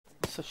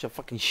Such a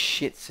fucking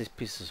shit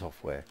piece of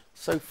software.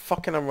 So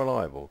fucking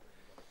unreliable.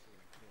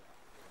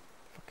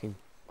 Fucking,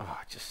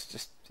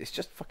 it's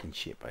just fucking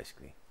shit,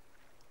 basically.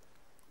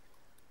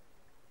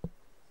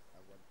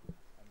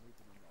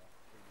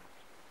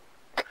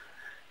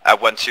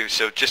 1-2,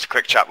 so just a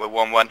quick chat with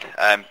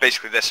 1-1.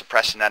 Basically they're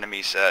suppressing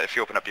enemies. If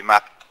you open up your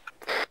map,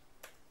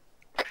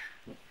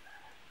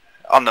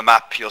 on the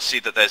map you'll see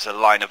that there's a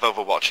line of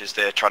overwatches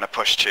they're trying to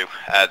push to.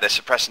 They're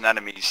suppressing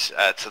enemies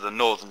to the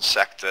northern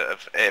sector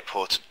of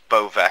Airport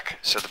Bovec,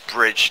 so the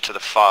bridge to the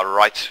far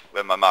right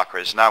where my marker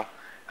is now.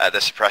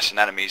 They're suppressing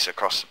enemies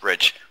across the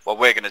bridge. What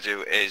we're going to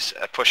do is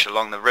push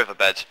along the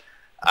riverbed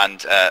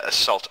and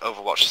assault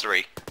Overwatch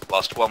 3,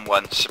 whilst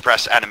 1-1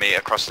 suppress enemy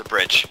across the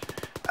bridge.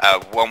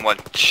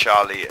 1-1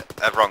 Charlie,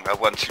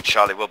 1-2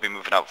 Charlie will be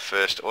moving out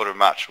first. Order of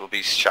match will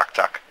be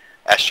Shaktak.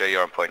 SJ,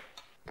 you're on point.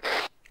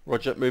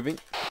 Roger, moving.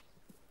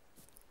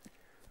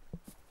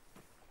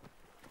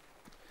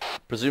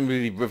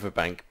 Presumably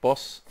riverbank,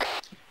 boss.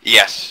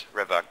 Yes,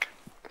 riverbank.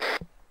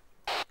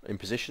 In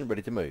position,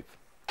 ready to move.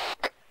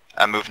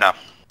 Move now.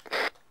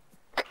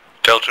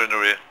 Delta in the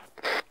rear.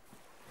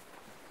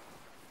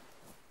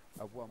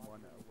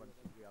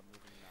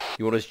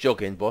 You want us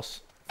jogging,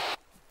 boss?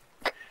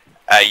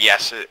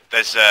 Yes,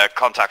 there's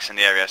contacts in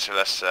the area, so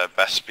let's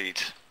best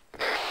speed.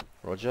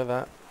 Roger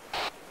that.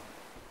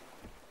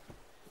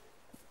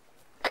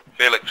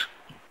 Felix.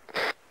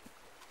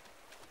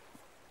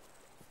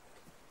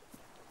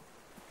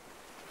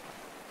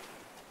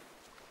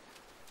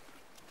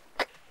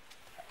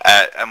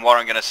 And what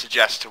I'm going to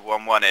suggest to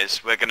 1-1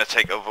 is we're going to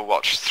take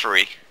Overwatch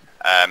 3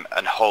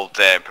 and hold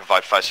there and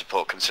provide fire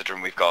support,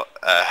 considering we've got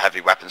heavy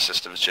weapon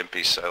systems,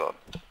 Jimpy, so on.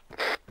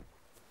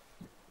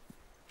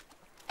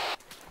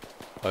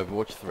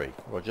 Overwatch 3,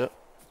 roger.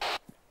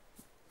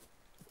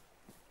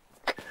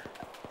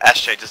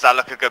 SJ, does that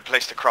look a good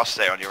place to cross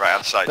there on your right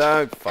hand side?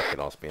 Don't fucking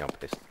ask me, I'm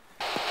pissed.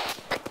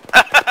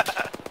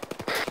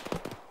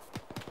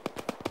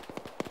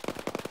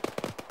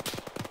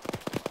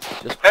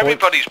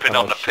 Everybody's been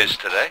on the piss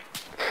today.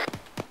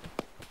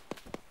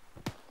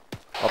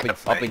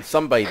 I've been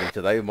sunbathing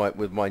today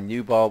with my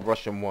nubile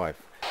Russian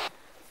wife.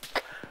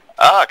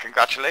 Ah,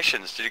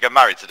 congratulations. Did you get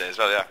married today as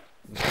well, yeah?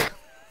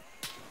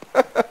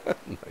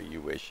 No,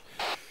 you wish.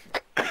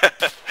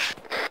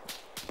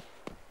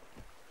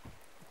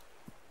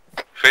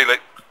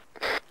 Felix.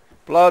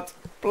 Blood!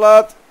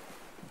 Blood!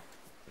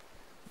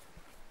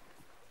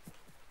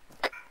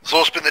 So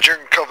what's been the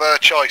drink of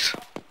choice?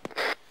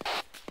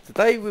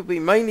 Today we'll be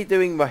mainly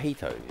doing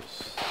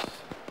mojitos.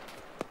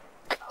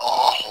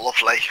 Oh,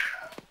 lovely.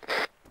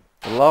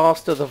 The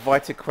last of the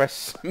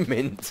Vitacrest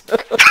mint.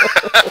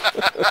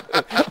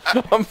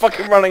 I'm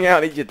fucking running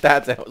out. I need your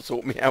dad to help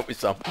sort me out with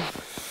some.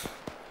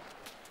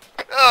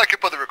 Oh, I can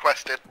put the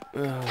request in.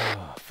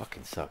 Oh,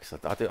 fucking sucks.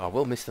 I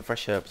will miss the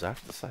fresh herbs, I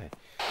have to say.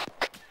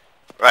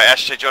 Right,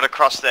 SJ, do you want to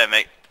cross there,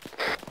 mate?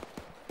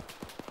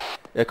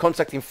 Yeah,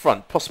 contact in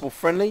front. Possible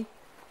friendly?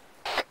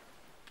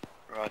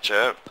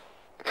 Roger.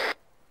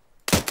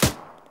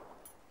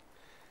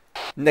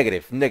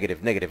 Negative,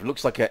 negative, negative.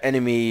 Looks like an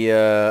enemy...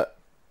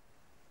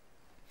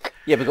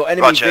 Yeah, we've got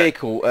enemy Roger.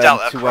 vehicle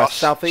Delta to cross.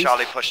 southeast.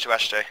 Charlie push to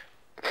SJ.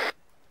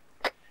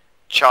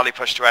 Charlie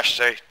push to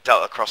SJ.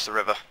 Delta across the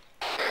river.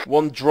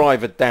 One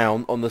driver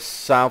down on the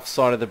south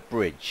side of the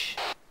bridge.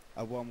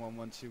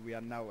 1112, we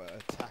are now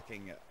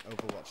attacking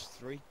Overwatch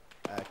 3.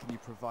 Can you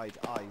provide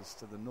eyes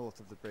to the north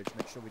of the bridge?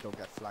 Make sure we don't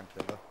get flanked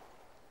over.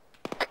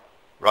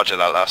 Roger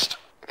that last.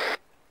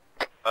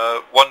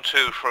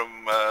 1-2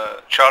 from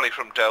Charlie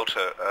from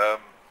Delta.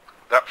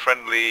 That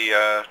friendly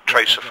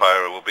tracer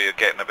fire will be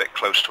getting a bit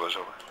close to us.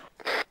 Over.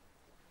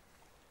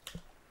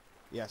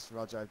 Yes,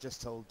 Roger. I've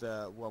just told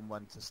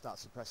 1-1 to start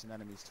suppressing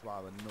enemies to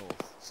our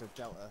north. So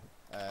Delta,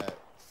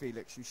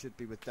 Felix, you should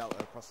be with Delta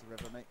across the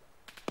river, mate.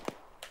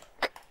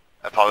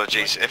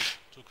 Apologies if...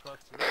 To cross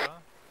the river?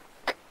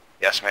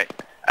 Yes, mate.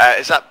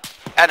 Is that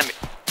enemy?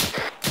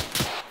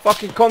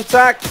 Fucking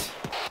contact!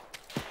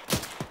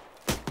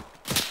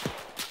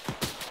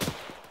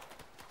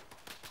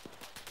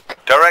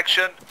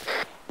 Direction.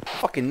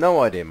 Fucking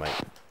no idea, mate.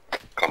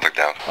 Contact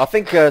down. I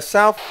think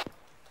south.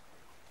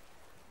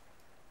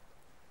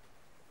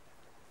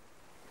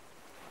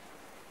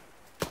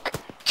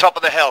 Top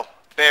of the hill.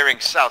 Bearing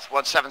south,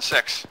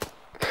 176.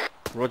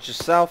 Roger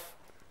south.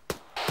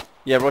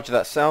 Yeah, roger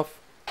that south.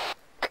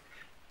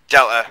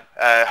 Delta,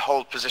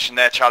 hold position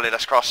there, Charlie,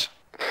 let's cross.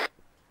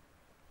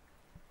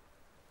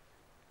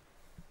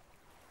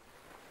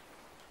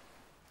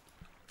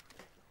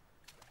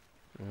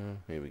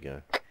 Here we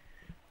go.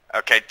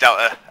 Okay,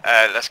 Delta,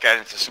 let's get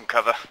into some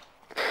cover.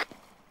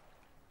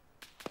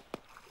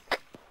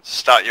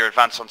 Start your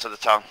advance onto the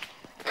town.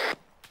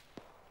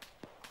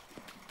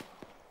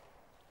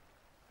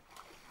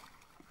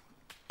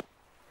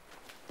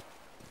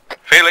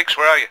 Felix,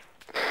 where are you?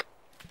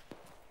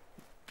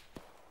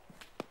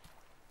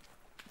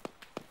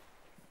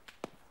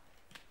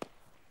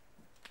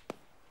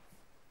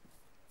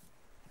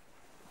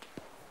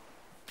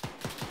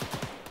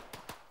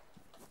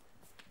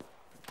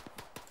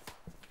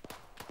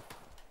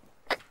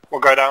 We'll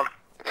go down.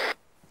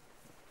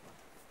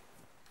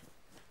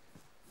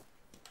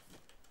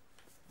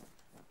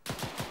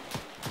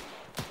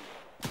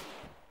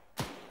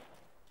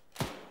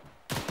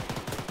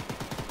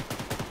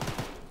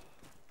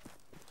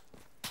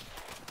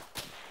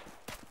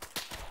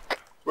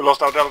 We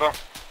lost our Delta.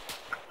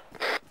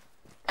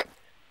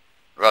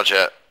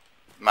 Roger.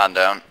 Man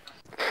down.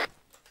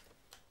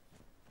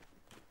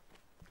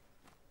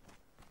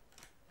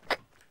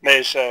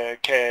 There's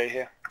KA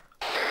here.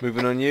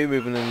 Moving on you,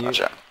 moving on you.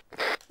 Roger.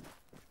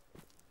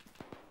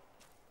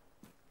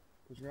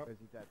 Pushing up. Is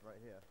he dead right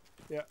here?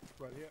 Yeah,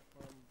 right here.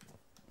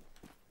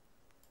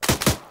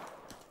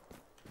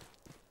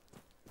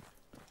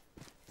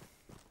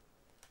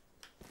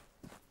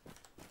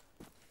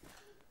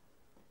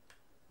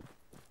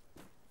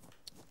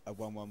 A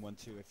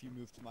 1112. If you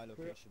move to my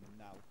location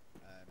now,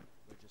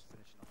 we're just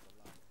finishing off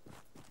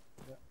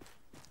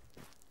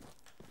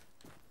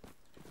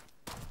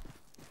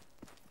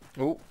the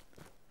line. Oh.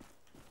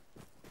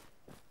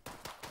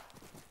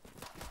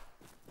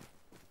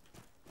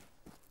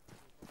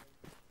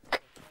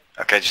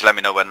 Okay, just let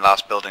me know when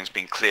last building's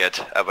been cleared.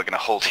 We're going to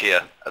hold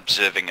here,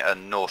 observing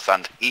north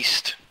and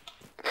east.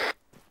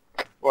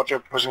 Roger,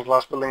 pushing to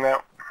last building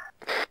now.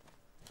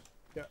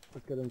 Yeah,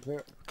 let's get in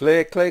clear.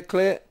 Clear, clear,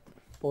 clear.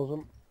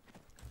 Awesome.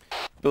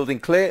 Building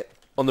clear.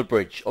 On the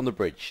bridge, on the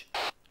bridge.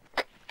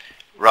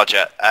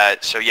 Roger.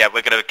 So yeah,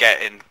 we're going to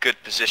get in good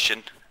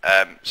position.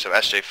 So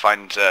SJ,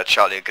 find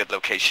Charlie a good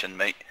location,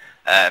 mate,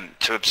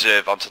 to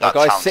observe onto that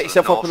guys, town set to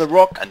yourself the up on north. the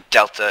rock. And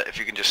Delta, if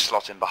you can just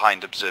slot in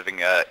behind, observing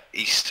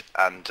east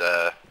and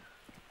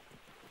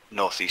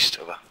northeast.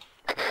 Over.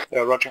 Yeah,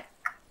 roger.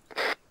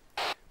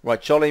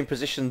 Right, Charlie in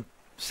position,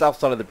 south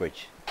side of the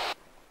bridge.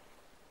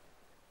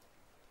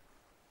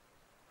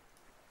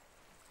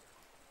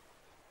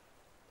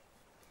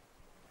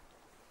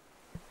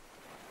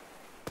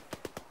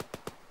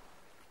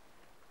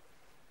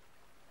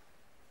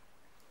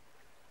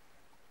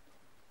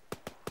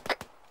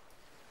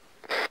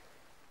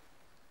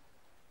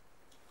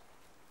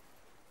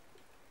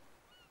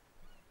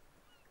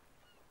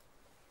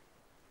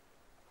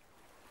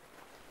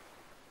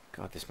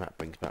 God, this map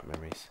brings back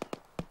memories.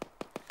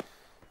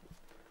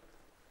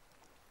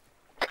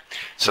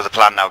 So the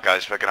plan now,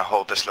 guys, we're going to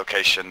hold this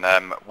location.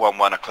 1-1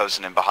 are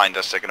closing in behind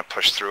us. They're going to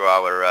push through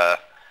our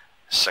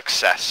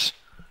success.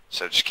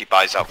 So just keep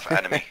eyes out for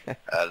enemy.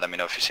 Let me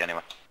know if you see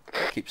anyone.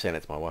 I keep saying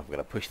it to my wife, I'm going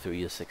to push through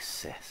your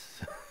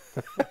success.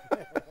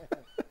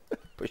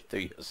 Push through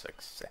your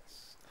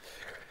success.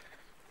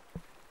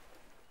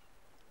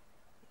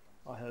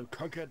 I have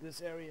conquered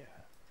this area.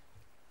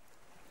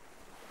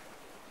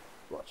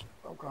 Right,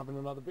 I'm grabbing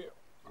another beer.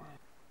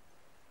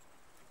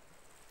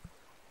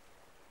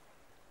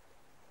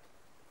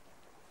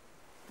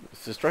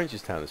 It's the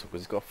strangest town this one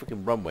because it's got a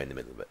freaking runway in the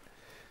middle of it.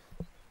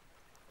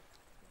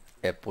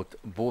 Airport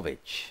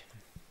Bovich.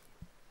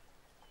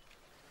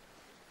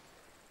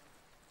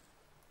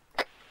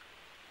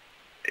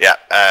 Yeah,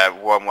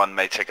 1-1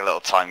 may take a little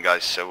time,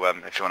 guys, so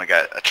if you want to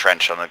get a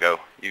trench on the go,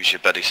 use your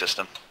buddy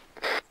system.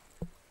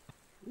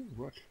 Ooh,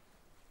 right.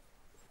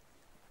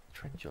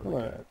 Trench on the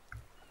go.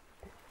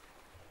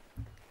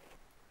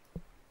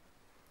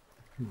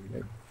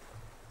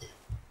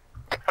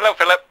 Hello,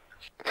 Philip.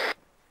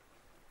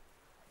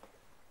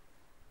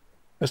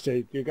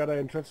 SJ, you got an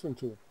entrance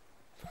into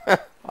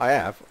it? I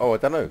have. Oh, I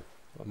don't know.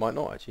 I might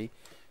not actually.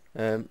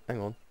 Hang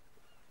on.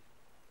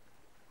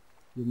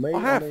 You may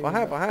I have.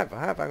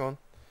 Hang on.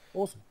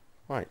 Awesome.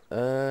 Right.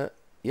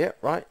 Yeah.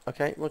 Right.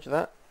 Okay. Roger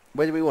that.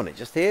 Where do we want it?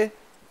 Just here?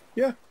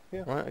 Yeah.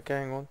 Yeah. Right. Okay.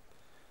 Hang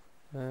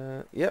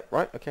on. Yep.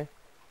 Right. Okay.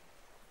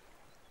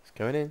 It's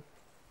going in.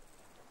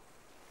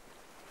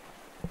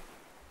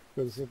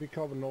 Because if we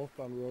cover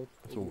northbound road...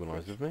 It's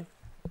organised with me.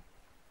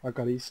 I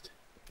got east.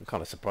 I'm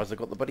kind of surprised I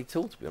got the bloody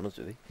tool, to be honest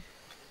with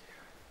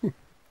you.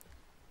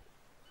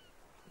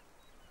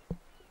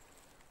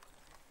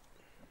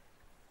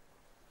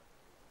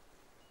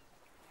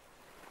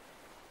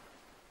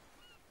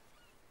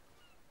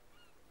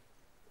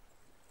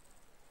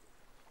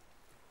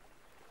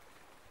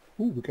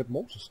 Ooh, we get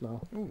mortars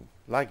now. Ooh,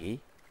 laggy.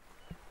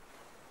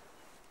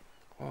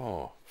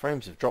 Oh,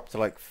 frames have dropped to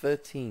like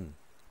 13.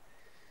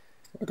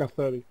 I got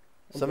 30.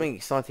 Something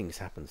exciting has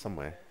happened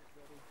somewhere.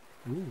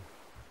 Ooh.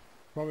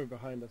 Probably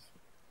behind us.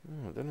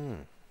 Oh, I don't know.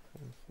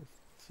 Let's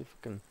see if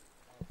I can...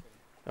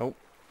 Oh.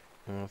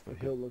 Oh, The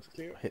hill looks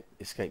clear. hit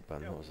escape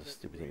button. That was a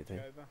stupid thing to do.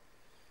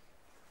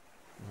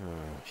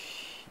 Oh,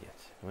 shit.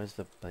 Where's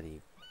the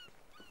bloody...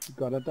 You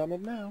gotta done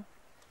it now.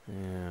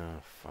 Yeah,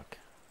 fuck.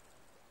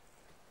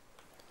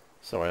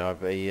 Sorry,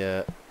 I've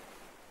a...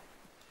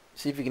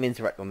 See if you can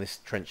interact on this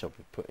trench I'll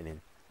be putting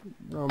in.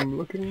 I'm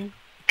looking.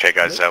 Okay,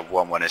 guys,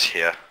 1-1 is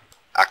here.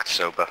 Act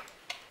sober.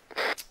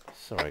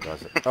 Sorry,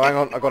 guys. Oh, hang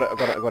on. I got it.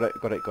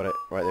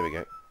 Right, there we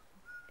go.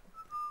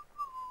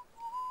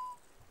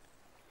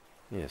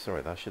 Yeah,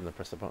 sorry, I shouldn't have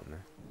pressed the button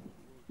there.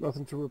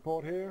 Nothing to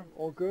report here.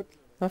 All good.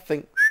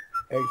 Nothing.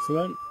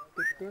 Excellent.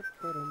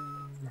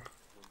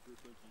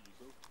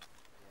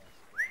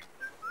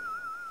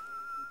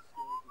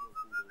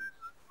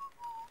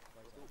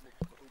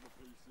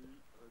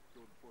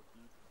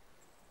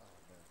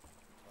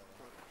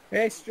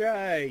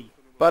 SJ!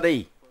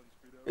 Buddy!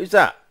 Who's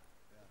that?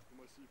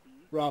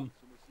 Rum.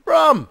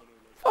 Brum!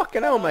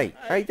 Fucking hell, mate.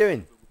 How you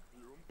doing?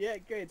 Yeah,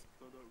 good.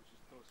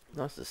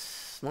 Nice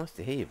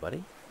to hear you,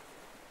 buddy.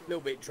 A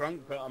little bit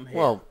drunk, but I'm here.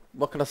 Well,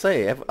 what can I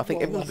say? I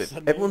think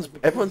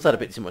everyone's had a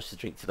bit too much to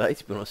drink today.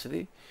 To be honest with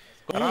you,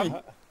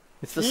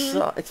 it's the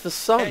sun. It's the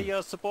sun. Hey,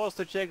 you're supposed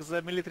to check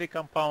the military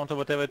compound or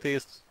whatever it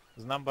is.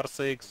 It's number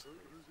 6.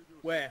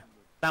 Where?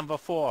 Number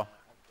 4.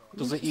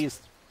 To the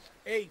east.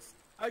 East.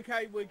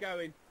 Okay, we're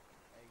going.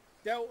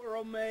 Delta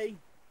on me.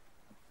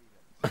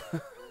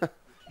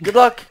 Good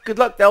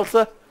luck,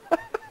 Delta.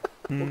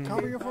 We'll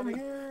cover you from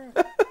here.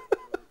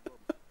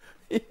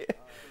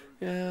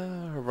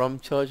 Yeah, rum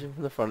charging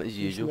from the front as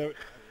usual.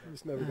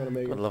 He's never gonna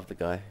make I it. love the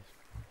guy.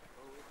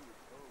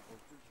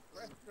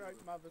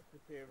 Breaststroke Mother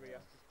Superior.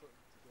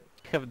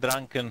 Have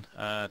drunken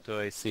to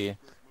AC.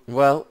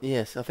 Well,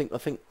 yes, I think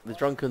the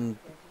drunken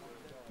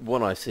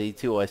 1 I see,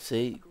 2 I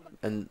see,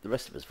 and the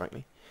rest of us,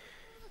 frankly.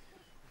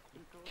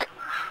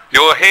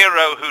 Your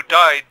hero who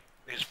died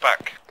is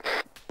back.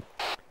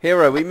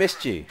 Hero, we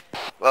missed you.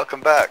 Welcome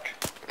back.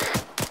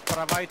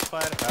 Provide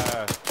fire,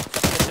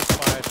 suppressive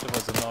fire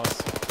towards the north.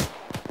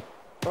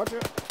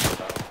 Roger.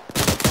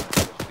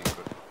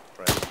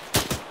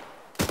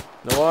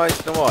 No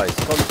eyes, no eyes.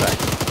 Contact.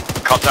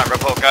 Contact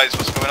report, guys.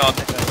 What's going on?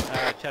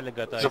 Charlie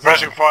got eyes.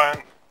 Suppressing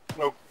fire.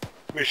 No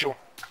visual.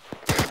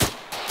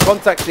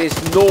 Contact is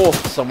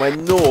north, somewhere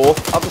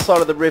north, other side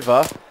of the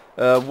river,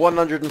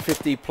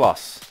 150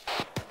 plus.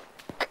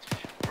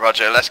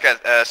 Roger. Let's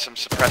get some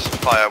suppressive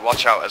fire.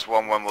 Watch out as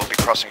 1-1 will be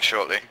crossing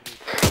shortly.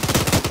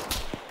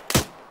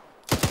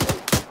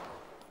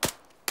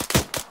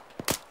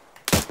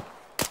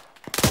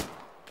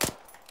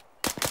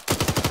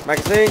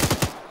 Magazine.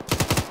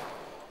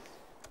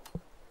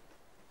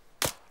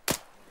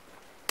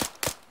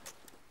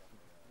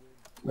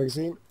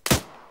 Magazine.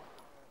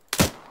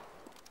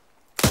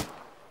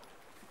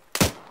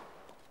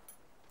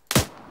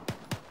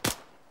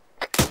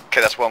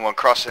 Okay, that's 1-1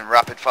 crossing.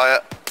 Rapid fire.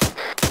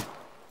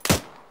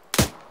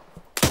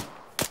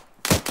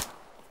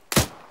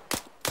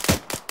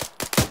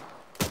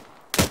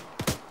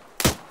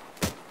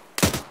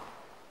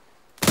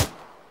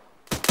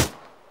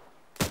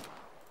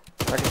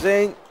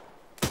 Magazine.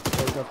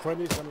 We've got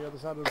friendlies on the other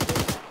side of the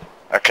bridge.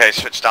 Okay,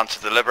 switch down to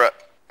deliberate.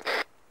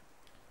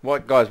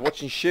 White guys,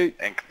 watch and shoot.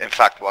 In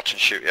fact, watch and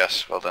shoot.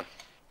 Yes, well done.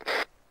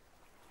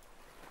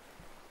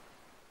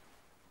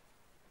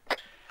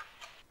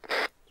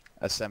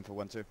 SM for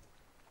 1-2.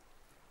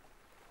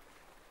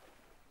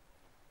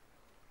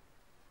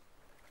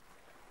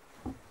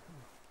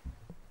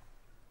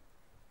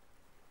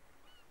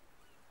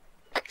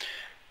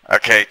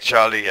 Okay,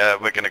 Charlie,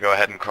 we're going to go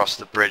ahead and cross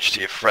the bridge to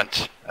your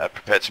front.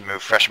 Prepare to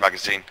move. Fresh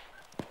magazine.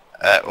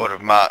 Order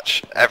of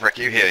march. Everett,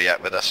 you here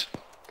yet with us?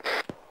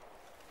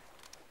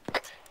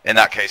 In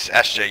that case,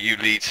 SJ, you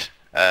lead,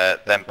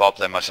 then Bob,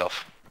 then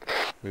myself.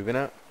 Moving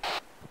out.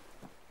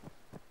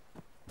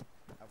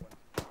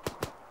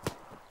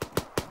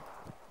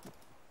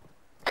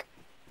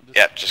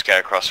 Yep, just get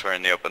across, we're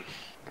in the open.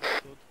 1-2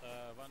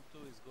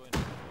 is going to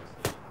cross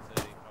and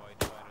they provide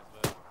fire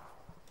as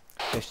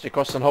well. SJ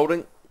cross and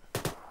holding.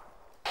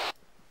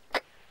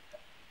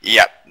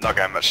 Yep, not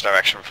getting much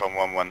direction from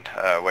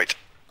 1-1, wait.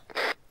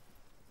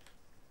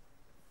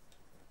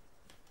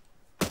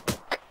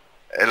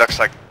 It looks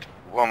like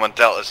 1-1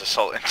 Delta's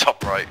assaulting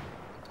top right.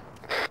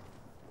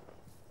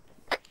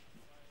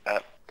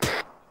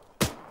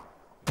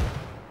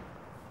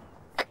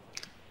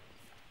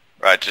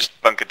 Right, just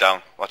bunker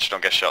down. Watch you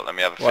don't get shot. Let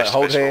me have a Right, fist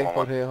hold space for here, 1-1.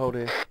 hold here, hold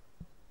here.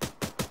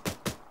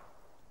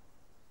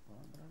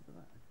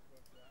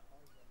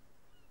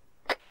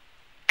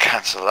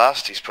 Cancel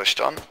last, he's pushed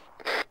on.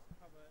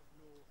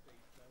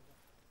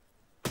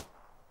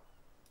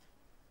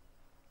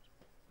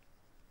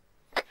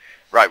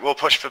 Right, we'll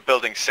push for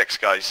building 6,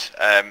 guys.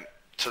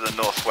 To the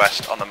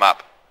northwest on the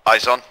map.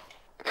 Eyes on.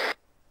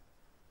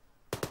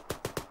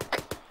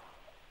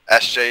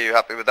 SJ, you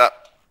happy with that?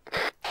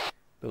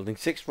 Building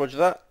 6, roger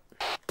that.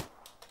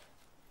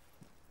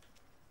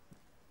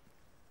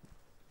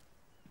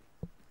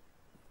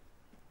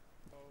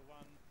 So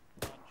one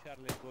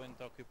Charlie is going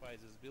to occupy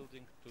this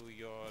building to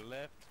your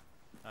left.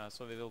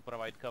 So we will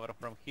provide cover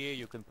from here.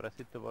 You can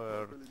proceed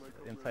towards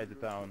inside the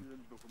town.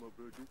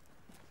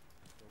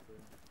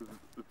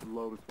 It's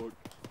loud as fuck.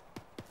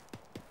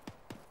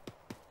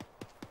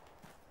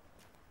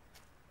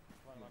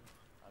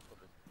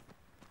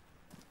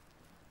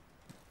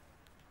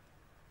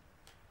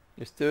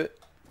 Let's do it.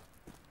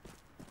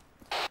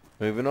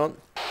 Moving on.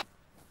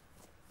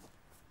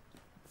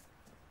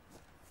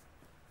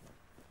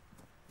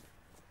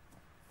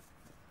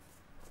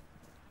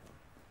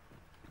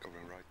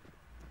 Covering right.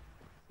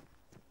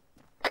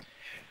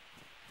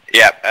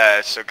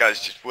 Yeah, so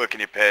guys, just work in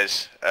your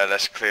pairs.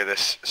 Let's clear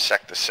this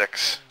sector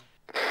 6.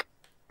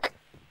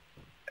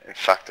 In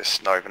fact,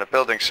 it's not even a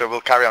building, so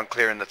we'll carry on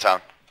clearing the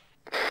town.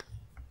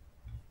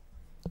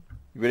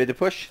 You ready to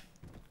push?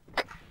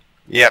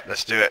 Yep,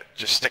 let's do it.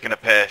 Just stick in a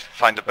pair,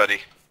 find a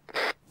buddy.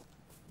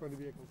 Friendly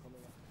vehicle coming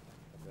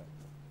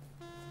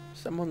up.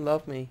 Someone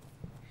love me.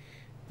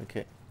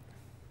 Okay.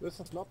 This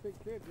has not been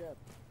cleared yet.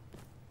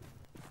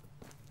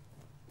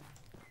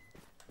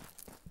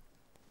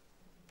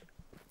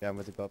 Yeah, I'm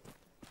with you, Bob.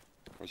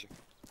 Roger.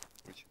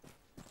 Roger.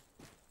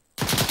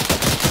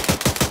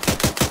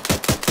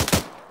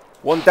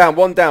 One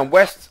down,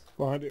 west.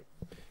 Behind you.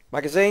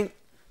 Magazine.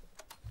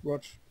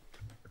 Watch.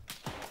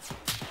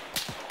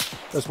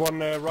 There's one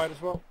right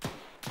as well.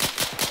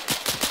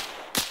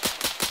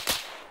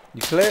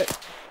 You clear?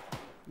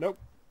 Nope.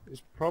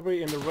 It's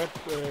probably in the red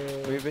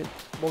Moving.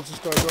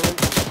 multi-story building.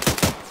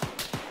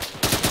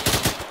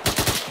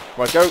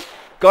 Right, go.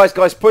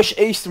 Guys, push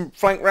east and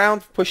flank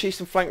round. Push east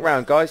and flank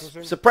round, guys.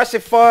 Pushing.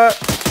 Suppressive fire.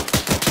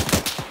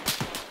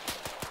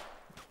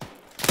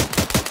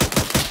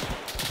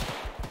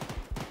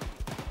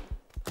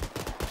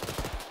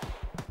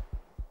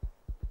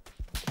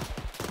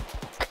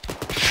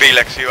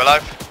 Felix, are you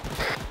alive?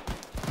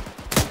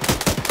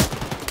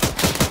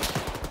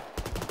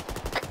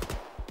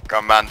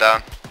 Got a man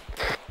down.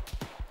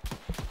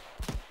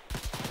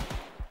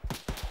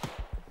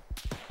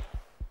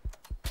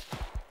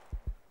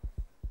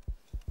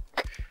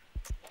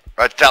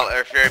 Right, Delta,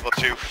 if you're able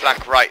to,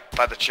 flank right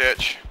by the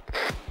church.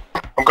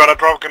 I'm gonna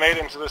drop a grenade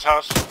into this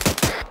house.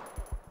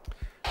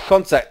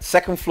 Contact,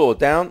 second floor,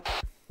 down.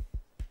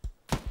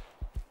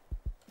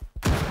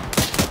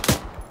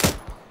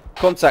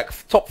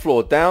 Contact, top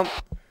floor, down.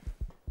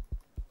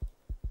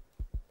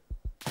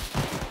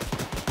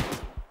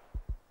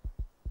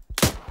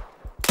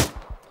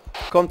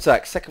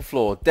 Contact, second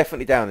floor,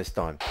 definitely down this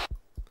time.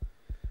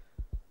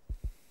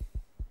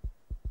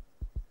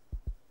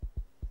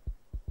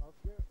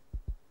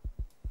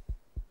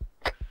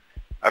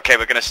 Okay,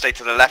 we're going to stay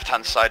to the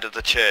left-hand side of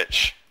the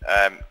church.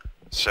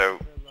 So,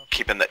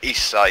 keeping the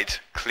east side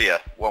clear.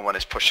 1-1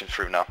 is pushing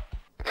through now.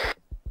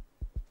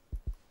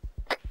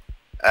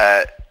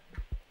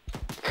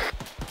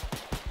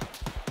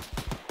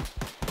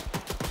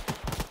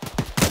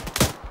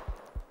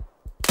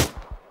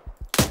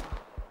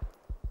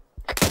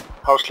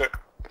 House clear.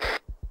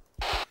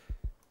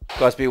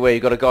 Guys, be aware,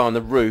 you've got a guy on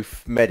the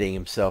roof medding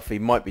himself. He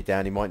might be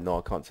down, he might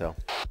not, I can't tell.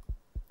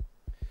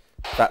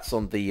 That's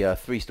on the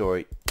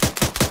 3-story.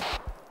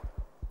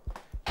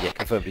 Yeah,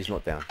 confirmed he's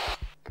not down.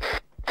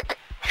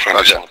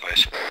 Roger. On the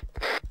base.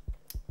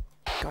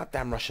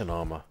 Goddamn Russian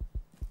armor.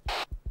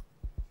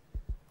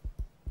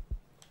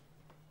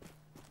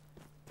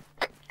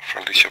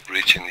 Friendly ship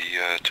reaching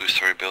the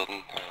 2-story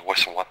building,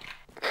 western one.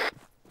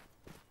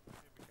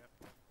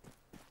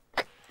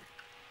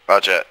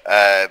 Roger.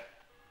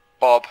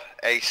 Bob,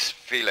 Ace,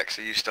 Felix,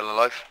 are you still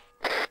alive?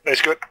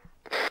 Ace good.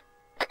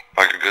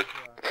 Parker good.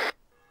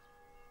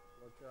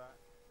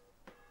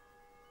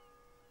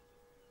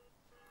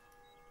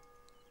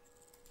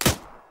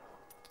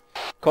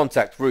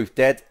 Contact, roof,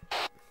 dead.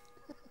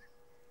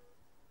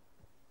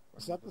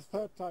 Is that the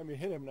third time you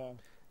hit him now?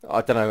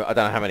 I don't know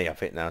how many I've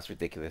hit now, it's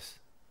ridiculous.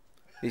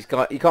 These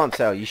guys, you can't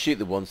tell, you shoot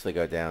them once, they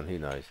go down, who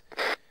knows.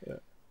 Yeah,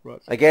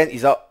 right. Again,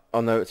 he's up. Oh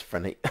no, it's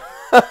friendly.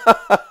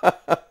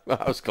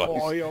 That was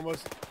close. Oh, he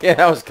almost... Yeah,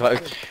 that was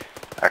close.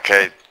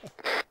 Okay.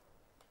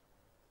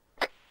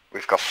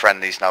 We've got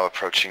friendlies now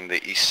approaching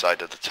the east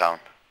side of the town.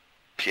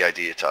 PID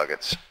your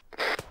targets.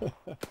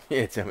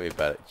 Yeah, tell me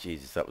about it.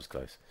 Jesus, that was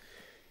close.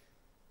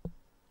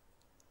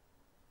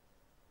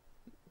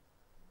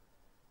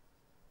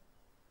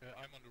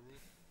 I'm on the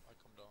roof. I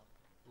come down.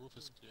 The roof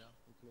is clear.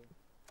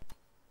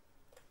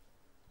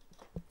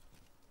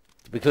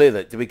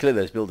 Did we clear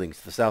those buildings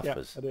to the south Yeah, of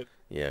us? I did.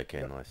 Yeah,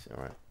 okay, nice.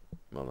 Alright.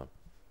 Well done.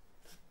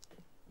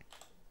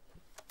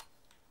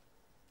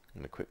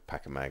 And a quick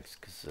pack of mags,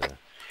 because...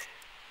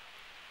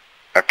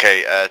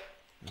 Okay,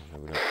 no,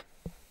 we're not.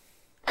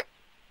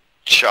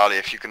 Charlie,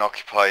 if you can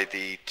occupy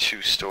the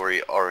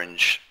 2-story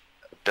orange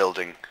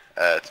building,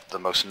 the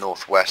most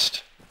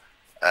northwest.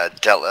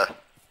 Delta,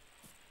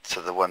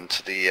 to the one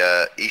to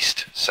the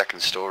east,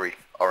 2nd story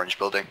orange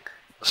building.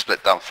 We'll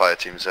split down fire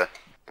teams there.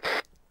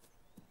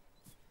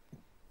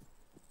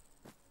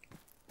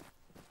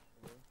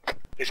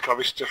 He's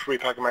copy, just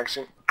repack a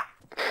magazine.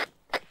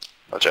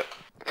 Roger.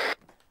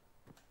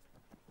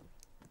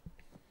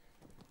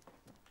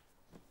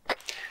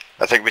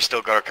 I think we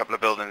still got a couple of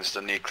buildings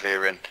that need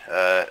clearing.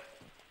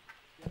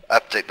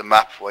 Update the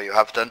map where you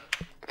have done.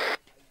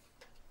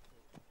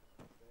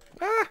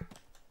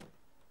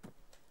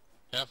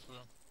 Careful.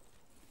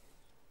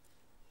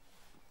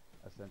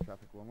 I send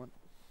traffic 1-1.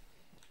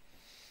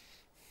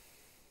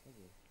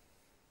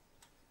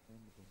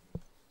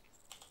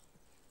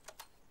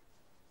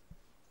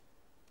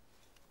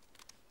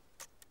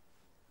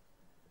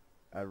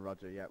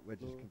 Roger, yeah, we're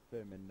just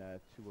confirming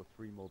 2 or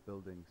 3 more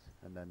buildings,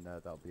 and then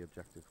that'll be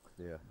objective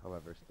clear.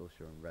 However, it's still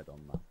showing red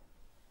on map.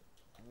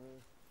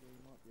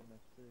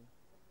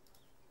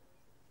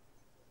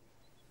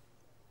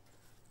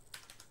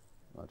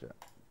 Roger.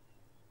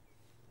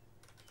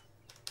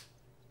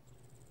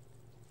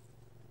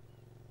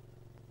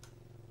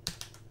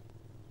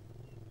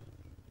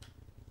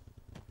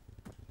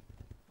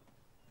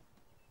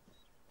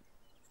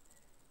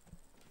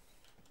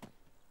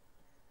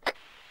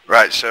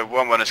 Right, so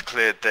 1-1 has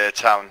cleared their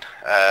town.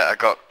 I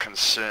got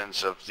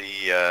concerns of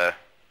the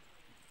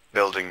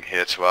building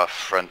here to our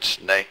front,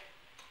 Nay.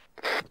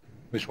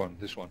 Which one?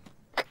 This one?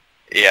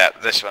 Yeah,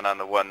 this one and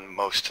the one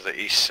most to the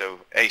east.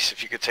 So Ace,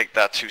 if you could take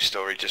that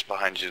 2-story just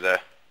behind you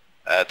there.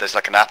 There's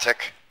like an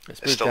attic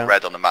It's still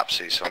red on the map,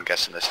 see, so I'm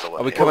guessing they're still.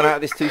 Are we coming out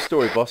of this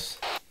 2-story, boss?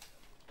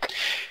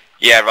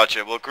 Yeah,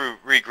 Roger. We'll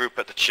regroup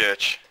at the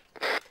church.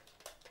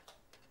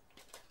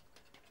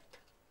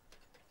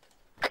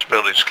 The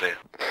building's clear.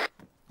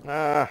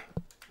 Ah,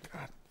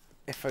 God,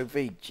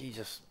 FOV,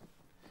 Jesus.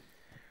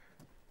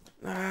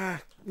 Ah,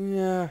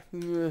 yeah.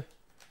 Jesus,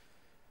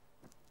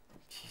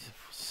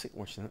 I'm sick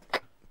watching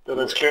that.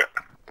 Building's clear.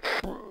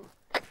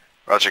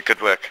 Roger,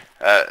 good work.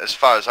 As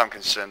far as I'm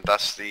concerned,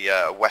 that's the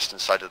western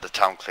side of the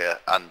town clear,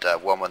 and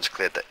 1-1's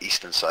cleared the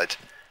eastern side.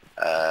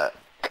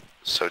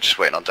 So just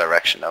waiting on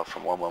direction now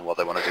from 1-1 what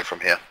they want to do from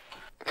here.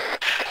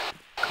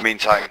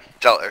 Meantime,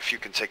 Delta, if you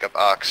can take up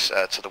arcs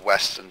to the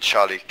west, and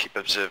Charlie keep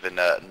observing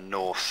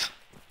north.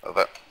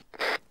 Over.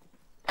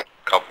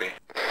 Copy.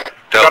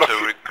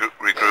 Delta,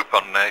 regroup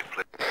on A,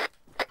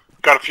 please.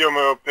 Got a few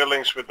more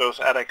buildings with those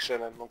attics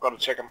in and I'm gonna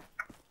check them.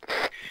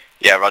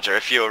 Yeah, Roger.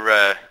 If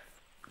you're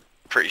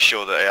pretty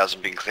sure that it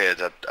hasn't been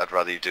cleared, I'd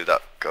rather you do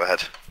that. Go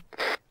ahead.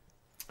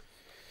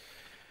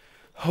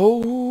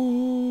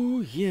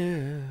 Oh,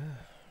 yeah.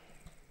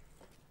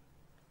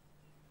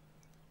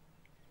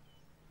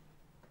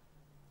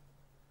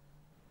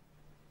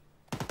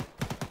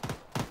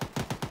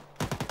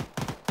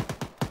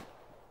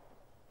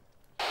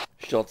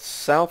 Shots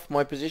south,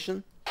 my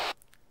position.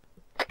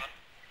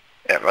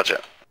 Yeah,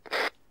 Roger.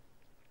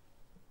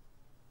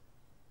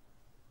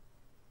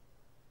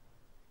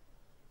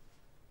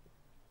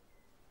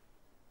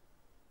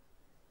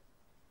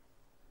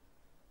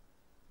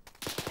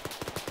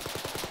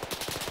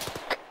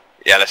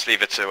 Yeah, let's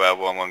leave it to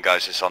 1-1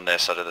 guys. It's on their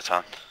side of the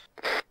town.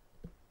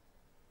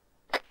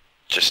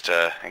 Just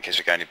in case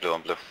we get any blue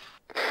on blue.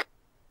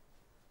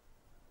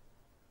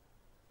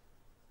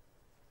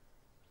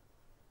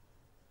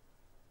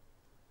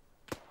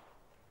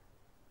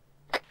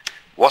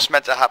 What's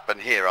meant to happen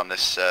here on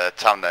this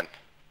town then?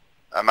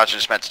 I imagine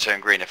it's meant to turn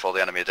green if all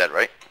the enemy are dead,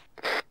 right?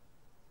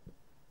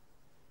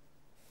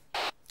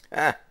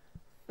 Ah.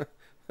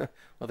 Well,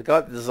 the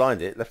guy that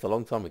designed it left a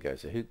long time ago,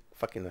 so who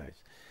fucking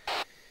knows?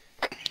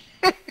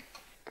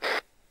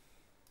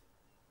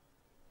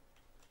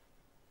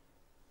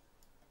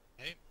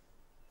 Hey,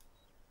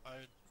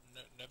 I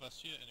never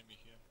see an enemy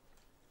here.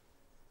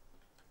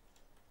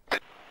 I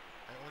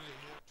only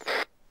hear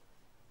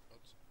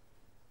shots.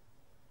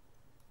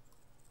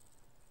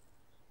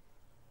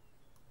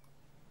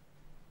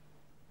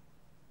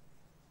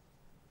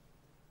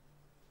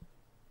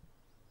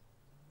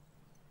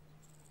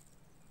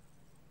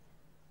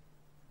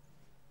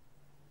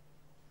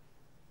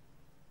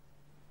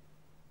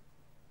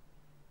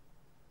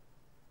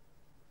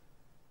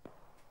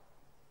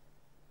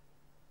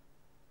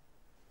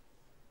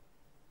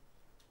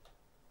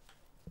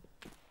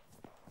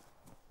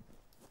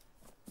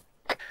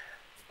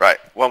 Right,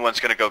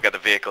 1-1's going to go get the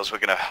vehicles. We're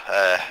going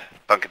to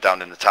bunker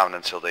down in the town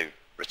until they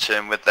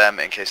return with them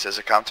in case there's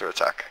a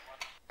counter-attack.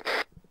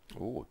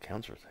 Ooh, a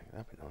counter-attack.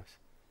 That'd be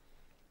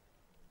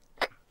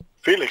nice.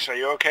 Felix, are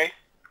you okay?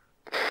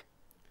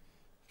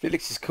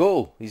 Felix is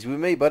cool. He's with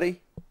me, buddy.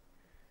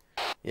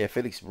 Yeah,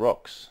 Felix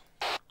rocks.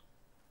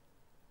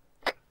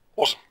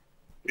 Awesome.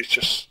 You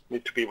just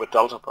need to be with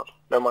Delta, but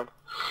never mind.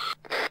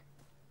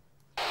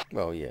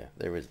 Well, yeah,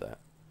 there is that.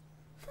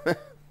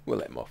 We'll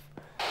let him off.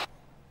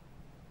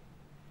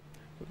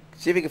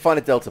 See if you can find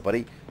a Delta,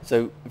 buddy.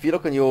 So, if you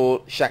look on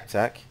your shack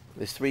tack,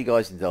 there's 3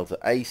 guys in Delta.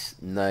 Ace,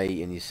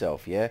 Nay, and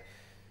yourself, yeah?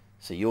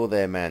 So you're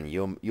their man.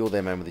 You're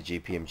their man with the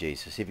GPMG.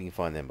 So see if you can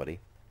find them, buddy.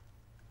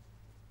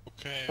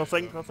 Okay.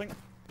 Nothing.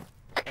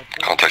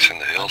 Contacts in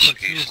the hills,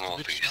 east,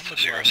 northeast,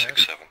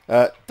 067.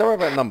 Don't worry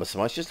about numbers so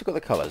much. Just look at the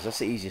colours. That's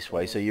the easiest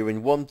way. So you're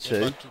in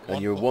 1-2,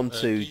 and you're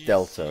 1-2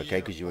 Delta, okay?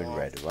 Because you're in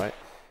red, right?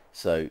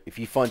 So if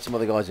you find some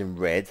other guys in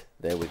red,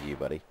 they're with you,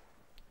 buddy.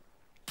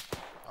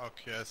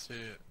 Okay, I see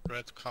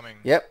red coming.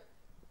 Yep.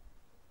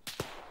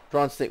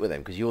 Try and stick with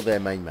them because you're their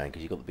main man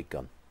because you've got the big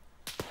gun.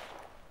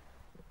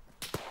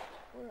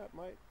 Alright,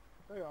 mate.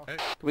 There you are. Hey,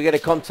 Can we get a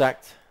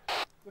contact?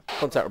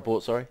 Contact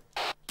report, sorry.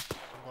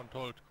 someone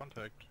told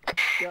contact.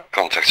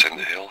 Contacts in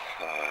the hill,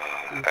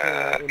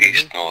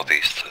 east,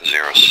 northeast,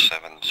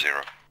 070.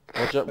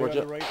 Roger, They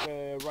roger. got the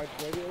right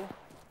radio.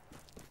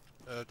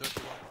 31.2,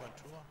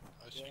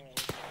 I think.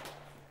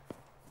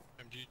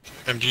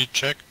 MG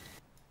check.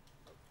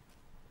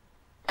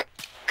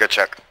 Good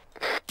check.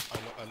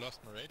 I lost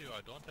my radio,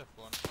 I don't have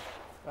one.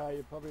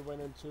 You probably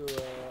went into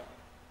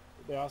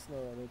the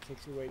arsenal and it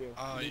takes your radio.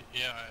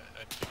 Yeah,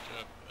 I picked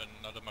up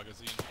another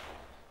magazine.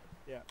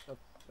 Yeah,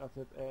 that's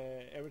it.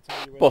 Every time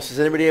you went Boss, is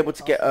anybody able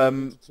to get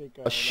arsenal, a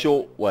another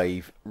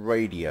shortwave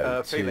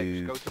radio Felix,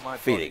 to go to my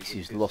Felix, body,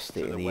 who's which is lost to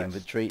it in the the west.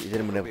 inventory? Is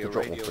anyone able There'll to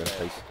be drop a one for radio him, there,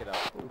 please? pick it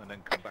up, and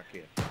then come back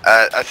here.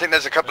 I think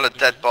there's a couple of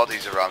dead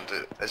bodies around.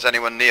 Is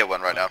anyone near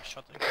one right now?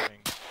 Shot incoming.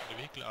 The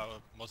vehicle are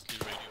mostly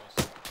radios.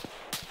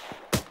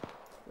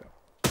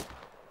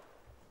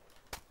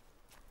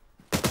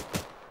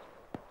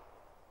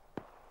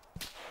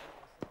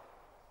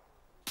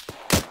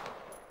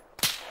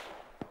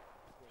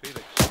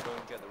 Felix, go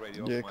and get the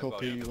radio. Yeah, off my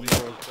copy, body. one The more.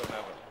 vehicles don't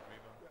have it.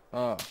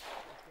 Ah.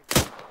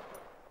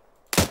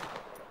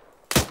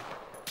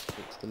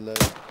 Below.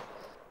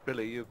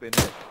 Billy, you've been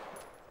hit.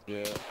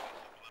 Yeah.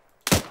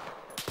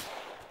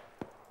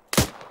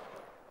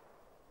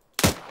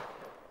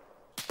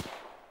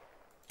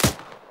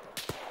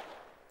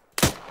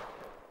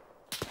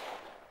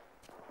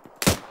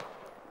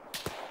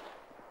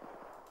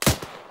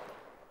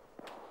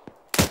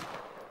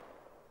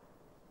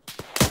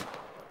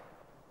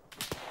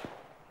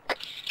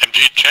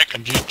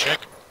 MG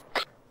check.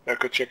 No,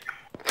 good check.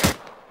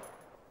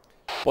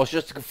 Boss,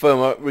 just to confirm,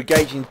 we're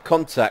engaging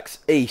contacts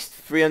east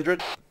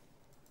 300.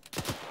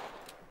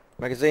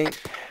 Magazine.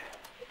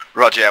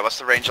 Roger, yeah, what's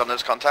the range on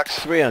those contacts?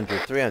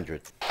 300,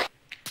 300.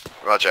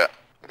 Roger.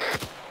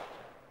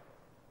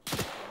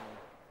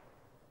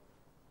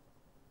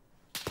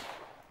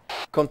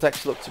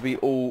 Contacts look to be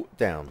all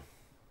down.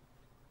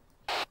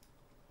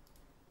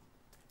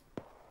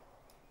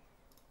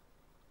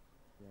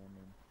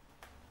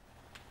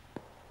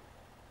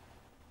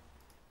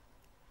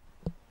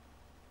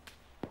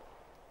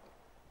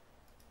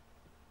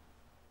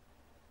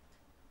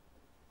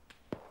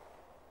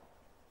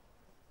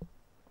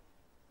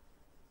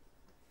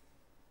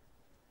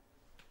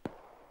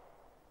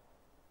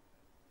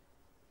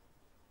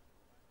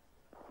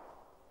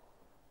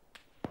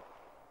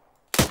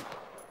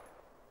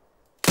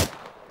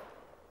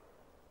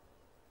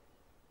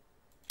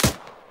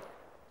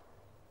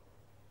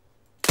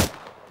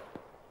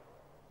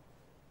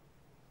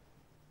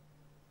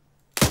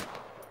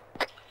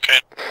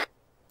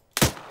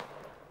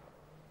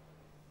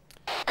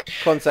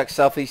 Contact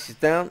southeast is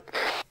down.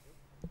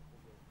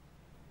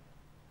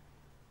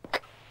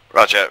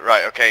 Roger,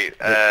 right, okay.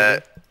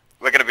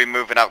 We're going to be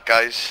moving out,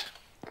 guys.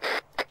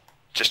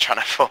 Just trying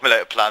to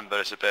formulate a plan, but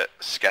it's a bit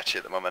sketchy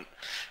at the moment.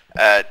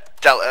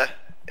 Delta,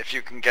 if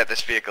you can get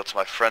this vehicle to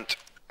my front.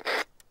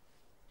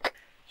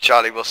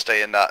 Charlie will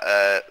stay in that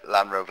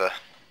Land Rover.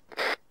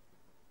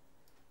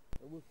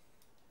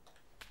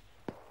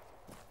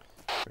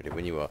 Ready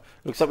when you are.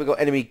 Looks like we've got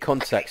enemy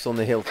contacts on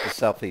the hill to the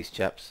southeast,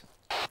 chaps.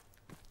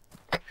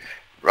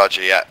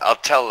 Roger, yeah. I'll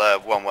tell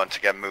 1-1 to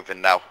get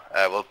moving now.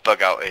 We'll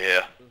bug out of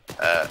here.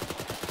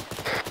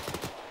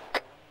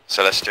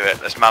 So let's do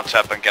it. Let's mount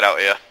up and get out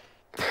of here.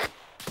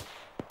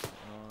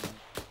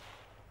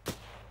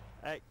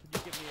 Hey, can you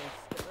give me a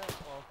sticker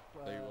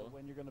of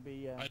when you're going to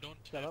be I don't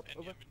set have up?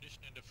 any Over?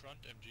 ammunition in the front,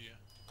 MG.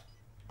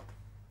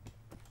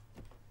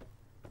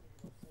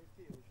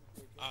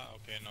 Ah,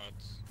 okay, no,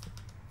 it's...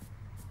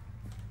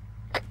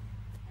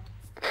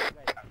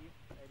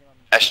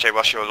 SJ,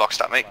 what's your lock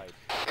stat, mate?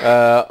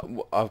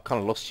 I've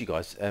kind of lost you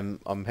guys.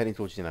 I'm heading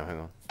towards you now, hang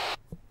on.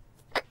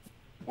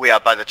 We are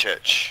by the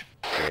church.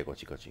 Yeah,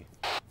 got you.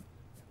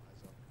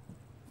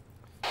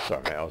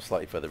 Sorry mate, I was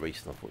slightly further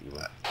east than I thought you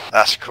were.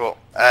 That's cool.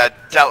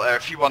 Delta,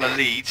 if you want to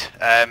lead,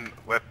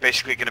 we're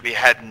basically going to be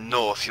heading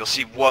north. You'll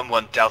see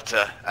 1-1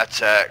 Delta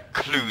at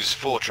Clues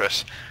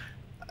Fortress.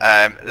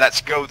 Let's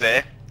go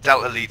there.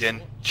 Delta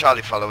leading,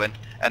 Charlie following,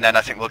 and then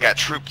I think we'll get a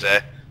troop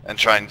there and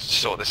try and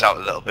sort this out a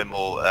little bit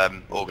more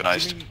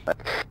organised.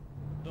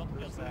 Don't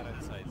just that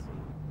inside.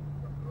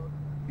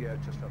 Yeah,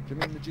 just up. Do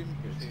you mean the gym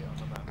kids? See it on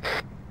the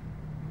map.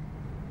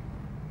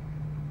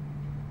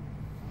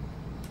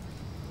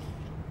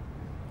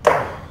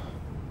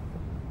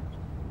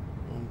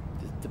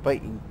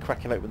 Debating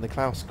cracking open the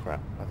Klaus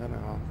crap. I don't know.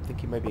 I'm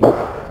thinking maybe a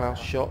Klaus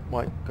shot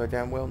might go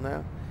down well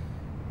now.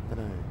 I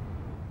don't know.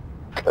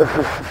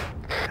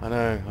 I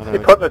know. You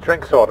put the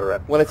drinks order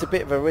in. Well, it's a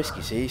bit of a risk,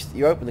 you see.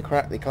 You open the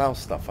Klaus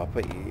stuff up,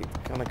 but it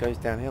kind of goes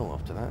downhill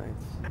after that.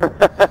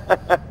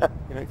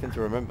 You don't tend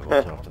to remember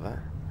much after that.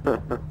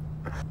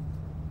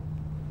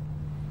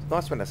 It's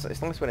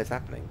nice when it's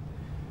happening.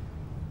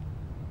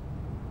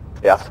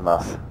 The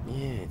aftermath.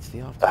 Yeah, it's the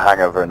aftermath. The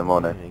hangover in the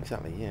morning. Yeah,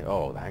 exactly. Yeah.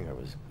 Oh, the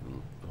hangover's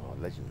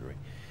legendary.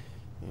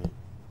 Yeah.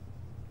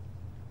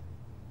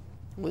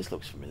 Well, this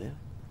looks familiar.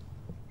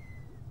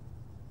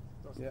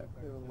 Yeah,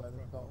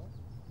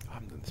 I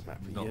haven't done this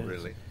map for Not years.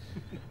 really.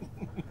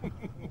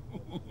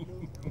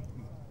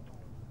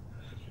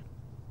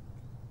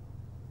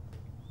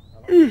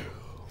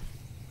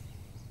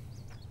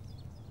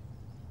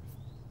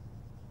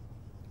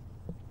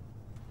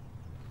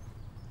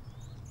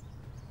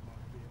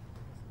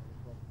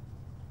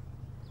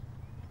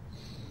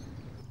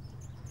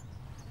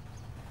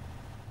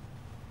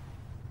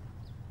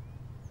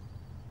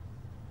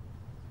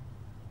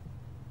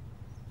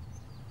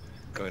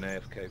 Going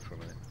AFK for a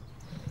minute.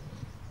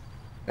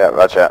 Yeah,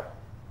 roger.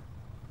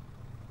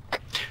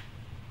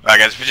 Right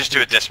guys, if we just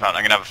do a dismount,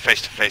 I'm going to have a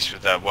face-to-face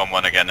with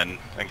 1-1 again and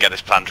get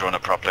this plan drawn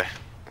up properly.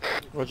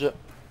 Roger.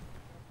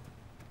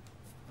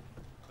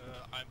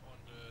 I'm on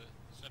the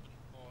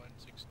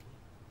 7.62.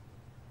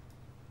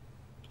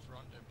 The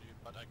front, MG,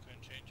 but I can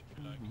change if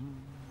you like.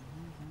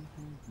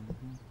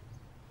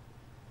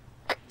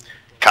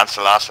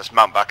 Cancel last, let's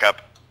mount back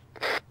up.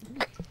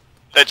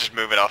 They're just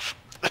moving off.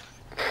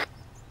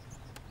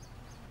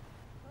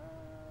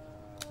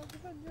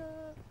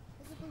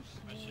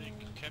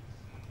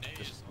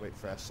 Just wait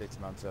for SJ to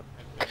mount up.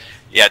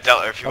 Yeah,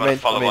 Delta, if you want to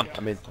follow on.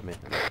 I'm in.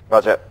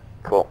 Roger.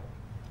 Cool.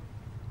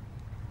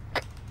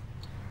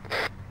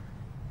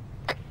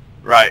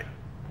 Right,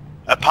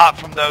 apart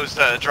from those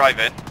that are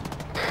driving.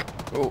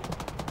 Oh.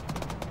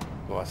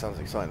 Well, that sounds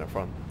exciting up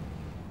front.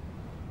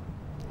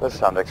 Does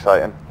sound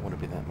exciting. I want to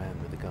be that man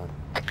with the gun.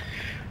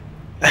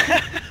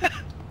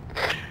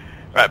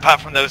 Right,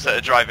 apart from those that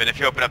are driving, if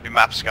you open up your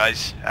maps,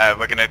 guys,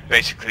 we're going to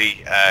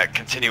basically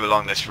continue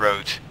along this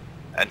road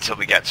until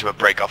we get to a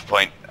break-off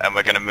point, and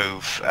we're going to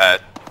move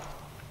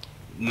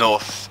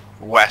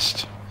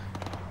northwest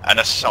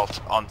and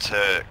assault onto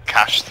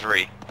Cache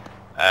 3.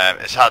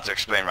 It's hard to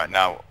explain right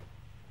now,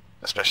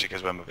 especially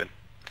because we're moving,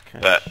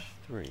 but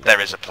there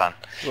is a plan.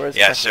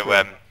 Yeah,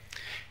 so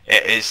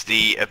it is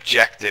the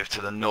objective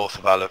to the north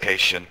of our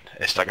location.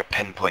 It's like a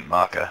pinpoint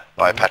marker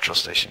by a petrol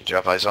station. Do you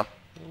have eyes on?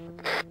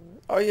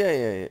 Oh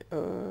yeah.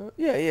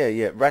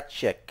 Yeah.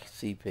 Ratchek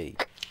CP.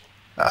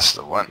 That's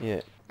the one.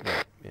 Yeah.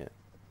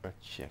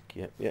 Ratchek.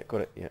 Yeah.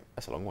 Got it. Yeah,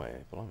 that's a long way.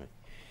 Blimey.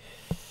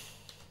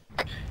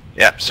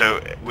 Yeah,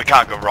 so we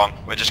can't go wrong.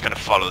 We're just going to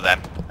follow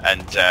them,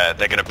 and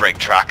they're going to break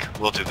track.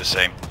 We'll do the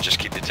same. Just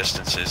keep the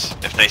distances.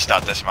 If they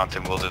start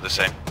dismounting, we'll do the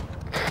same.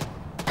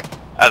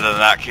 Other than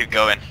that, keep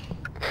going.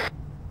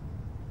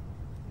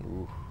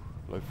 Ooh,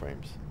 low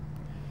frames.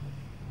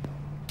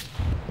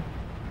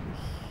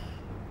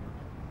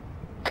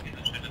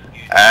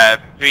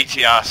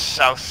 BTR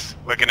south,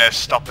 we're going to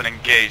stop and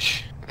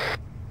engage.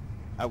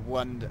 A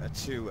 1, a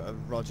 2, a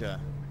Roger.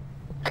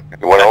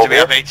 Do we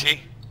have AT?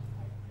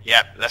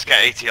 Yep, let's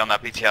get AT on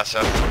that BTR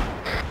south.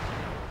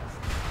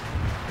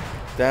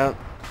 Down.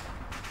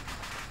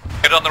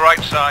 Get on the right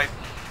side.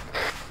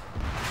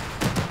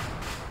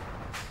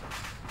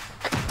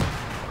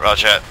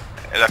 Roger.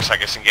 It looks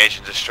like it's engaged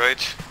and destroyed.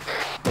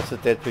 That's the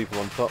dead people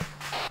on top.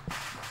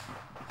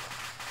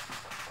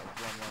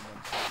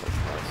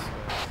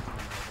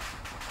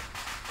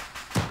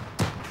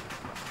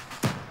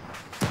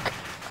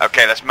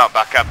 Okay, let's mount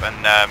back up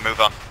and move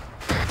on.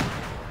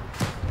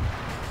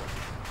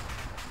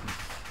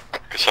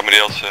 Can somebody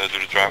else do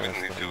the driving?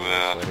 Need to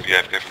the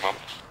AFK for a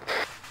moment.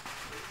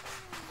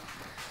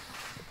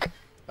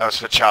 That was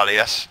for Charlie,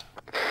 yes?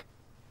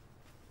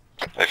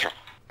 Later.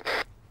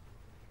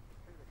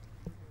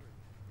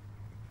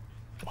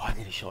 Oh, I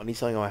nearly shot. I need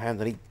something on my hand.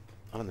 I need,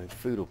 I don't know,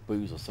 food or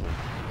booze or something.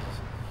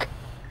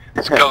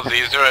 Skulls,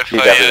 is there if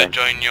I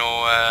join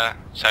your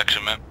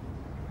section, man?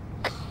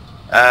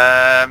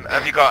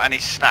 Have you got any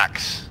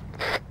snacks?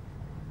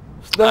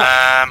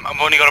 I've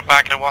only got a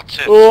packet of what's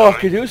it. Oh, I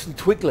could do some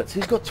twiglets.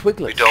 Who's got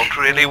twiglets? We don't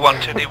really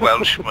want any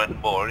Welshmen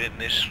more in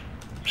this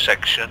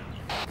section.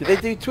 Do they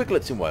do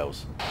twiglets in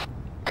Wales?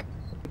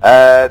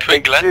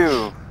 Twiglets? They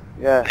do.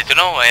 Yeah. I don't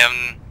know.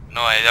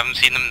 I haven't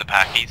seen them in the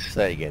packies.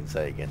 Say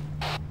again.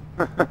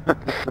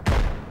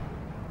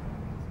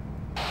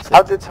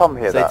 How did Tom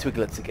hear that? Say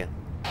twiglets again.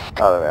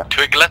 Oh, there we are.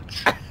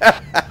 Twiglets?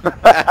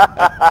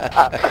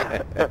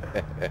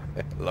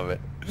 Love it.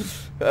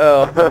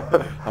 Oh,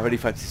 I really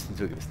fancy some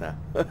twiglets now.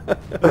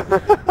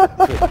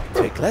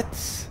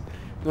 Twiglets?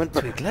 You want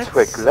twiglets?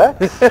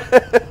 Twiglets?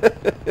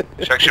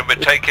 Section, we're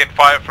taking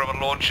fire from a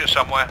launcher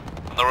somewhere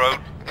on the road.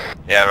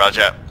 Yeah,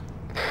 roger.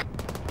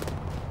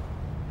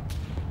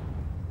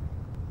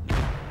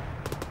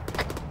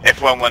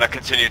 If one want to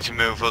continue to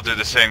move, we'll do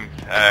the same.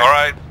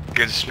 Alright.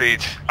 Good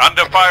speed.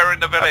 Under fire in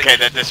the village. Okay,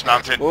 they're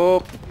dismounting.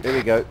 Oh, here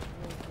we go.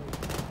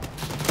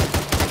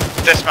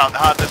 Dismount,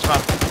 hard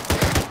dismount.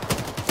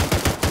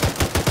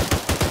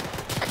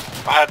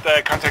 I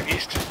had contact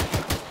east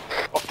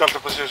of Delta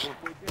position.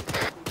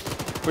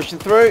 Pushing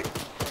through.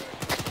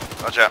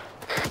 Roger.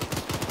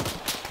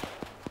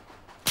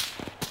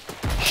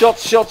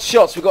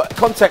 Shots. We've got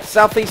contact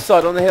southeast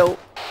side on the hill.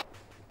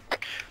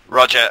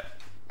 Roger.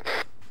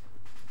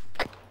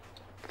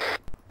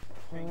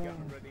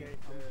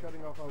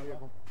 Shutting off our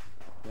vehicle.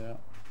 Yeah.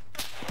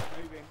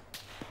 Moving.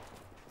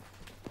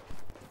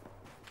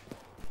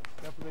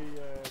 Definitely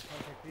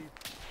contact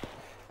east.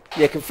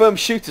 Yeah, confirm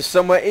shooters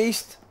somewhere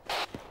east.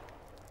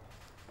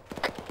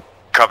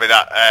 Copy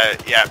that.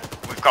 Yeah,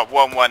 we've got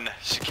 1-1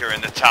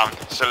 securing the town,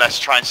 so let's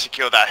try and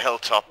secure that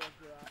hilltop.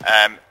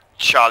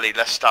 Charlie,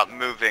 let's start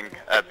moving,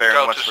 bearing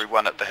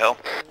 131 up the hill.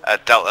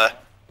 Delta,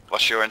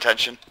 what's your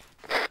intention?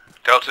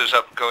 Delta's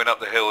up, going up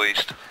the hill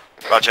east.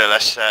 Roger,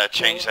 let's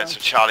change then, so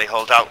Charlie,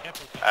 hold out.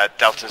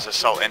 Delta's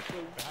assaulting.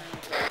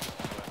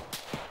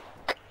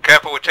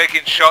 Careful, we're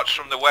taking shots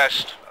from the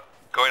west,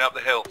 going up the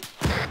hill.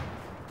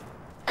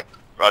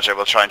 Roger,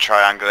 we'll try and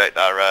triangulate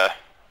our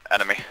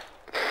enemy.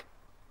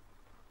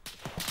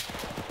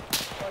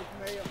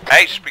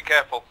 Ace, be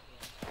careful.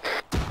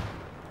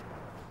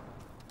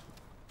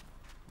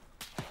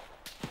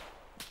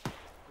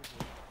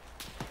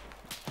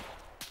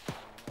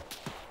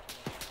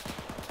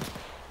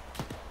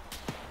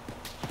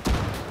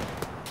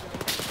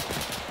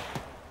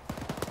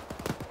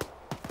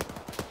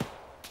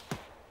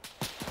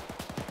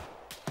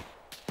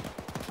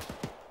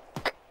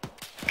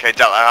 Okay,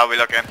 Delta, how are we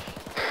looking?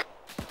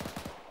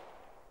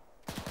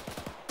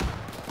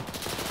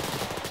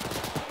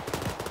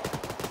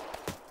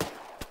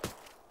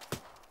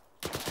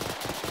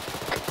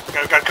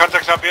 Got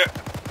contacts up here.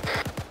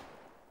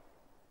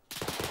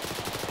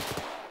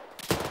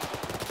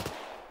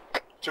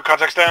 Two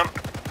contacts down.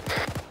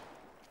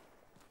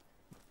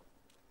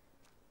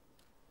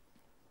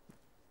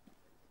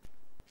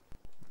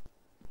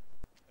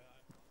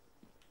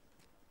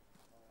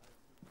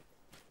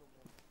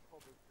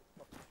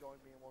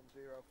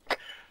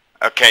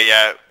 Okay,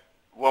 yeah.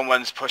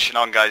 1-1's pushing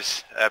on,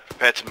 guys.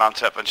 Prepare to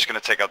mount up. I'm just going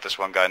to take out this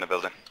one guy in the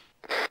building.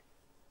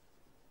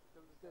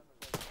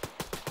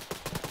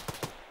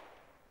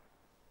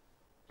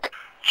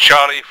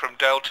 Charlie from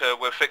Delta,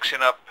 we're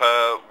fixing up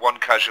one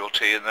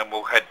casualty and then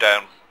we'll head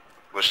down.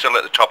 We're still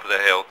at the top of the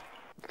hill.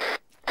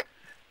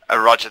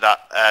 Roger that.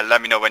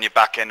 Let me know when you're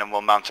back in and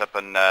we'll mount up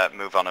and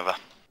move on over.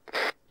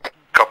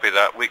 Copy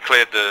that. We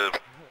cleared the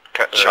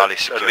Charlie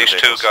at least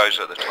two guys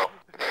at the top.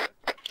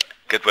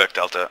 Good work,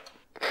 Delta.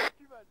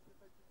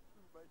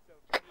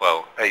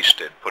 Well, Ace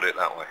did, put it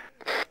that way.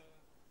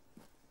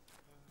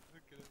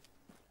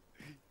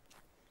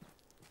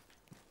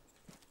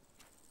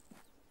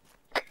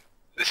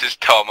 This is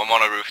Tom, I'm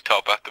on a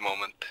rooftop at the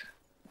moment.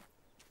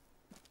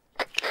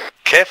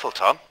 Careful,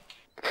 Tom.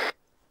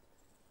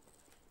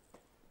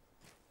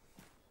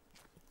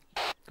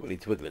 Got any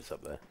twiglets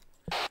up there?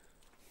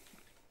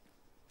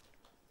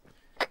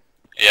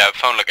 Yeah, I've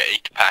found like an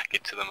 8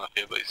 packets of them up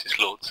here, but it's just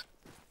loads.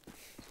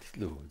 It's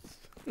loads.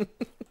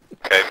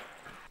 Okay.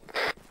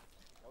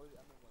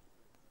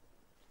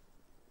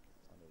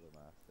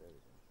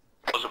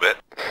 Was a bit.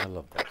 I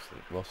love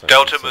that.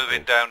 Delta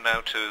moving down now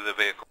to the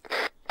vehicle.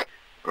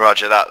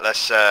 Roger that.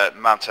 Let's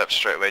mount up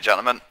straight away,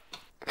 gentlemen.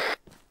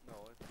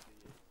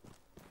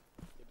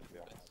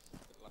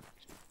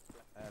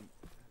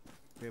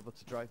 Be able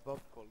to drive, Bob?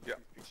 Yeah,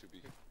 it should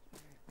be.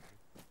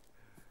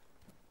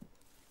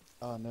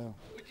 Oh no,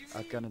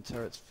 our gun and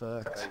turret's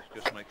fucked.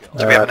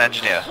 Do we have an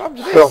engineer?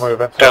 Still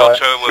moving.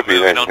 Delta, we're Should be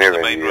moving on to the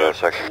engineering main road.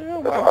 section. Yeah,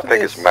 what I happened think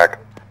to it's this? Mac.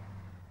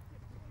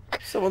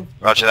 Someone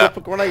Roger drop that.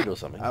 a grenade or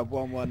something.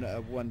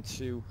 1-1,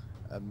 1-2,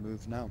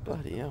 move now.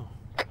 Bloody hell.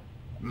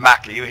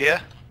 Mac, are you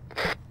here?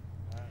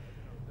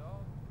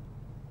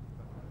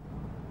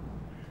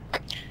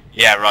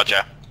 Yeah,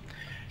 Roger.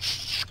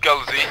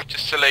 Scalzi,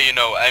 just to let you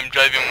know, I'm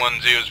driving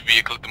 1-0's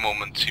vehicle at the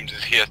moment. Seems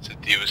it's here to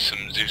deal with some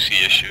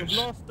Zeusy issues.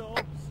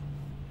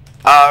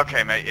 Ah,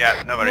 okay, mate.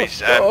 Yeah, no worries.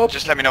 Stop.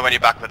 Just let me know when you're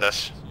back with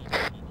us.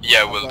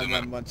 Yeah, will do, 1-1,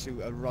 man.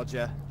 1-2,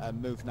 Roger,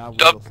 move now, we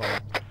Stop. will follow.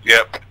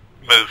 Yep,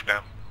 move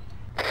now.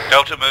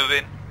 Delta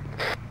moving.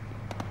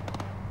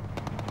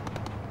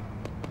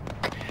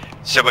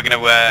 So we're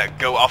gonna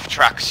go off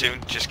track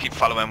soon. Just keep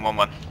following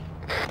 1-1.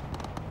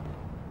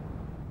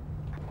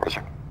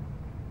 Roger.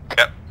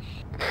 Yep.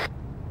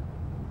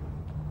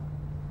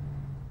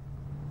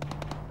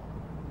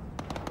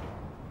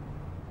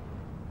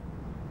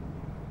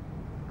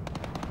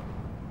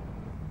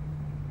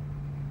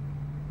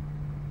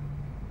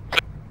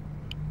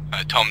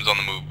 Tom's on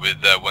the move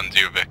with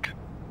 1-0 Vic.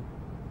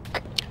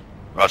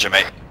 Roger,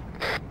 mate.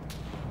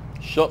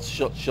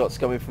 Shots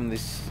coming from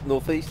this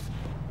northeast.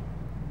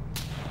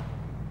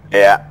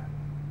 Yeah.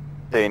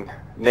 Seen.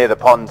 Near the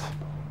pond.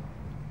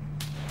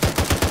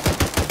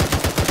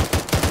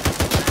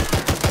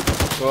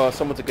 Oh,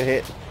 someone took a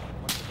hit.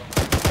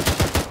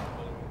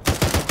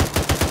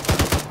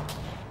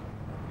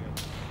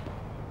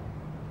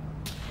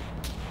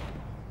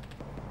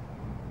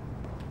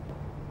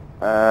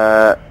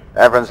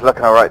 Everyone's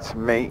looking alright to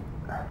me.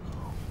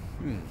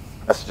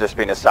 That's just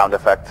been a sound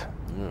effect.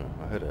 Yeah,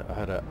 I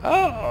heard a.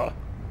 Oh!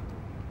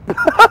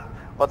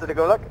 What did it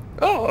go like?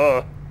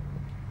 Oh!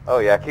 Oh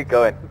yeah, keep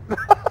going.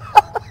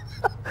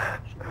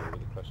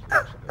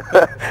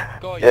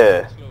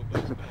 Yeah.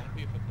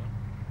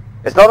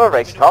 It's not a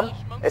race, Tom.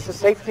 It's a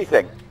safety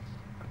thing.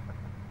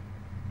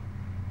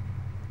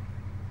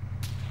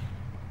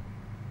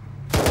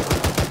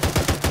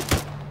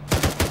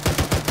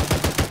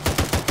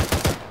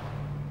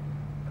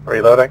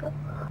 Reloading.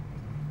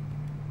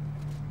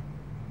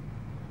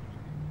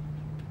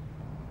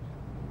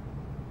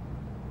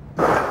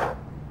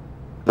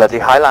 Bloody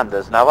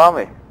Highlanders now, aren't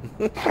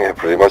we? Yeah,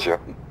 pretty much, yeah.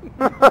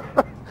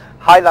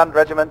 Highland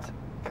Regiment,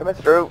 coming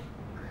through.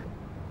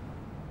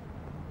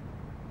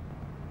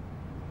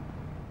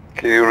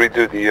 Can you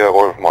redo the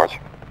order of march?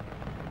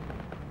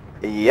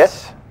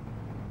 Yes.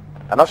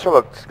 I'm not sure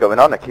what's going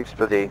on, it keeps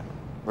bloody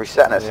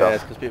resetting Yeah, itself.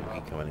 it's because people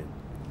keep coming in.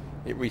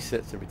 It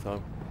resets every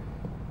time.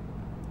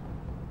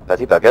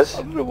 Bloody buggers.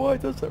 I don't know why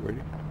it does that,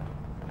 really.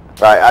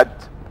 Right,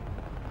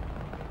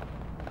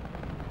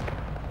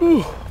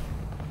 Ooh. Oh,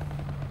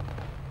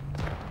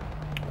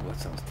 that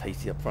sounds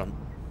tasty up front.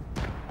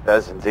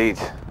 does indeed.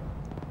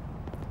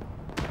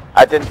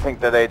 I didn't think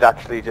that they'd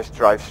actually just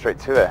drive straight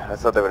to it. I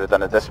thought they would have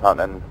done a dismount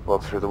and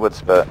walked through the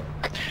woods, but...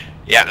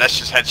 Yeah, let's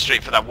just head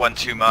straight for that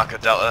 1-2 marker,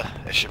 Delta.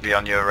 It should be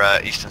on your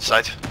eastern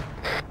side.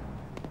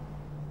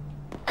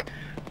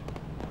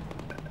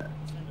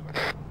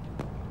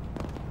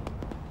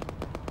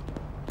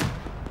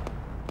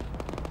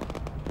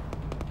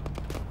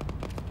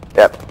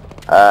 Yep,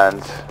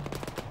 and...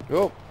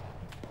 Oh!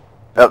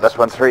 No, that's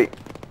 1-3.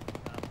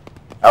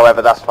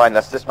 However, that's fine,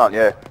 let's dismount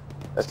here.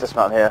 Let's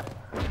dismount here.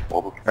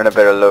 We're in a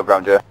bit of low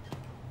ground here.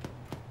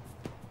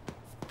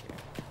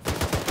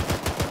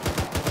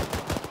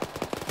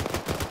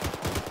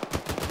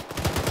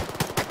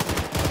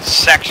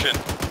 Section,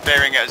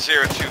 bearing at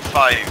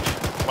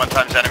 025, 1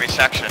 times enemy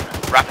section.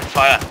 Rapid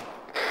fire.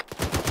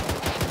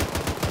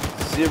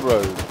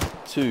 0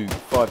 to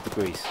 5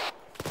 degrees.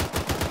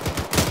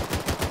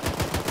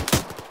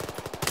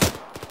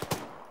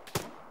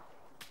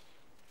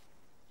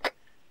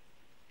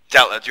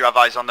 Delta, do you have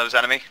eyes on those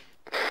enemy?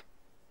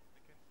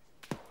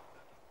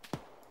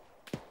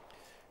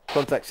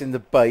 Contacts in the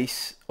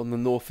base on the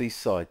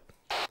northeast side.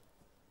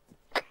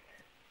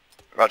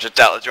 Roger,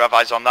 Delta, do you have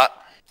eyes on that?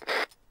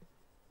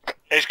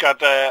 He's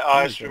got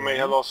eyes for me.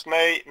 Hello,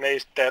 Snake.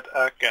 Nate's dead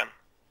again.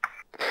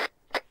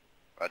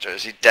 Roger,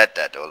 is he dead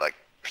or like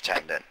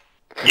pretending?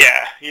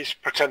 Yeah, he's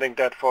pretending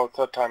dead for a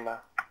third time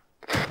now.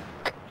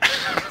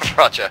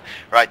 Roger.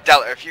 Right,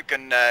 Delta, if you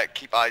can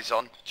keep eyes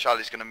on,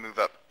 Charlie's going to move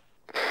up.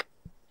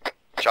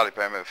 Charlie,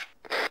 player move.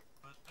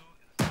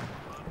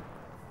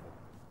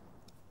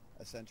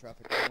 Ascend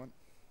traffic, one.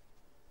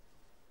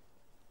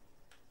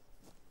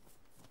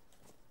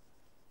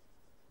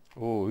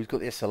 Oh, who's got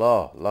the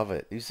SLR? Love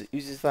it. Whose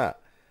is that?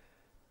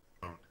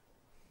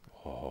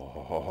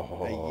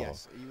 Oh,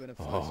 yes. Are you in a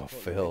flight support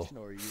Phil. location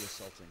or are you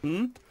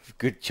assaulting?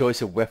 Good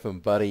choice of weapon,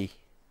 buddy.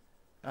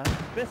 The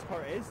best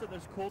part is that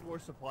there's Cold War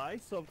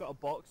supplies, so I've got a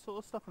box full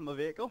of stuff in my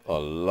vehicle. I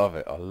love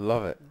it. I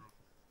love it.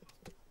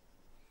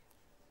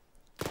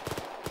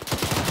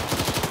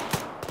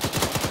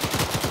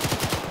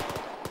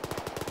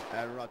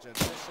 Roger.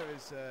 Just so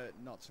there's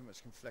not too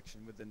much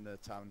confliction within the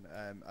town,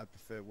 I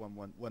prefer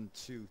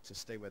 1-1-1-2 to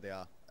stay where they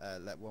are.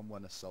 Let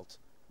 1-1 assault.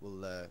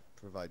 We'll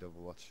provide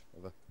overwatch.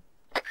 Over.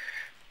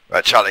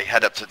 Right, Charlie,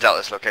 head up to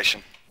Delta's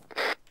location.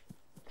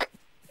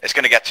 It's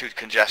going to get too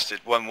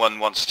congested. 1-1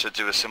 wants to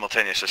do a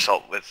simultaneous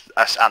assault with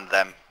us and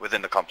them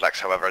within the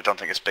complex. However, I don't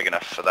think it's big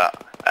enough for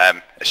that.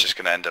 It's just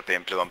going to end up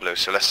being blue on blue.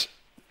 So let's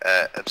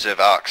observe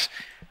arcs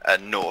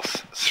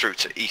north through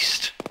to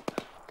east.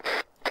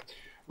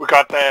 We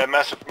got a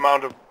massive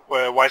amount of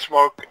white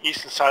smoke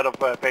eastern side of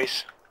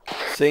base.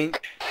 Seen.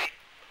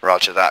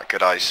 Roger that.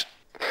 Good eyes.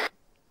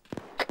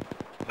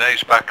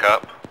 Nate's back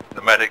up.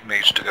 The medic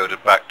needs to go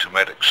back to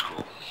medic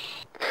school.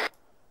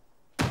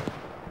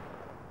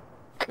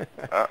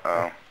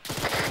 Uh-oh.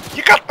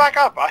 You got back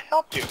up. I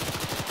helped you.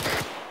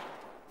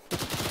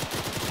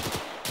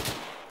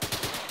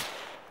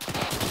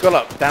 Got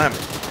up. Damn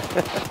it.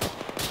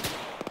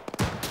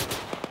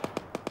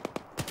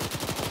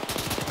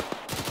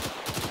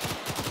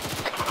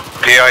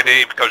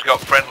 PID, because we've got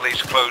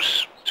friendlies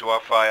close to our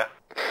fire.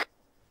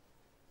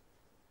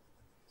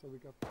 So we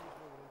got people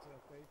moving into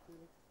that base,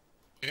 Felix.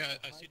 Yeah,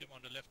 I see them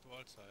on the left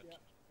wall side. Yeah,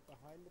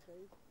 behind the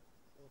base,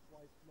 there's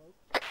white smoke.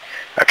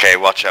 Okay,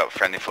 watch out.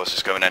 Friendly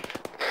forces going in.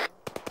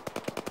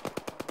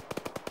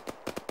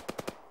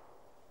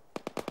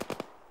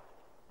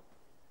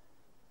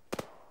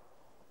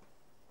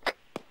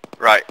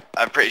 Right,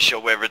 I'm pretty sure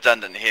we're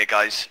redundant here,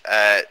 guys.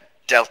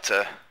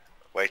 Delta,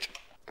 wait.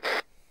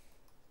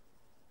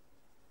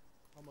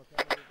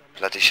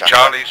 Bloody shot.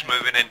 Charlie's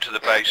moving into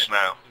the base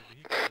now.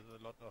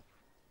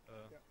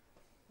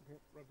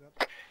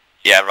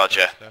 Yeah,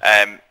 Roger.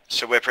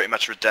 So we're pretty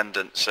much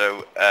redundant.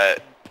 So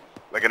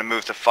we're going to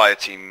move the fire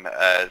team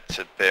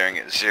to bearing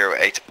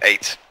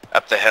 088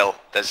 up the hill.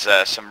 There's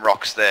some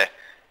rocks there.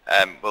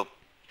 We'll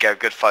get a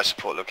good fire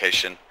support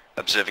location.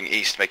 Observing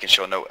east, making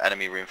sure no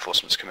enemy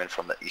reinforcements come in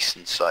from the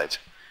eastern side.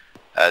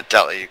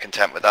 Delta, you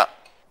content with that?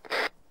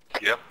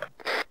 Yep.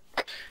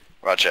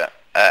 Roger.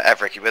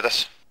 Everick, you with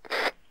us?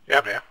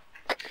 Yep, yeah.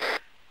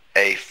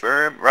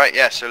 Affirm. Right,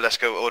 yeah, so let's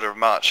go order of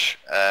march.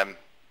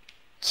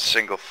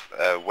 Single,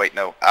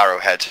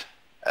 arrowhead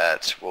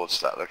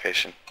towards that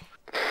location.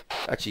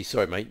 Actually,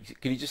 sorry,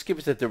 mate. Can you just give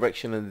us the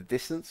direction and the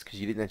distance?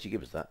 Because you didn't actually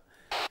give us that.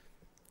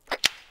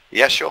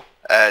 Yeah, sure.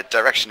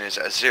 Direction is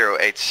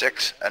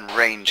 086 and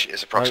range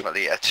is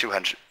approximately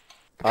 200.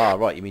 Ah,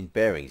 right. You mean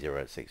bearing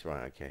 086,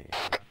 right? Okay.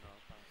 Yeah,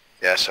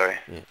 yeah sorry.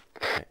 Yeah.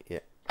 Okay,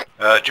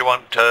 yeah. Do you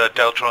want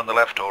Delta on the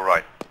left or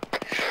right?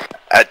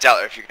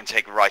 Delta, if you can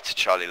take right to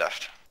Charlie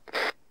left.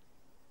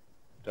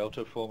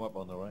 Delta, form up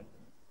on the right.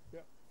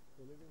 Yeah,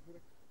 we're leaving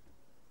Felix.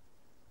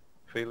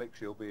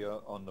 Felix, you'll be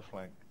on the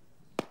flank.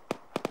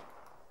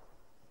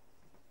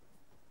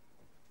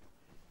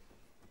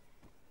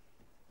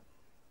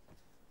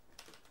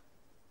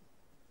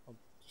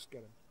 Just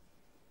get him.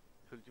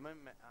 Phil, do you mind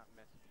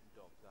messaging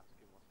Dogs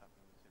asking what's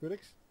happening with him?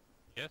 Felix?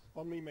 Yes?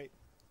 On me, mate.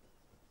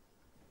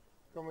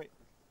 Come, mate.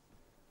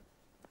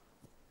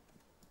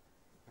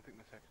 I think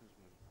my section's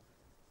moving.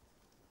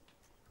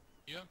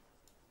 Yeah?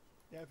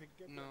 Yeah, if you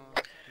can get No.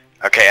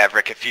 Okay,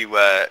 Everick, if you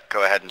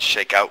go ahead and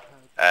shake out,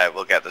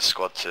 we'll get the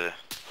squad to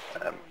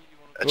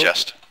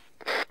adjust.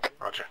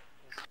 Roger.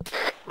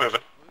 Move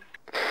it.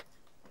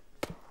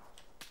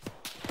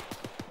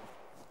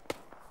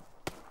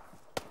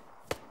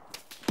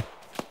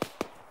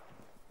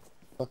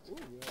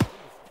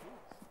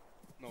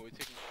 No, we're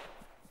taking...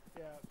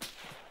 Yeah.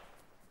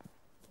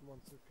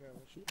 1-2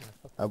 careless.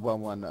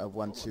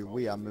 1-1-1-2,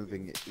 we are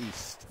moving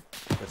east,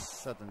 the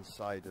southern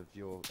side of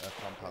your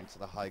compound to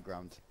the high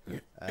ground,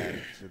 to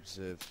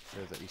observe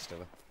further east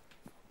over.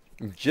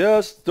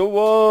 Just the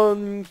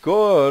one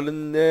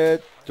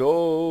cornetto.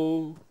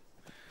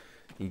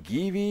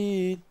 Give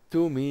it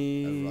to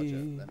me. Roger,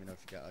 let me know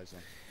if you get eyes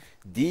on.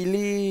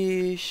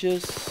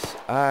 Delicious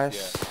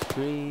ice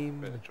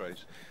cream Bit of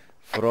trace.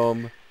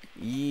 from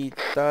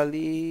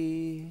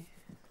Italy.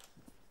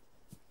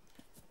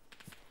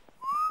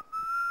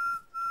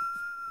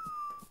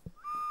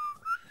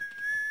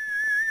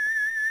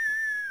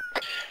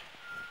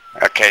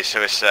 Okay,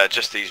 so it's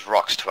just these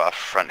rocks to our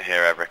front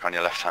here, Eric, on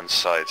your left-hand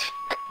side.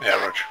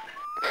 Yeah, Roger.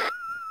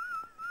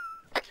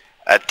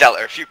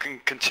 Delta, if you can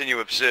continue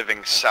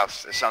observing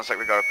south, it sounds like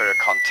we've got a bit of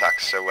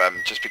contact, so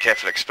just be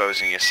careful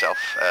exposing yourself,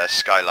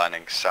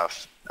 skylining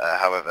south.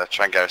 However,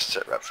 try and get us to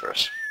sit rep for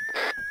us.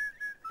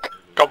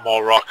 Got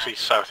more rocks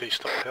east,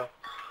 southeast up the hill.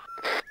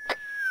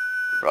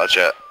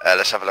 Roger.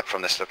 Let's have a look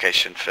from this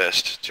location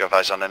first. Do you have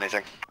eyes on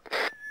anything?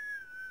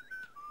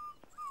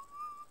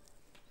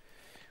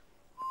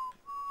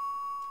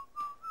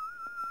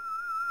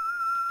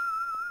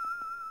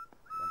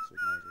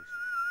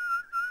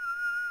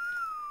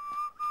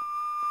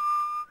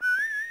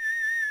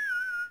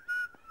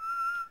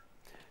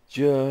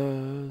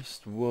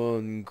 Just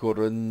one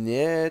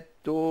cornetto.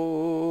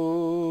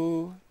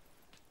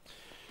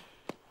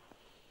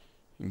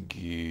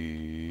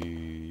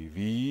 Give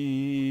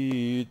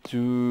it to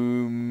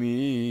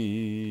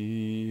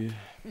me.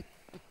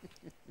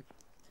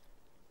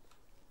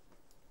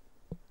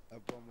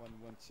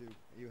 1112. Are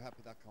you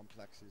happy that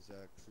complex is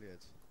cleared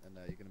and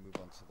you're going to move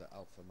on to the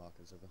alpha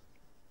markers over?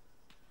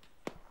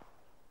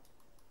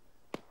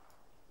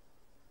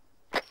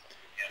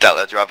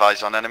 Delta, do you have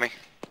eyes on enemy?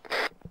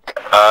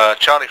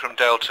 Charlie from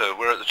Delta,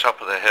 we're at the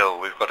top of the hill.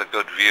 We've got a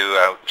good view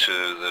out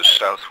to the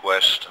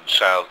southwest and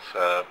south.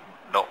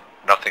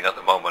 Nothing at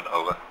the moment,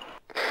 over.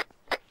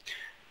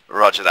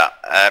 Roger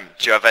that.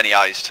 Do you have any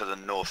eyes to the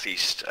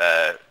northeast,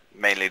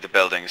 mainly the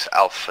buildings,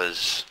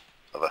 alphas,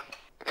 over?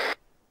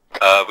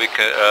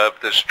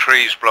 There's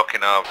trees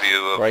blocking our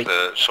view of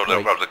the sort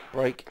of...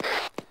 Break.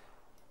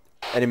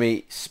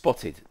 Enemy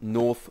spotted.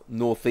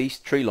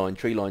 Northeast, tree line,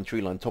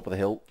 top of the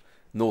hill.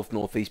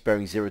 Northeast,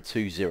 bearing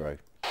 020.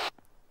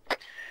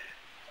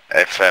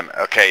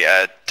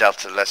 Okay,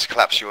 Delta, let's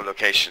collapse your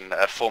location,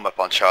 form up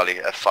on Charlie,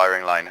 a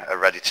firing line,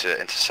 ready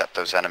to intercept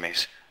those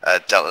enemies.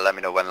 Delta, let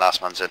me know when last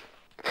man's in.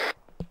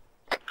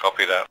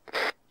 Copy that.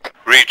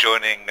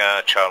 Rejoining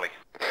Charlie.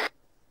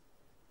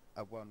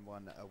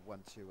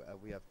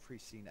 1112, we have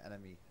pre-seen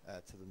enemy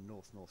to the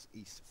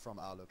northeast from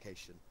our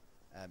location.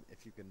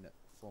 If you can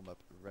form up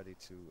ready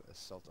to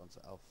assault onto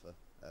Alpha,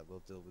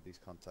 we'll deal with these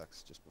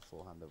contacts just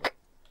before handover.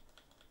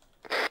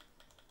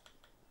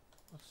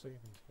 I'll see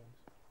these guys.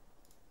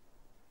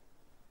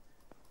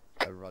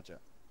 Roger.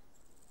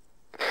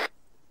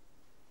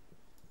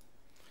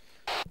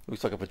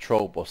 Looks like a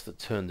patrol boss that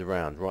turned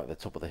around right at the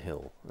top of the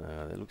hill.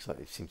 It looks like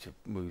they seem to have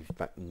moved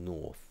back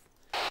north.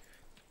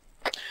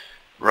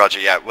 Roger,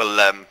 yeah,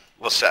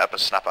 we'll set up a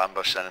snap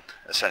ambush then,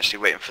 essentially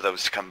waiting for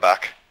those to come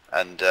back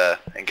and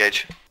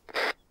engage.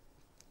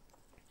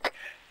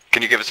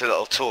 Can you give us a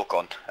little talk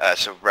on,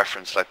 so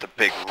reference like the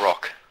big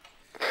rock?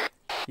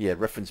 Yeah,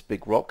 reference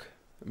big rock.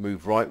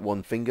 Move right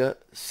 1 finger,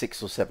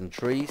 6 or 7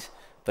 trees.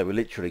 They were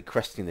literally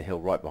cresting the hill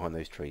right behind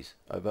those trees.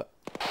 Over.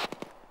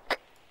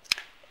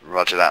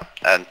 Roger that.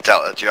 And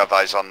Delta, do you have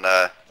eyes on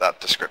that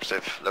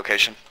descriptive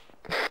location?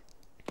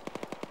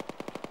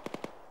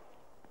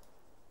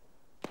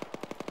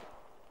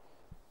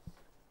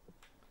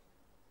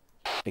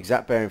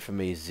 Exact bearing for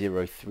me is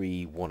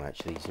 031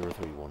 actually,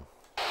 031.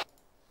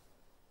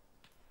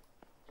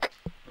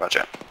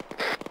 Roger.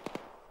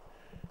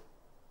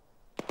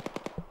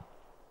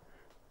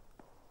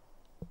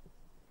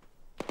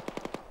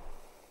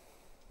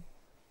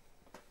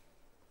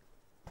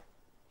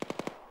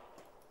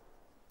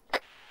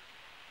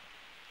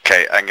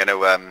 Okay, I'm going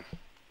to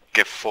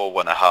give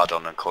 4-1 a hard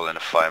on and call in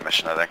a fire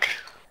mission, I think.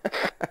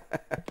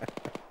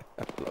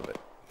 Love it.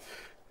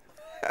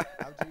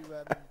 How do you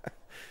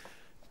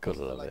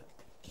gotta love it.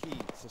 Key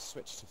to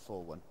switch to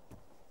 4-1.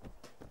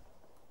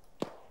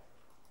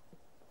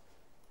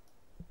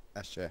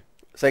 SJ.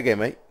 Say again,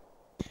 mate.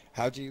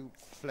 How do you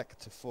flick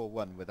to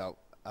 4-1 without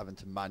having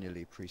to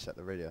manually preset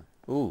the radio?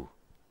 Ooh.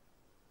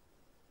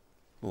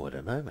 Oh, I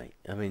don't know, mate.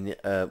 I mean,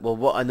 well,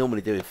 what I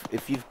normally do,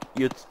 if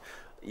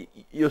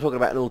you're talking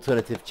about an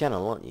alternative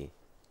channel, aren't you?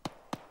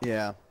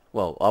 Yeah.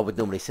 Well, I would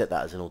normally set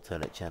that as an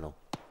alternate channel,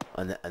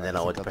 and then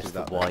I would press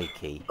the Y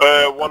key.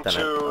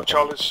 1-2,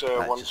 Charlie's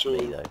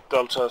 1-2,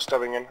 Delta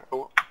stepping in.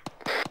 Oh.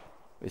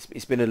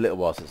 It's been a little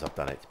while since I've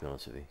done it, to be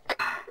honest with you.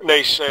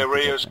 Nice,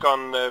 radio's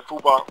gone full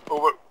bar,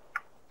 over.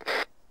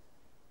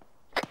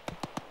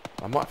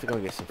 I might have to go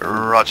and get some food.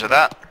 Roger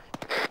that.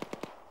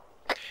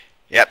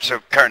 Yep, so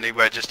currently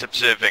we're just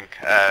observing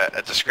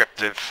a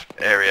descriptive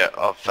area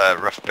of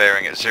rough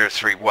bearing at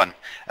 031.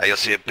 You'll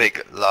see a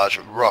big, large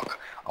rock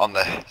on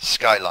the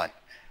skyline.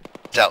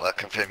 Delta,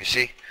 confirm you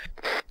see?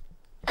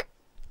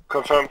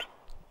 Confirmed.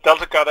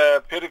 Delta got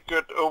a pretty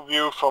good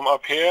overview from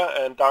up here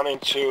and down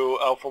into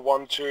Alpha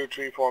 1, 2,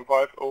 3, 4 and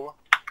 5, over.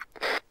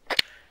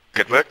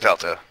 Good work,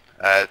 Delta.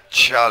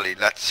 Charlie,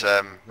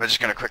 we're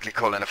just going to quickly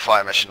call in a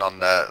fire mission on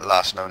the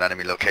last known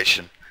enemy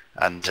location,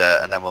 and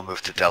then we'll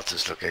move to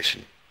Delta's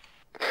location.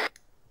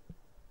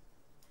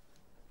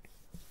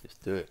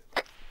 Just do it.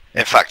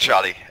 In fact,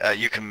 Charlie,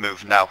 you can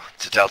move now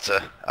to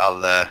Delta.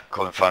 I'll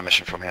call in fire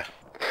mission from here.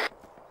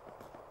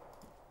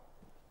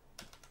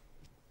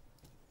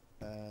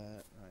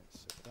 Right,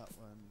 so that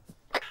one...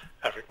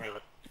 Eric, move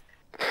it.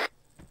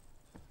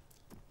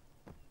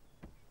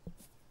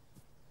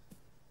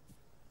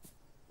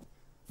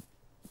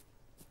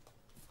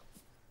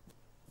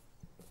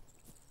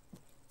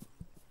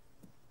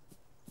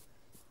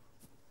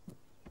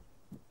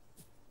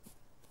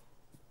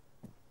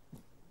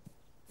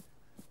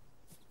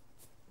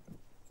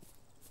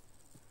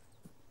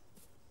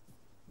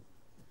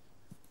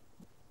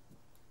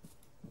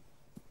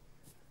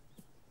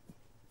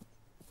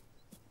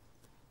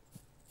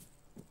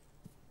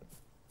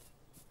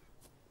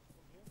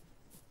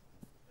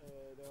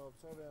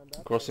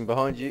 Crossing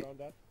behind you. Around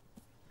that.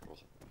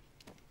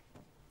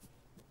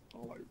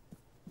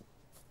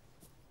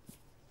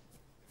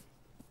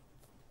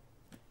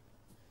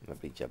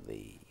 Lovely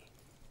jubbly.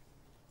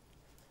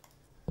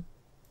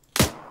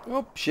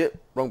 Oh shit,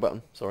 wrong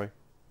button, sorry.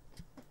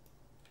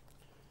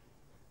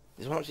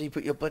 This one actually you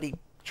put your bloody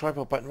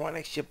tripod button right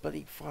next to your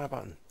bloody fire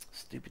button.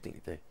 Stupid thing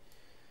to do.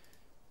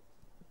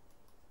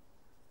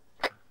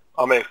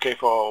 I'm AFK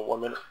for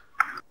 1 minute.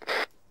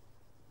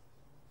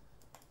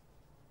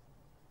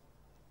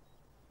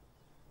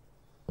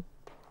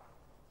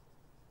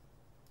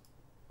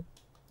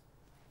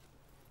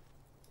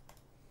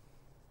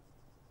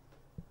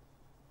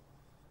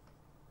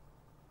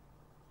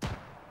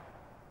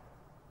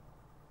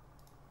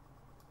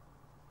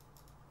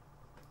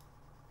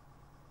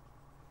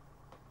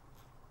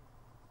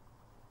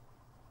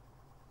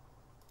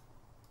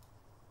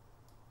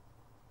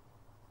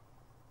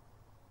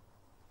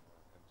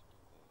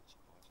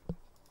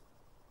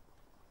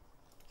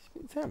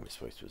 What time we're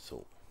supposed to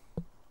assault?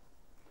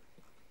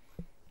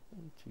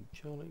 1, 2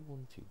 Charlie,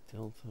 1, 2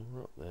 Delta,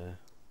 we're up there.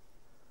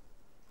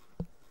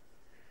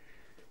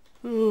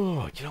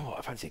 Oh, do you know what?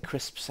 I fancy a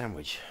crisp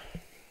sandwich. I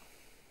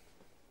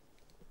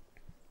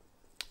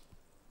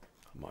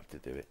might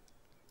have to do it.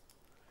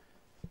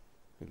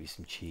 Maybe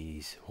some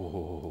cheese.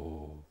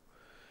 Oh,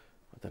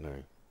 I don't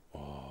know.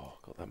 Oh,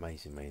 got that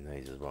amazing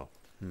mayonnaise as well.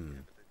 Make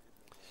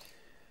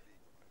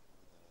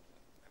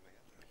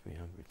me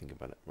hungry thinking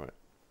about it. Right.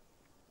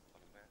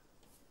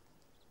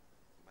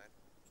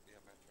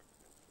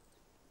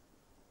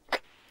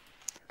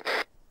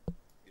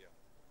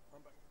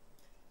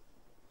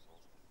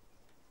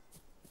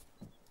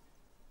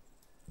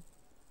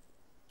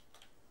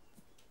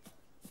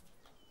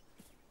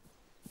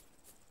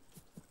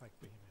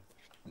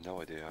 No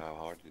idea how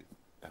hard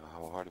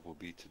it will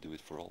be to do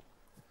it for all,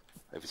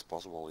 if it's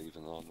possible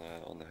even on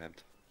the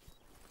hand.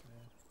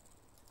 Yeah.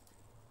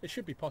 It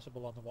should be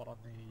possible on the one on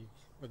the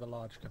with a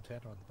large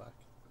container on the back,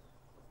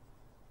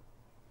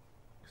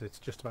 because it's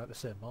just about the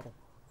same model.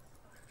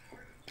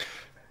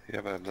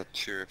 Yeah, but I'm not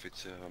sure if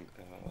it's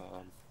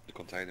the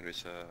container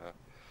is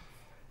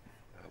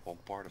one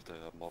part of the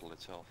model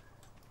itself.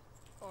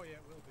 Oh yeah,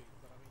 it will be.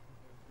 But I mean,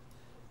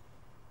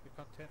 the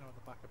container on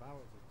the back of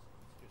ours is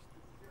just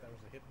there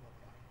is a hidden one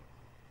back,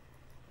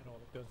 and all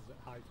it does is it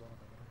hides one of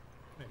them.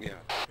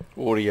 Yeah.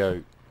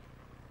 Audio.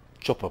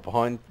 Chopper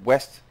behind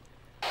west.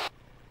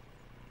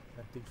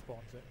 Then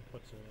despawns it and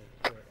puts a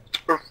turret in.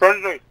 We're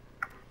friendly.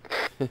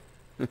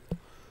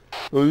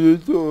 Oh,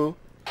 yes, sir.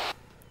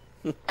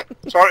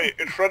 Sorry,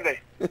 it's friendly.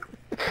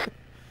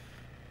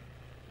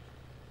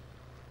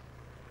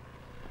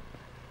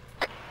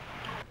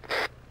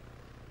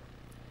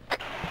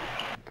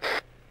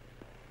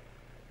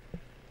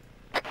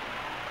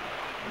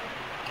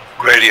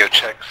 Radio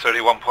check,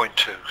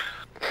 31.2.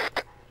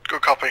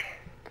 Good copy.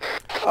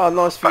 Oh,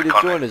 nice for you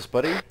Back to on join it. us,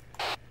 buddy.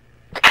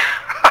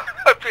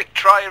 I've been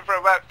trying for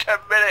about 10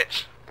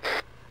 minutes.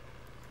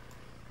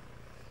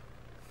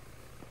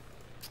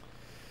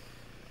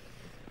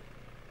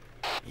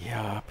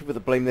 Yeah, people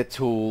that blame their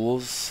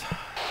tools.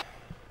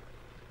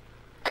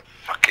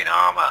 Fucking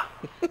Arma.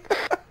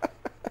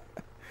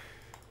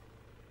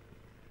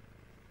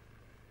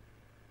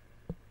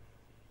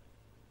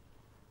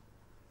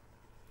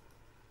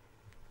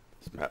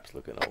 This map's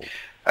looking old.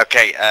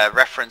 Okay,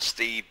 reference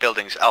the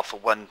buildings Alpha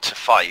 1 to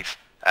 5.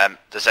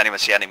 Does anyone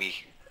see enemy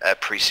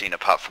pre-seen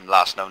apart from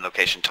last known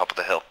location, top of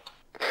the hill?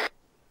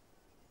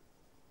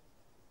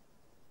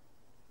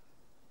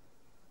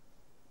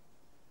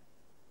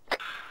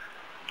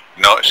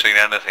 Not seen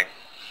anything.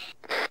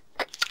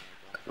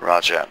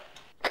 Roger.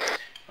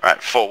 Right,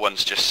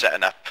 4-1's just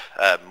setting up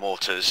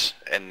mortars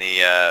in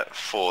the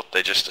fort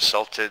they just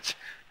assaulted.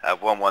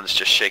 1-1's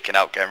just shaking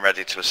out, getting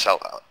ready to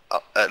assault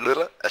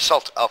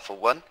Alpha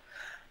 1.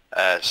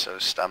 So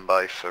stand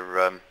by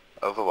for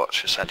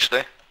Overwatch,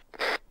 essentially.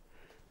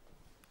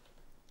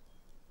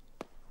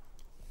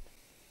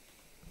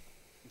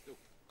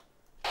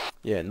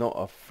 Yeah, not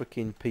a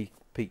freaking peak.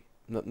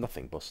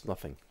 Nothing, boss.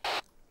 Nothing.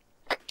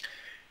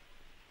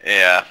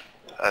 Yeah,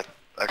 I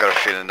got a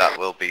feeling that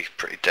will be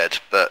pretty dead,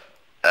 but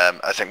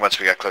I think once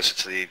we get closer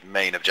to the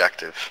main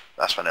objective,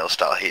 that's when it'll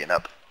start heating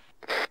up.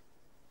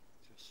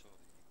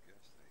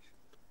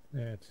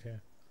 Yeah, it's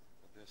here.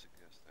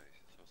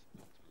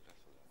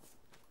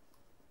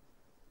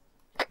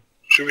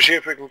 Should we see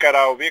if we can get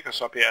our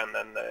vehicles up here and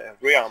then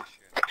rearm?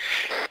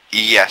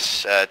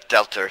 Yes,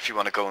 Delta, if you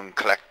want to go and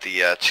collect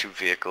the 2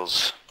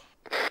 vehicles.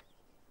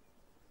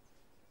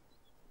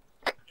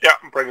 Yeah,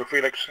 I'm bringing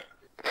Felix.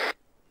 Okay,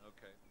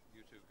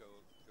 you two go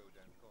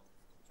down. Go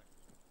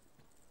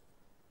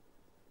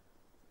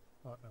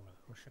on. Oh no,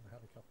 Russian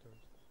helicopters.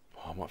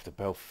 Oh, I might have to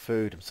bail for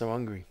food. I'm so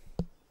hungry.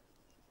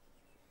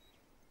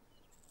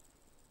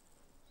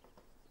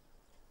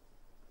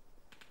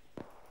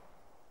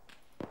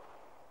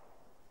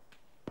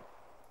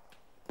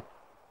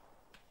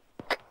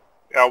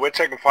 Yeah, we're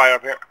taking fire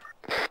up here.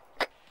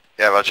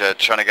 Yeah, Roger,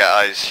 trying to get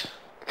eyes.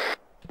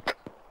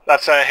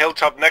 That's a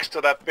hilltop next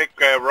to that big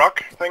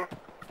rock thing.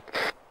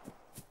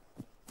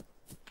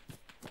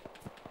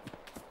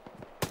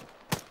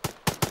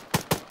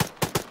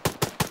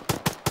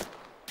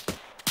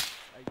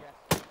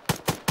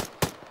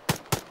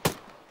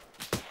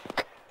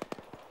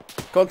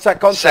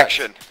 Contact.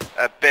 Section,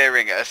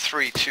 bearing a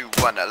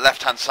 321,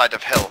 left hand side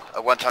of hill,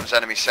 a 1 times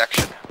enemy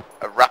section,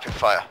 a rapid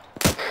fire.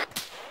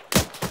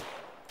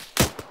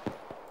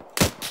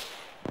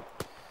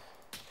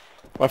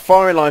 Right,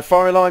 firing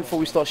line before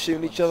we start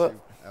shooting each other.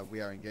 We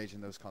are engaging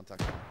those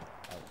contacts.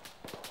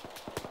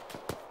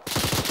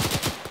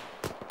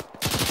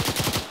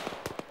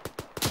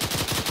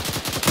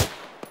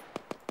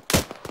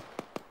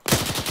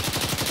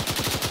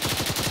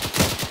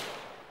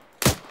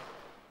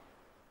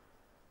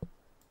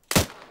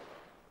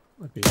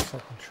 Might be a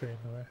second tree in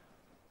the way.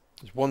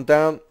 There's one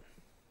down.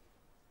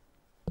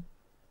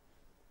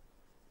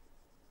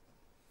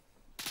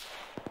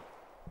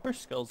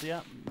 Where's Skullsy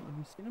at? Have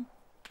you seen him?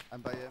 I'm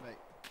by here, mate.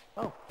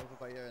 Oh. Over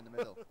by here in the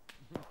middle.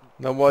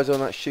 No wise on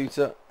that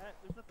shooter.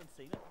 There's nothing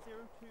seen it.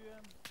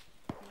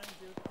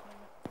 0290 to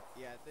claim it.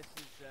 Yeah, this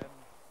is them.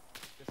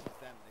 They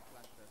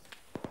flanked us.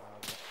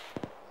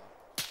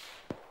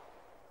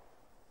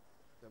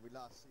 So we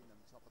last seen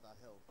them top of that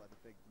hill by the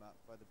big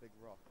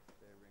rock,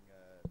 bearing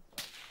direct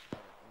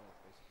north,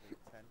 basically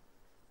 10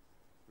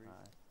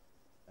 degrees.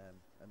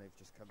 And they've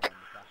just come around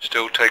the back.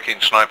 Still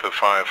taking sniper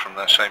fire from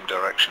that same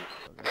direction.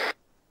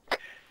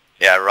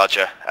 Yeah,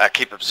 roger.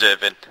 Keep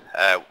observing,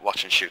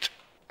 watch and shoot.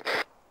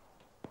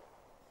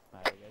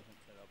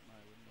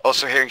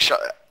 Also hearing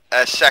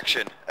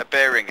section, a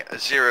bearing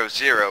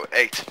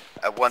 008,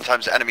 1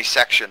 times enemy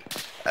section,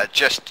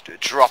 just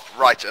drop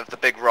right of the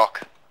big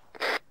rock.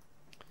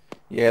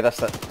 Yeah, that's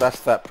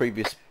that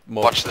previous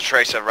mod. Watch the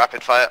tracer,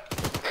 rapid fire.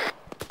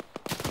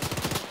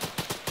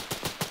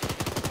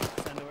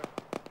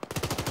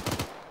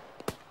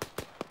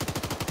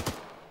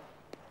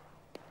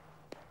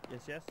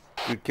 Yes.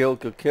 Good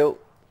kill.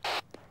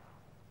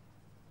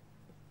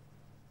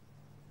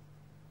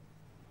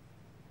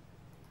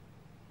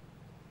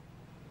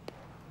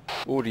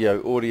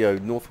 Audio,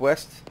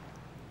 northwest.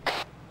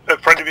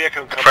 Friendly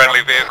vehicle coming.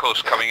 Friendly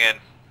vehicles coming in.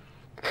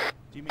 Do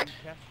you mean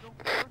Kestrel?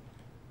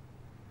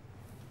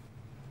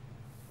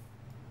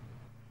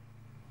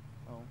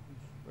 Oh,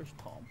 where's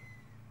Tom?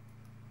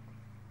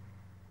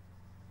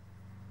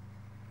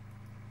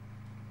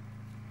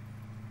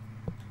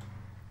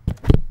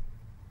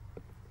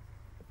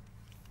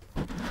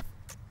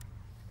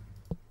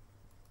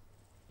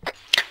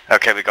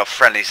 Okay, we got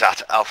friendlies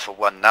at Alpha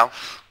 1 now.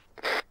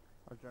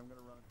 Okay, I'm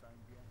gonna run it down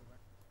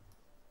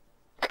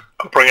again.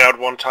 I'll bring out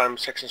 1 time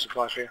section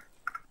supplies for you.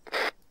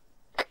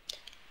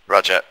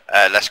 Roger.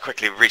 Let's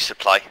quickly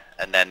resupply,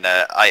 and then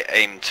I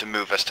aim to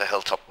move us to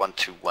Hilltop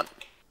 121.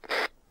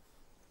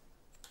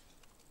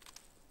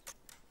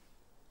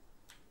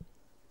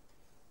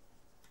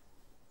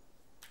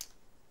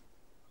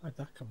 Where'd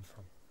that come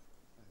from?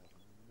 I have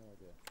no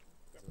idea.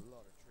 There's a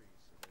lot of trees,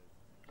 so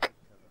they're good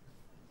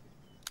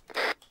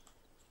cover.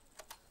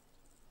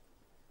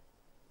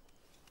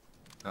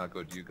 Ah,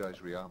 good. You guys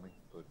rearming.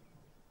 Good.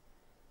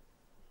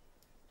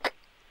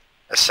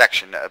 A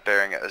section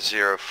bearing a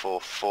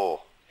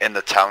 044 in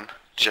the town,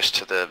 just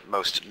to the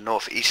most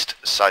northeast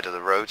side of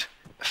the road,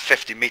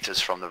 50 meters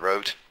from the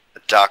road, a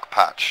dark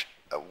patch,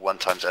 1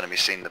 times enemy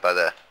seen by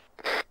there.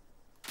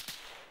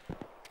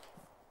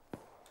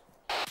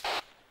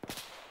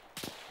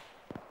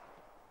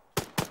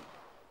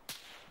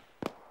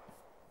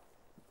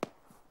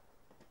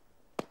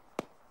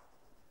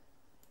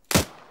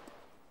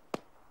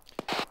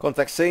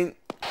 Contact scene.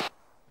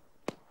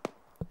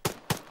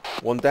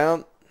 1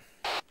 down.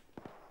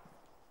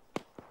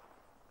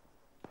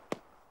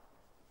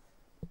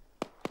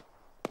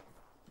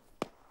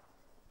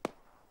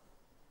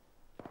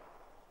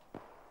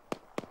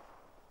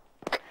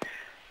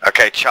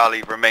 Okay,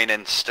 Charlie, remain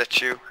in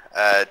situ.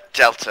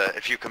 Delta,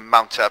 if you can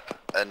mount up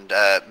and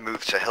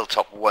move to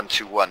Hilltop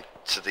 121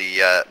 to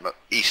the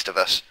east of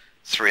us,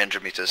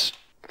 300 meters.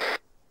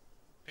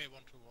 Okay,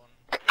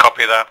 121.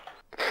 Copy that.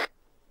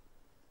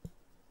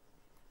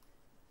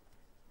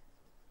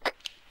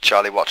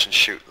 Charlie, watch and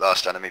shoot,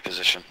 last enemy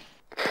position.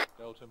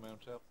 Delta,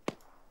 mount up.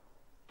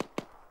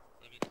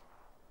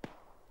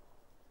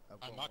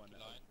 I'm marked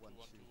line,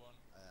 121.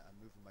 I'm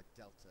moving my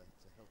Delta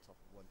to Hilltop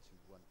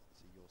 121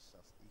 to your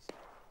southeast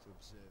to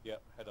observe.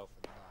 Yep, head off.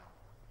 Alpha 9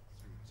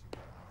 through to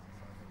Alpha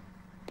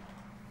 5.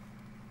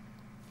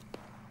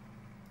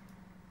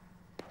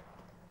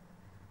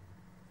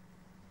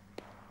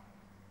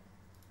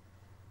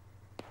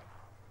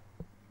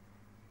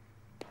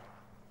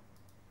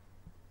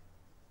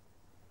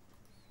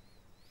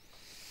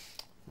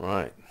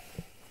 Right.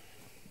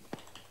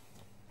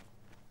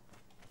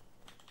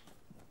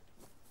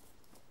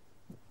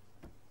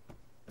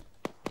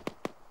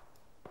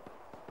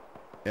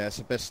 Yeah, it's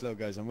a bit slow,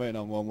 guys. I'm waiting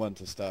on 1-1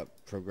 to start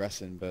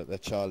progressing, but their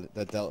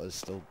Delta's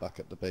still back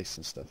at the base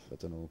and stuff. I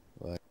don't know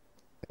why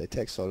they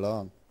take so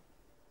long.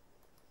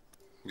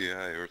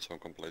 Yeah, I heard some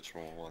complaints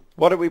from one.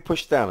 Why don't we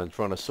push down and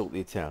try and assault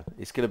the town?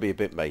 It's going to be a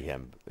bit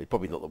mayhem. It's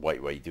probably not the way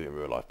you do it in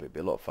real life, but it'd be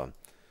a lot of fun.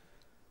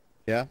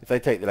 Yeah? If they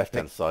take the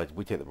left-hand side,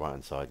 we take the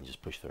right-hand side and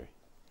just push through.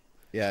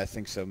 Yeah, I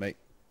think so, mate.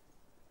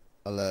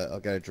 I'll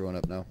get it drawn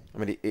up now. I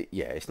mean,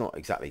 yeah, it's not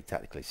exactly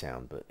tactically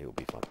sound, but it'll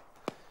be fun.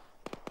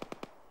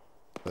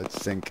 I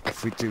think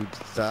if we do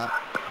that...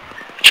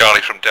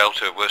 Charlie from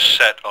Delta, we're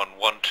set on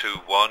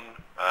 121,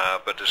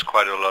 but there's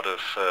quite a lot of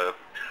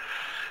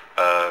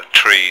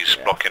trees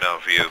blocking our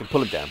view.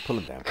 Pull them down, pull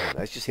them down.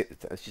 Let's just hit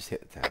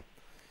the town.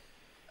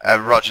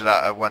 Roger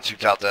that, 1-2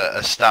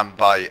 Delta, stand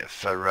by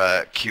for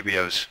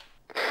QBOs.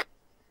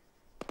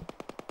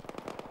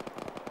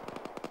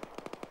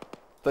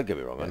 Don't get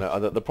me wrong, I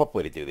know the proper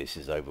way to do this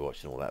is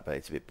Overwatch and all that, but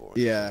it's a bit boring.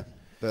 Yeah,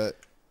 but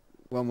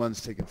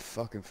 1-1's taking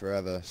fucking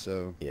forever,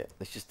 so... Yeah,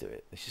 let's just do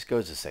it. Let's just go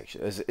as a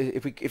section.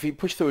 If we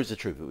push through as a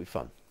troop, it'll be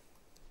fun.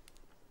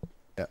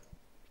 Yeah.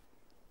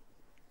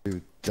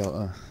 Do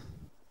Delta.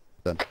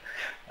 Done.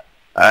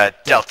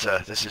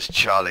 Delta, this is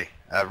Charlie.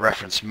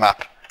 Reference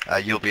map.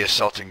 You'll be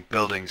assaulting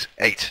buildings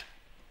 8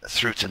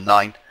 through to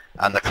 9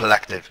 and the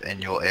collective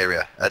in your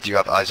area. Do you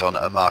have eyes on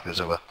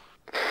markers? Over.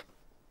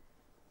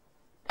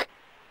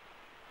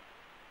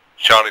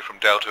 Charlie from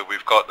Delta,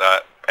 we've got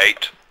that.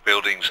 8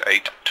 buildings,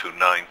 8 to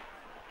 9.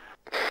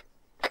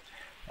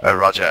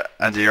 Roger.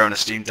 Under your own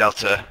esteem,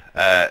 Delta.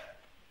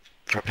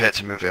 Prepare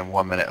to move in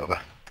 1 minute. Over.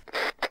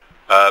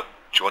 Do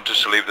you want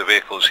us to leave the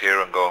vehicles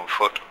here and go on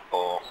foot,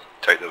 or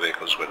take the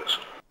vehicles with us?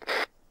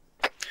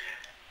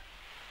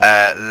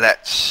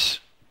 Let's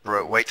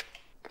wait.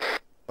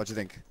 What do you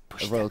think?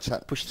 Push it down.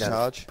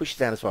 Charge? Push it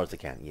down as far as they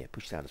can. Yeah,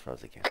 push it down as far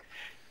as they can.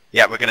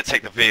 Yeah, we're going to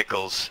take the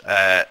vehicles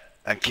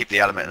and keep the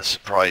element of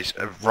surprise.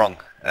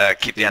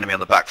 Keep the enemy on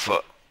the back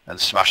foot and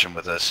smash them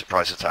with a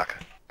surprise attack.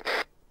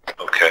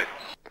 Okay.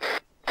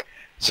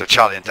 So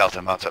Charlie and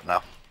Delta, mount up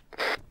now.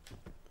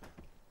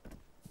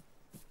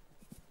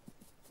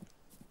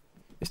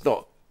 It's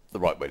not the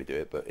right way to do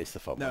it, but it's the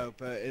fun way. No,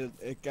 but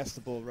it gets the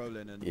ball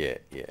rolling and... Yeah.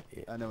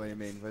 I know what you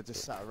mean. We're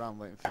just sat around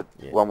waiting for...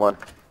 Yeah. 1-1.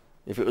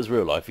 If it was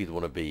real life, you'd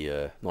want to be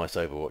a nice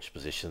Overwatch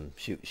position,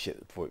 shoot the shit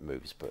before it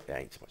moves, but it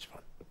ain't so much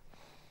fun.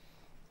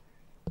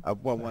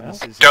 1-1,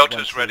 this is...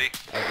 Delta's ready.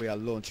 We are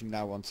launching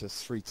now onto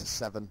 3 to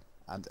 7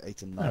 and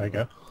 8 and 9. There we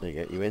go. There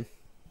you go, you in?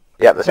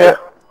 Yeah, that's it.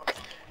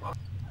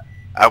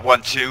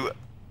 1-2,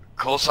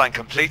 call sign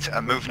complete,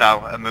 and move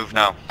now, Move.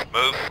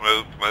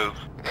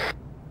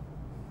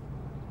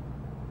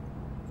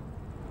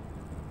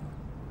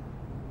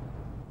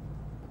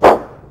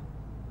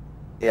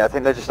 Yeah, I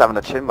think they're just having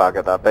a chin wag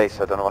at that base.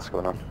 I don't know what's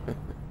going on.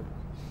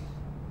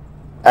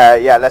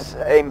 Yeah, let's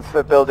aim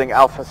for building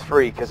Alpha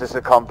 3 because it's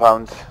a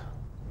compound.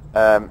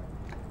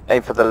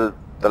 Aim for the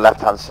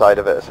left-hand side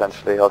of it.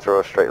 Essentially, I'll draw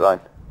a straight line.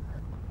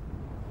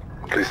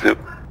 Please do.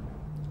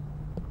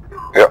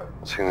 Yeah,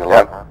 seeing the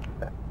line.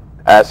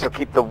 So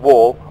keep the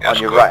wall on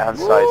your right-hand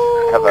side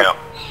covered.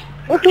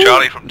 Yeah.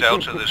 Charlie from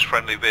Delta, there's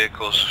friendly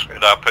vehicles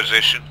in our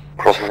position.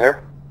 Crossing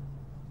here.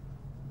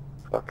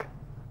 Fuck.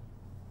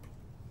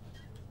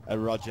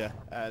 Roger.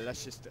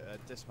 Let's just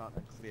dismount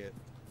and clear.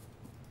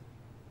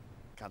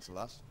 Cancel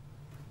that.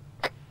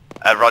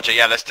 Roger,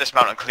 yeah, let's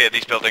dismount and clear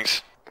these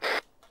buildings.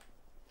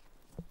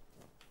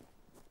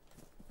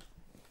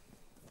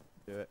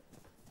 Do it.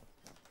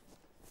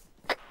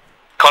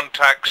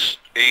 Contacts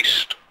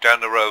east,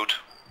 down the road.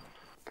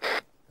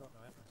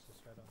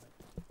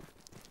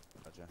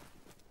 Roger.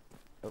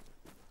 Oh.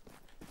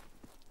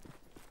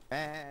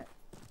 I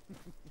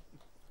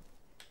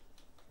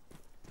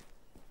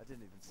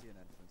didn't even see an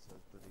entrance, so I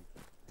was bloody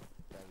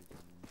buried in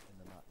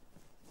the map.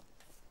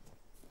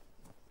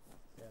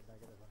 Yeah,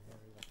 negative on here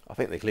either. I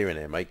think they're clearing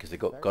there, mate, because they've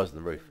got guys on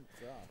the roof.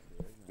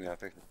 Yeah, I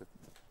think that's it.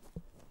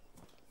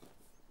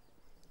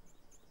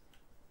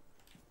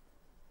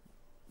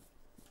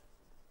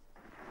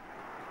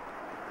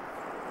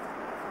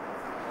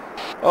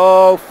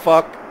 Oh,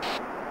 fuck.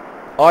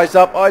 Eyes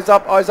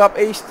up,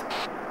 east.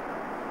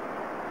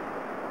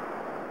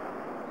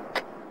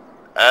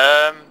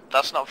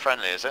 That's not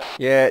friendly, is it?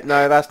 Yeah,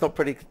 no, that's not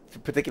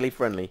particularly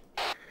friendly.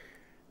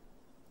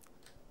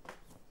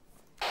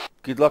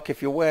 Good luck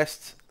if you're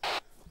west.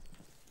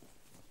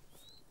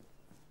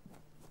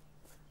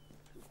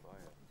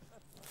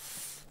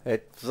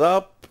 Heads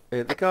up,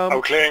 here they come.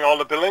 I'm clearing all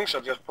the buildings, I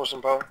just put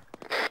some power.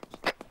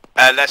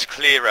 Let's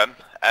clear them.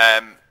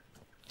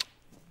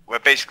 We're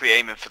basically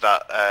aiming for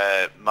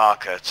that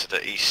marker to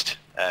the east.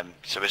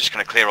 So we're just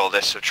going to clear all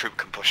this so a troop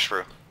can push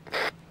through.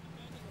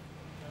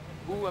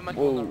 Ooh, I'm on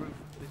Whoa. the roof.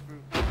 This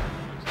roof.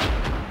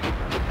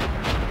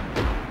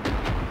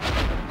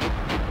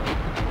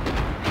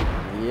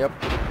 Yep.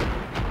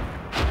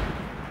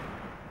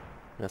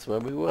 That's where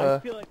we I were.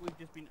 feel like we've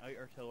just been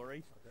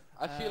out-artillery.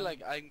 I feel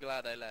like I'm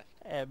glad I left.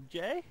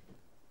 MJ?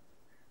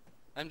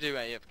 I'm doing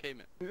AFK,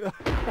 man. I'm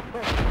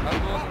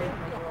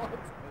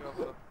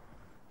going.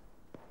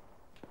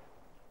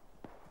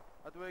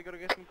 How do I gotta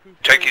get some crew?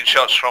 Taking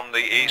shots from the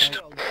east.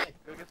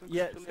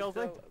 Yeah,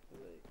 Skulzy?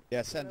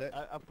 Yeah, send it.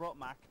 I brought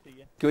Mac to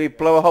you. Can we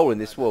blow a hole in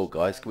this wall,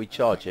 guys? Can we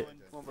charge it?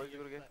 Come on, bro, you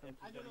gotta get some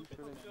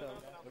crew instead.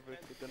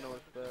 I don't know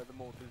if the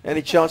mortars...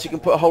 Any chance you can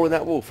put a hole in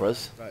that wall for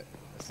us? Right,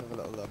 let's have a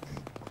little look.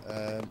 What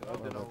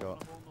have I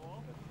got?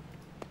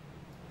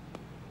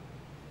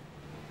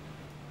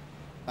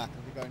 Mac,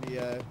 have you got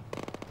any...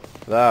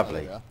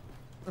 Lovely. Oh,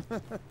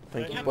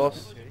 Thank you,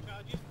 boss.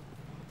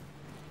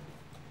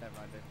 Never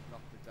mind, they've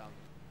knocked it down.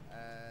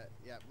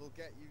 Yeah, we'll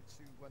get you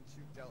to 12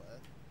 Delta.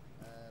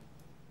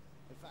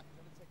 In fact, I'm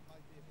gonna take my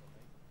vehicle,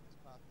 mate. It's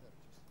parked up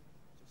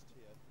just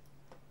here.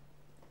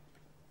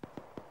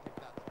 Take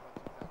that to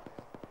 12 Delta,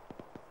 yeah?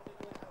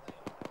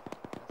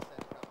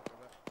 Send that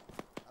over.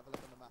 Have a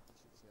look on the map and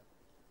shoot here.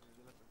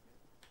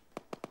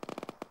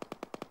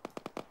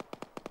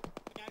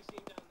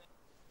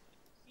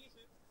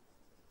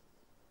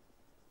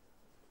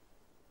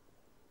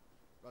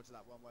 Roger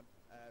that, 1-1.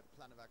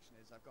 Plan of action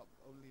is I've got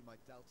only my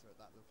Delta at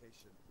that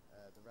location.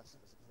 The rest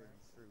of us are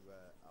clearing through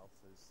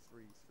Alphas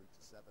 3 through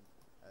to 7.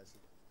 So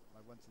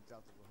my 1-2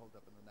 Delta will hold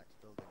up in the next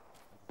building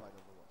and provide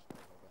overwatch.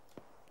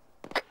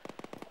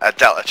 Over.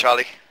 Delta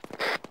Charlie.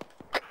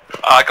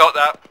 I got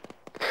that.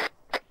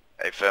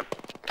 Hey, firm.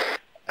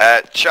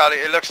 Charlie,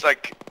 it looks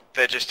like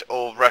they're just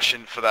all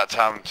rushing for that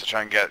town to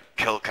try and get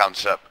kill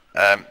counts up.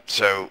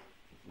 So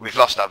we've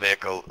lost our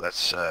vehicle.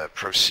 Let's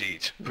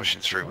proceed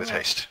pushing through with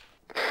haste.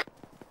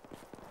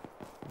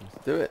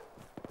 Let's do it.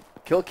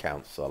 Kill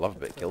counts. I love a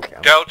bit of kill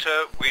counts.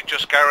 Delta, we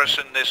just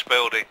garrisoned this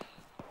building.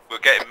 We're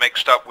getting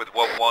mixed up with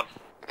 1-1.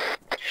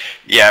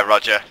 Yeah,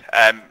 roger.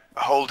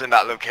 Hold in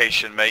that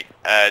location, mate.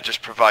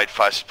 Just provide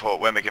fire support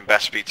when we can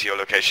best speed to your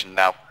location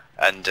now,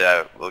 and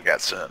we'll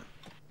get some.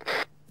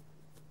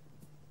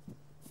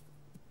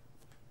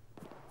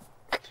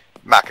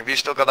 Mac, have you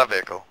still got that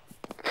vehicle?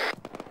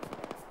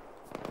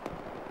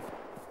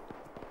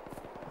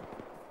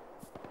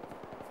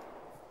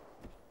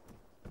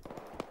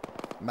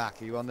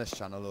 Mac, are you on this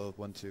channel or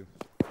 1-2?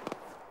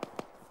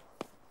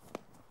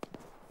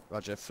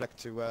 Roger, flick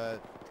to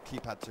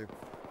keypad 2.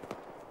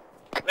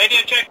 Radio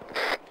check.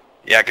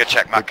 Yeah, good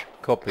check, Mac.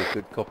 Good copy,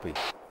 good copy.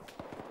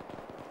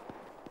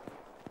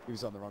 He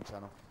was on the wrong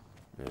channel.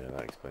 Yeah,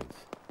 that explains.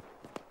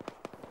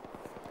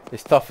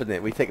 It's tough, isn't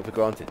it? We take it for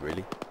granted,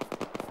 really.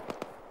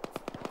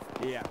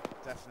 Yeah,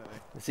 definitely.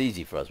 It's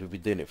easy for us. We've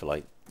been doing it for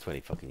like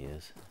 20 fucking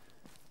years.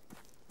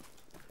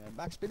 Yeah,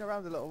 Mac's been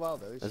around a little while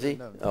though. Has he?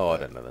 Oh, I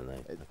don't know the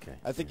name. Okay.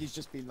 I think he's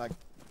just been like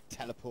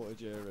teleported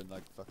here and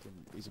like fucking.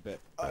 He's a bit.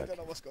 I don't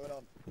know what's going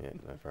on. Yeah,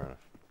 no, fair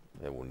enough.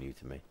 They're all new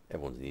to me.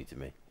 Everyone's new to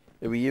me.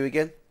 Who are you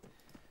again?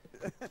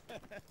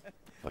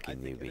 Fucking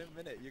newbie. In a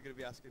minute you're gonna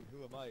be asking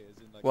who am I? As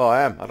in like. Well,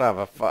 I am.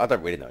 I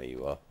don't really know who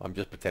you are. I'm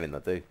just pretending I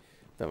do.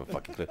 Don't have a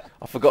fucking clue.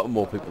 I've forgotten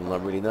more people than I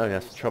really know.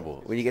 That's the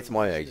trouble. When you get to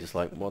my age, it's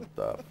like, what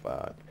the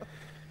fuck?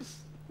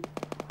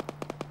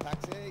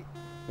 Taxi.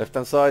 Left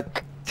hand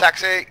side.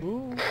 Taxi.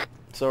 Ooh.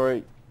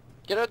 Sorry.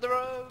 Get out the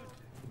road.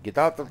 Get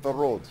out of the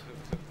road.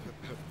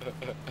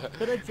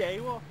 Put a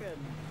jaywalking.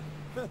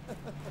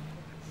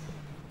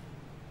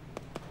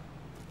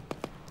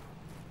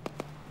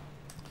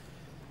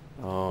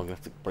 Oh, I'm gonna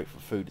have to break for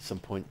food at some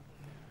point.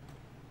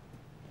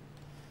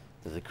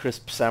 There's a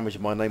crisp sandwich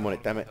with my name on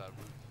it. Damn it.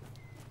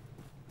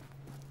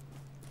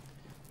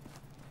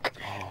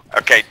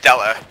 Okay,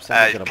 Delta,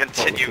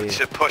 continue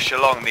to push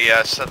along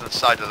the southern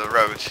side of the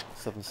road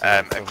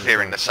and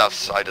clearing the south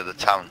side of the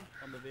town.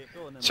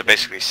 So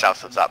basically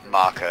south of that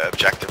marker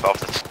objective of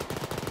the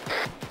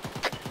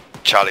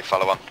Charlie,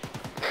 follow on.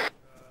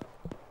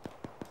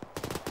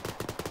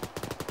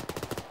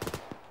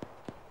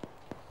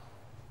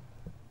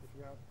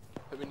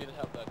 If we need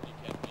help that you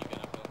can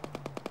have that.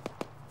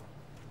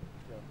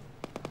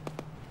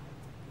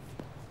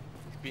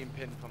 He's being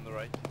pinned from the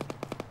right.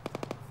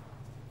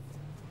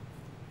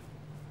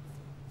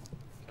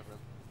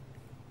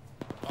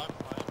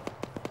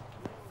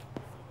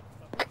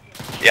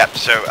 Yep,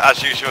 so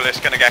as usual it's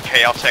going to get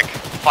chaotic.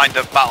 Find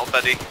a battle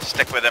buddy,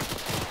 stick with him.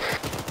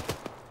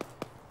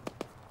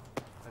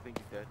 I think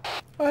he's dead.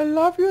 I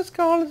love you,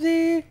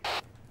 Scalzi.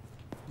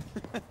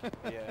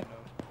 Yeah,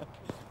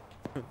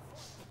 no.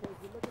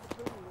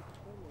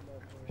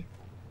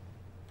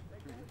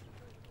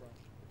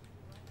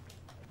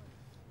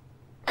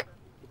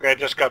 Okay,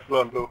 just got blue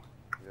on blue.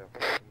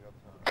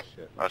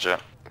 Roger.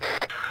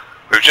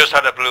 We've just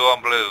had a blue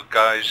on blue,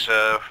 guys.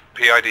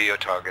 PID your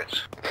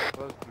targets.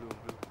 Both blue and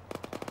blue.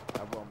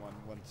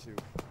 1-1,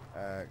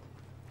 1-2.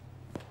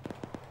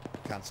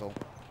 Cancel.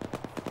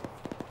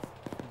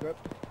 Good.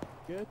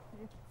 Good.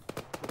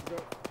 Good to go.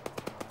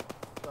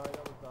 Sorry,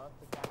 that was that.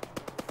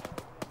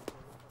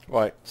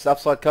 Right, south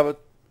side covered.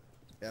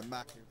 Yeah,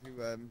 Mac, if you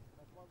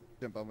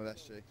jump on with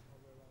SG.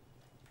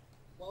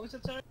 What was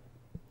it, sorry?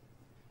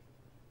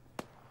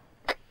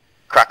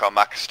 Crack on,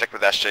 Mac, stick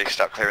with SG,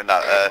 start clearing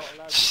that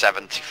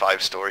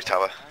 75-story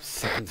tower.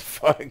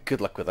 75,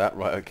 good luck with that.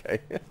 Right, okay.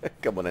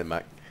 Come on in,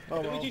 Mac.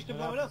 Oh, well. Just with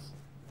us?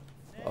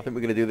 I think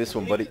we're going to do this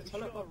one, buddy.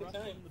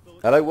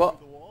 Hello, what?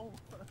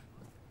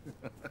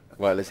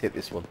 Right, let's hit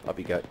this one. Up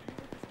you go.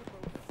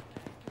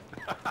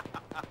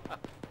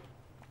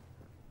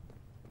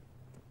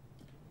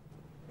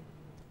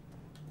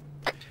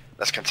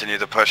 Let's continue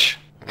the push.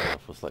 Oh, I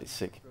feel slightly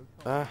sick.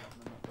 Ah.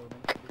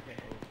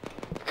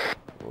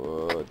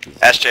 Whoa,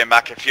 SJ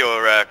Mac, if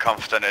you're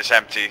confident it's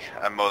empty,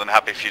 I'm more than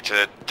happy for you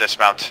to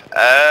dismount.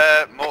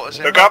 Mortars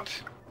in. Look up!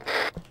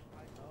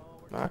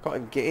 No, I can't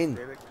even get in.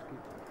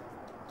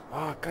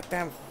 Oh,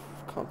 goddamn.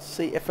 Can't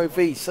see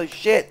FOV. So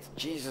shit.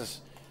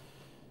 Jesus.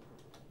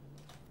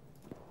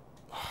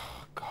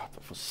 Oh, God.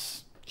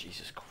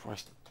 Jesus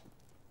Christ.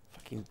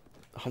 Fucking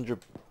 100...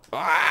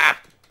 Ah!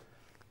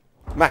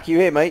 Mac, you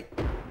here, mate?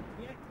 Yeah,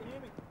 can you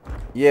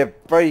hear me? Yeah,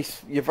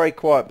 you're very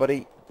quiet,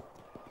 buddy.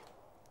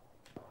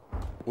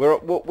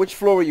 Which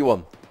floor are you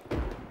on?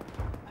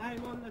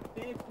 I'm on the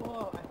 3rd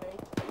floor, I think.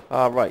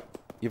 Ah, right.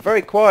 You're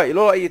very quiet. You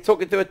look like you're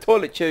talking to a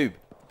toilet tube.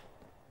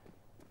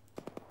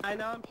 I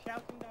know, I'm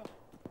shouting now.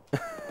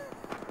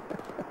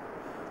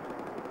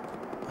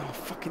 Oh,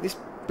 fucking this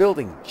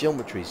building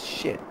geometry is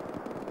shit.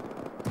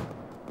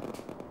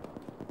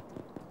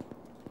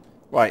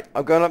 Right,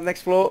 I'm going up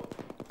next floor.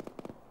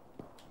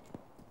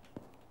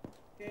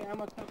 Okay,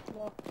 I'm on top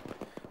floor.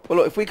 Well,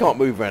 look, if we can't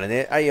move around in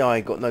here, AI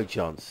ain't got no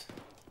chance.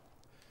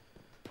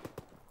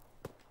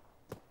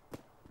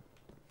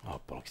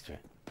 Oh, bollocks to it.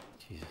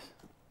 Jesus.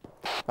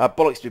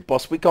 Bollocks to it,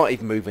 boss. We can't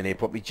even move in here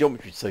properly.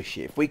 Geometry's so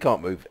shit. If we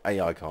can't move,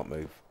 AI can't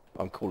move.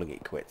 I'm calling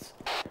it quits.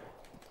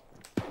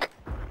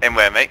 In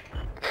where, mate?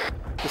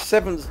 The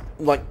 7's,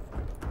 like,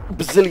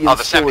 bazillion Oh,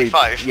 the story.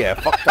 75? Yeah,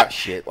 fuck that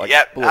shit. Like,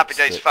 Yep, bullets happy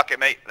days, to it. fuck it,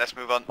 mate. Let's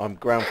move on. I'm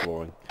ground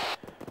flooring.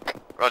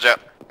 Roger.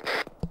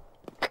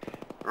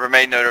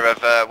 Remainder of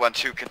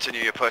 1-2,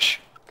 continue your push.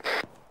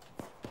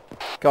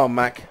 Go on,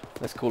 Mac.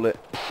 Let's call it.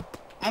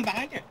 I'm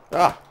behind you.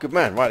 Ah, good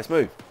man. Right, let's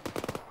move.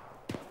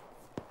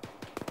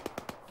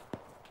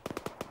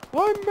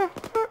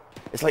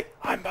 It's like,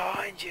 I'm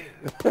behind you.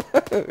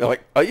 You're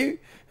like, are you?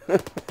 There'll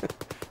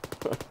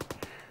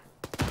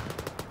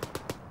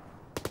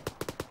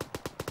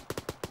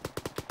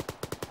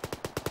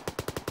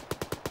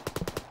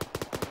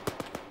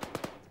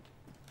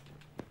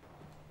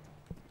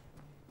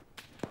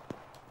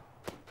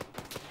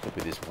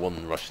be this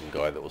one Russian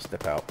guy that will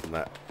step out from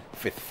that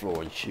 5th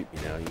floor and shoot me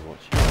now. You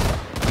watch.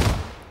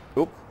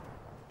 Oop.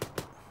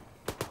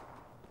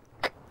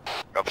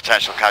 Got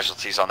potential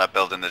casualties on that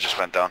building that just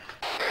went down.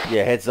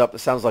 Yeah, heads up. It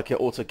sounds like an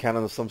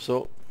autocannon of some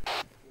sort.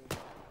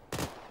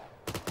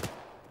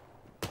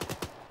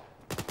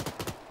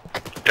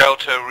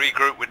 Delta,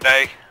 regroup with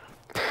Nay.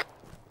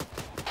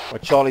 Well,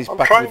 Charlie's I'm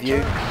back trying with you.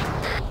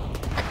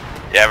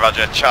 Yeah,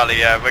 Roger. Charlie,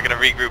 we're going to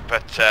regroup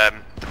at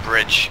the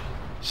bridge,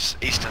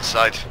 eastern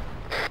side.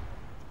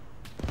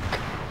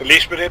 The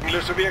least we didn't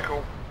lose a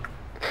vehicle.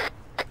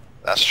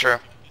 That's true.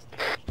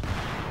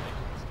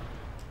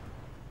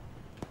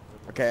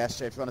 Okay,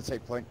 SJ, if you want to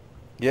take point.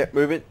 Yeah,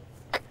 move it.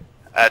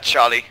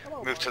 Charlie,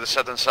 move to the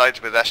southern side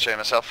with SJ and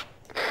myself.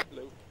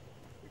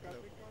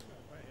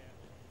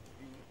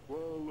 Well,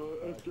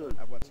 SJ.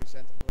 At 1-2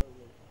 cent.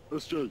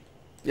 SJ.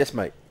 Yes,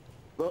 mate.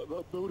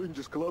 That building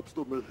just collapsed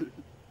on me.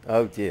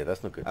 Oh dear,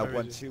 that's not good. At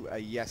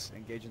 1-2, yes,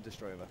 engage and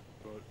destroy over.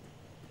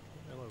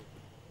 Hello.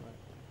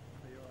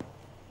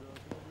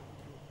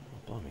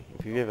 Blimey,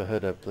 have you ever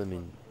heard a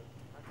blooming...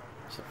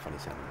 It's a funny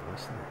sounding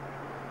voice, isn't it?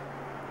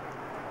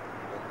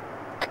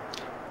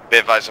 Be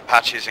advised,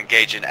 Apache is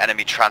engaging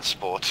enemy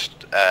transport.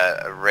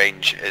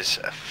 Range is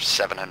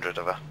 700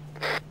 over.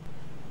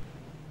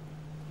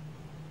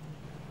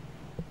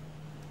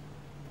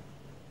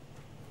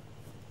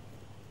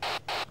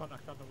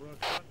 Contact on the road.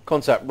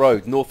 Contact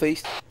road,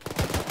 northeast.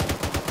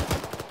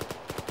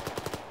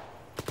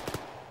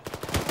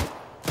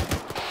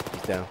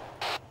 He's down.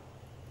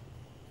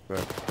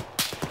 Right.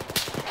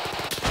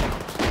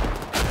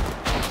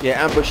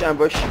 Yeah, ambush,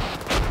 ambush.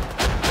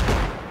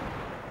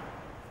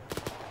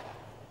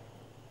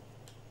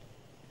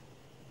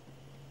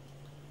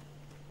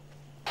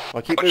 I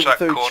keep Watch moving that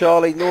through. corner.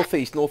 Charlie,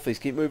 northeast,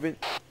 northeast. Keep moving.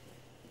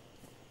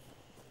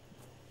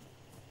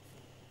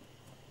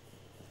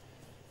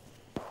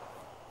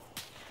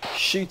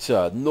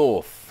 Shooter,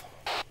 north.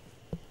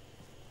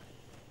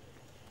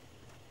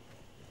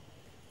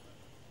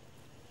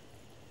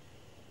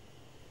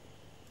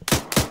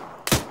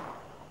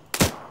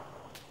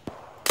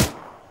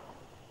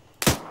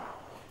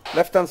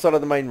 Left hand side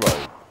of the main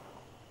road.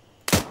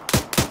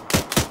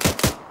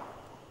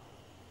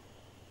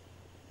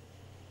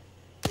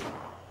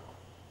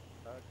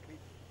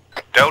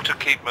 Delta,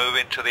 keep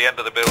moving to the end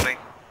of the building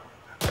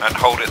and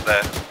hold it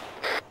there.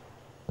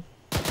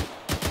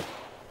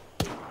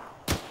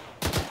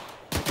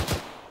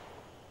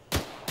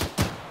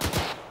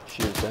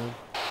 Shoot it down.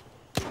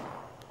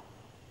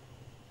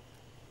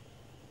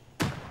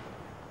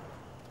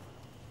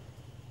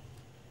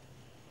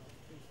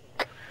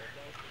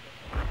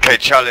 Okay,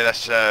 Charlie,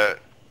 let's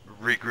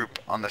regroup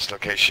on this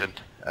location.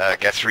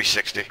 Get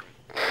 360.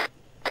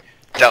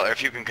 Delta,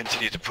 if you can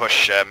continue to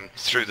push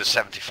through the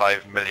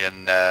 75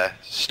 million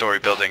story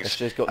buildings.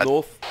 SJ's got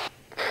north.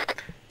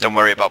 Don't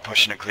worry about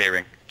pushing and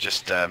clearing.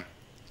 Just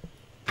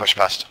push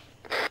past.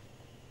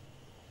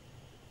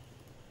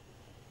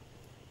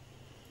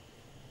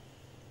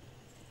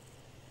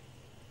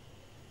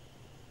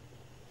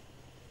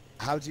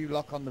 How do you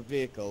lock on the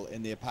vehicle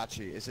in the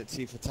Apache? Is it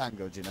T for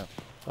Tango, do you know?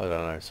 I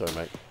don't know, sorry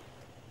mate.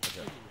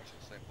 Okay.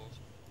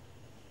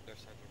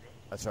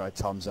 That's alright,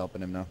 Tom's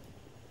helping him now.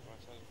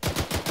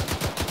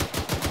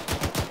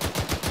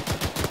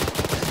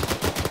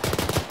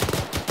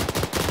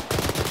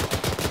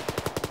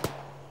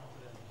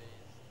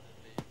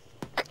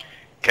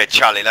 Okay,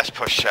 Charlie, let's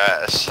push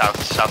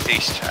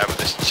southeast.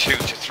 There's 2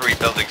 to 3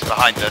 buildings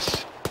behind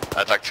us.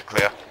 I'd like to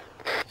clear.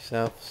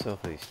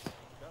 Southeast.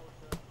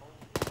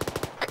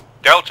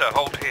 Delta,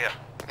 hold here.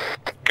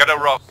 Get a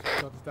rock.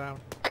 Guns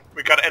down.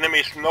 We got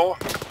enemies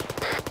north.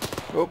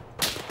 Oh.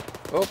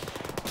 Oh.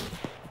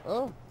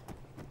 Oh.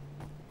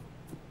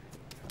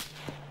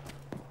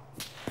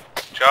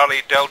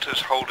 Charlie,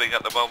 Delta's holding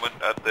at the moment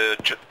at the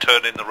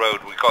turn in the road.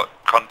 We've got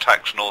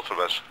contacts north of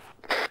us.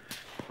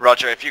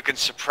 Roger, if you can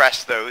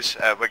suppress those,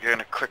 we're going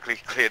to quickly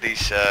clear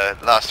these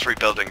last 3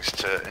 buildings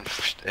to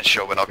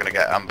ensure we're not going to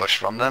get ambushed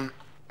from them.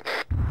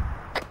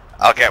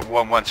 I'll get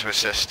 1-1 to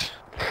assist.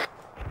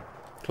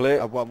 Clear.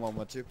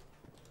 1-1-1-2.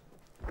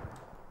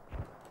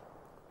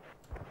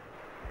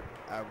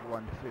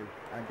 1-2.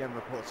 I'm getting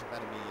reports of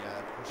enemy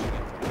pushing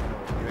in from the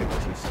north. You're able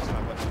to assist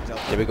my 1-2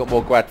 Delta. Yeah, we got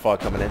more grad fire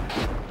coming in.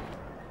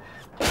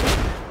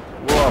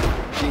 Whoa,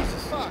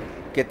 Jesus. Fuck.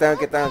 Get down,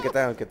 get down, get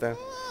down, get down.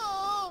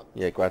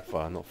 Yeah, grad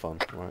fire, not fun.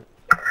 Right.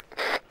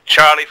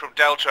 Charlie from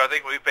Delta, I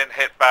think we've been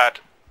hit bad.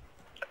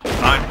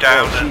 I'm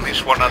down, at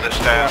least one other's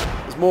down.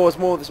 There's more.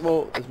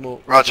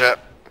 Roger.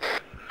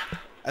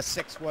 A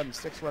 6-1,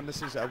 6-1,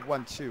 this is a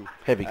 1-2.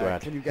 Heavy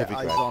grad. Can you get heavy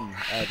eyes grad. on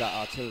that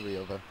artillery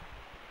over?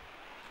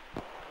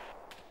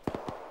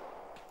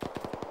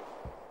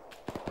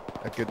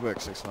 Good work,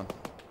 6-1.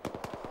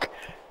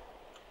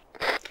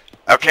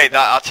 Okay,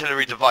 that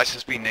artillery device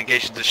has been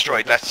engaged and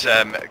destroyed. Let's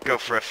go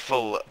for a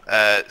full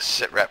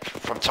sit rep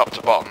from top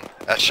to bottom.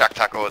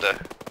 Shaktak order.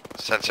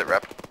 Send sit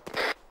rep.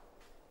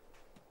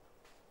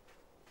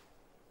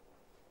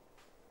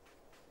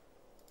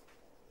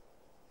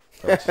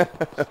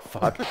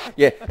 Fuck.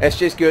 Yeah,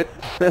 SJ's good.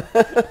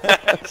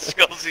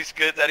 Skullsy's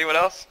good. Anyone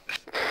else?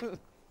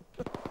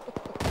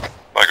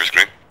 Micro's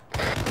green.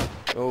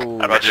 Oh.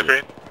 Roger.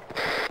 Green.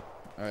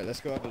 Alright,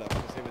 let's go have a look.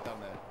 Let's see what's down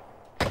there.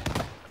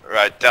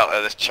 Right, Delta,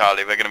 this is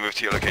Charlie. We're going to move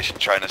to your location,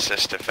 try and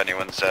assist if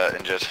anyone's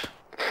injured.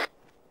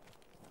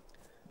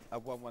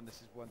 1-1, this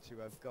is 1-2.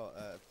 I've got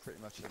pretty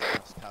much a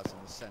last pass in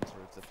the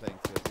centre of the playing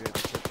field. You're able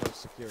to close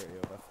security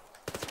over.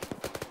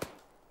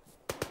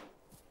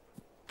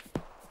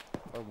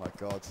 Oh my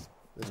god,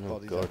 there's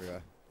bodies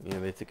everywhere. Yeah,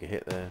 they took a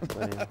hit there.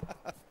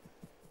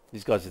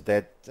 These guys are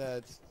dead.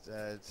 Dead.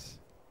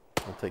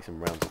 I'll take some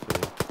rounds for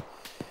you.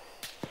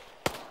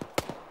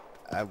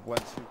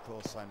 1-2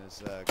 call sign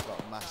has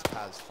got mass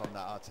pads from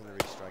that artillery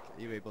strike.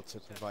 Are you able to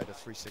provide a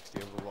 360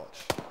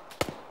 overwatch?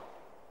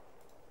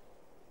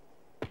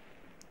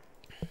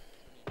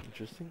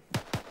 Interesting.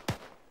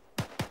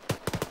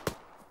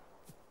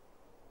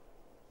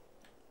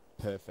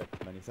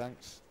 Perfect, many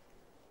thanks.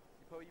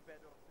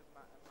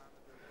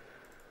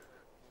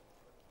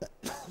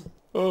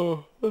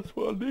 Oh, that's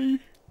what I need.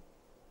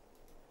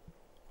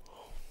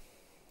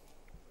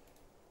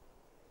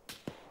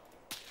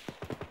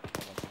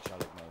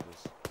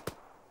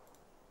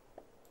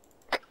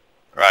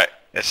 Right,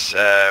 it's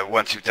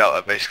 1-2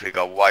 Delta basically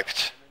got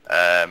wiped,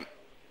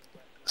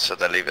 so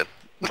they're leaving.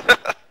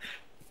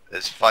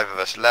 There's 5 of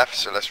us left,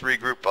 so let's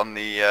regroup on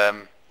the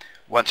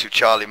 1-2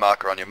 Charlie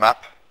marker on your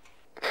map.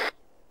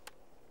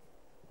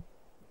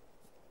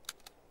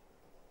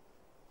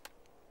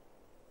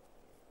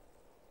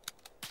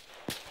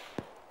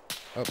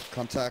 Oh,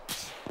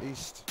 contact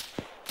east.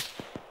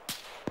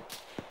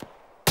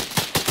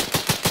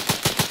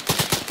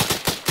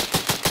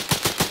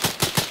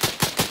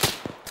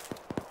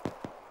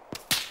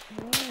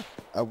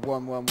 A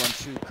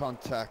 1-1-1-2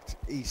 contact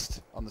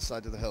east on the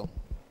side of the hill.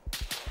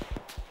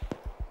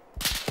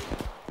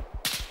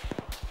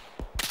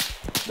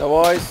 No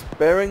eyes,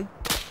 bearing.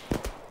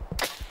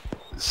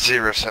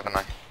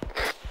 079.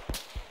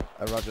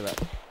 Roger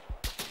that.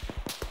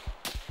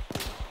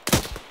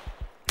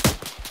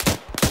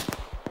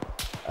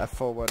 A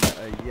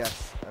 4-1,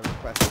 yes, a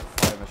request for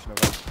fire mission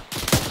over.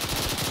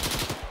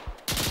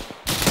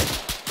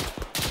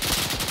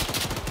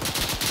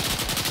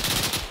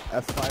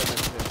 A fire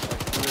mission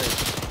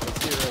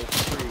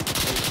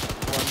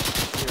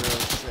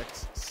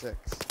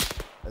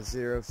a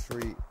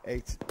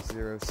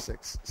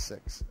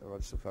 038066.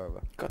 Roger, so far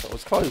over. God, that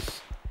was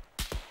close.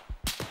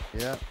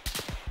 Yeah.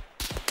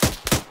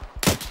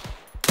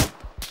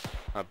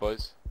 Alright,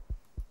 boys.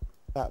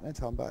 Batman,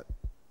 Tom Bat.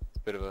 It's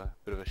a bit of a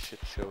shit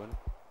show, isn't it?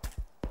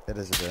 It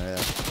is a bit, yeah.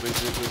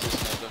 Where's the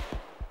sniper?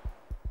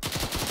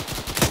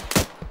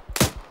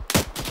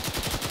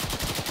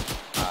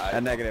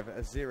 A negative,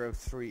 a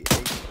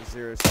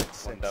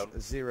 038066. One down. A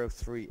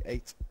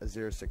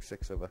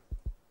 038066 over.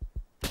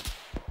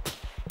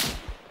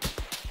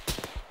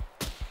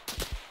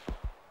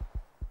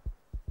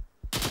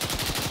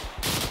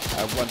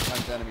 One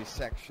times enemy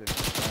section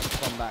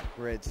from that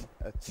grid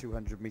at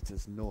 200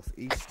 meters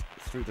northeast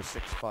through the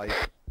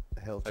 6-5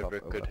 hilltop. Over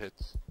good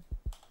hits.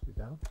 You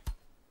down?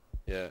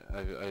 Yeah,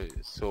 I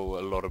saw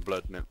a lot of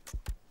blood now.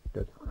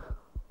 Good.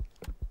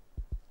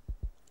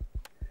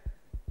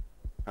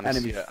 And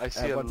Enemy, I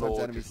see a one times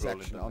lot enemy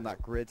section on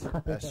that grid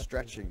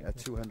stretching at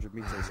 200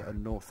 meters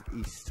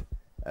northeast.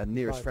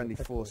 Nearest friendly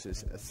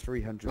forces at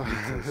 300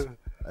 meters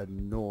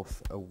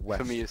north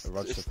west. For me, it's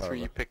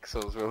 3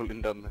 pixels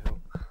rolling down the hill.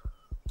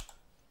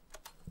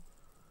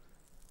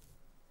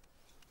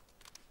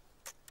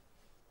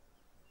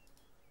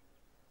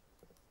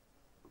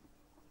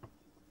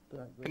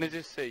 Can I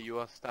just say you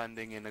are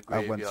standing in a I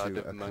went graveyard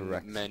to a among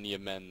correct many a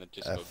men that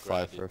just got F5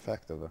 grabbed? for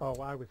effect over.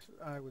 Oh, I was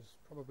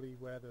probably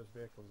where those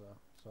vehicles are,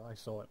 so I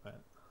saw it, mate.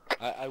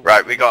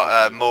 Right, we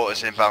got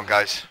mortars inbound,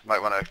 guys.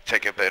 Might want to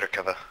take a bit of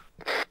cover.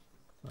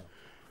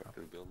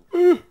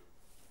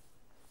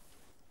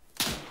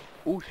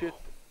 Oh shit.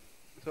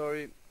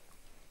 Sorry.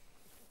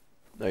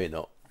 No, you're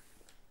not.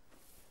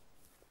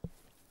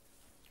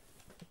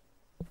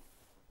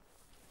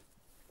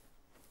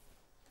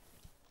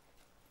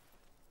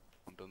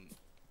 I'm done.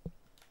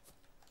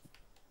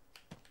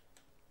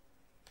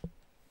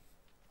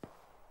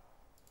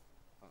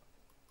 Oh.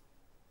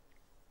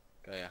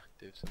 Guy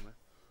active somewhere.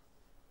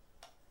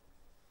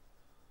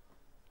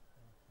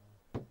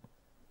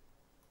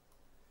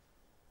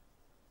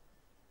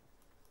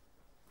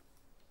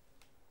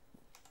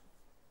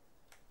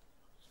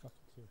 It's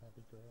fucking too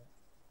heavy, great.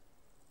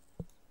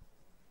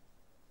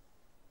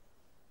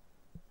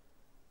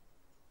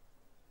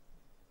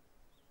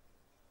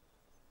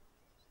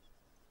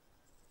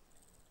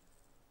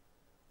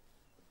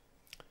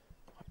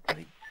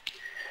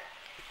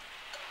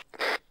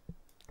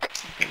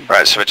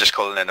 Right, so we're just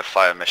calling in a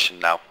fire mission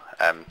now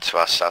to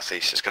our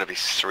southeast. It's going to be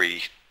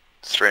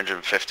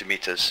 350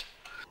 meters.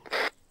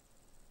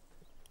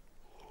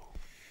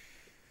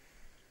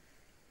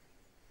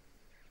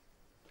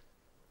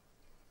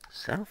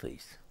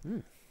 Southeast? Hmm.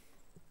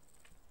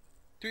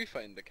 Do we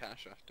find the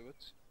cache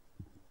afterwards?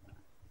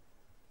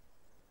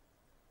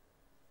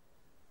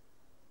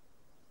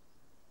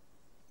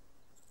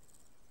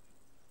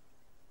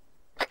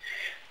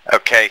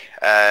 Okay,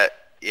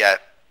 yeah.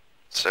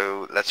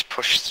 So let's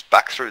push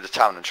back through the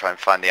town and try and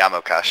find the ammo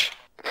cache.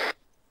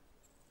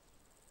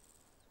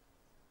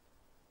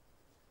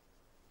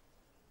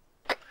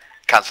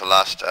 Cancel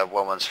last.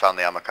 Woman's found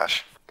the ammo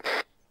cache.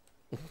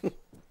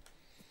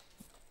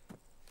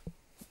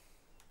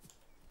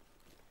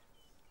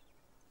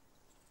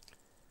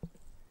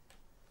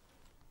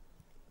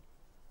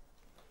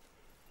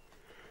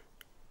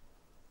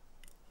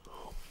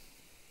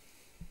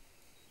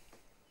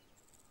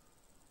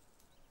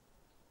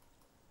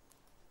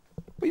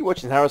 What are you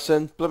watching,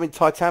 Harrison? Blooming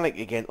Titanic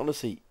again.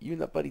 Honestly, you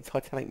and that bloody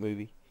Titanic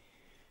movie.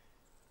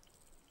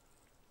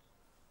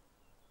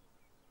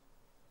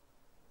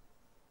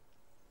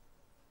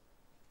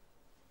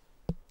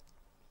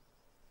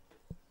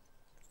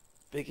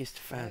 Biggest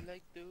fan. I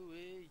like the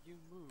way you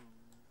move.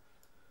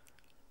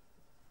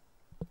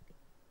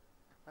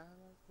 I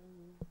like the way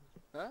you move.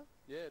 Huh?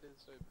 Yeah, it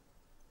is open.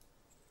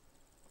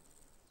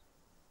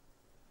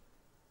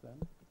 Then?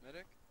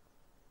 Medic?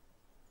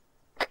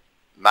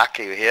 Mac,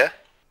 are you here?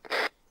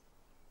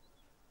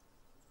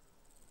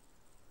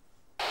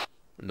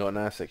 Not in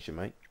our section,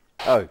 mate.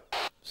 Oh,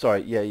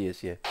 sorry. Yeah, he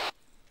is, yeah.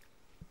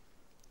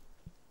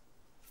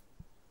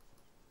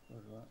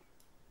 Where's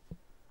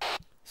that?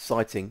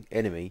 Sighting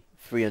enemy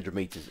 300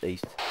 meters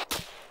east.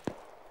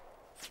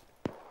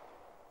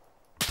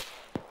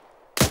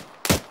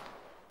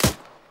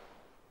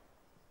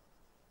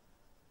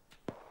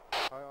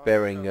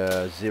 Bearing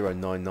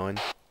 099.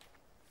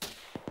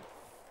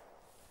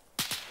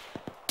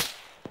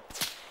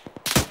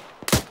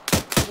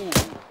 Ooh.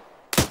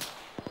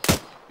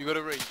 You got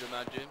a range on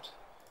that, James?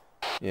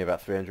 Yeah,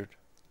 about 300.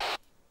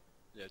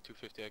 Yeah,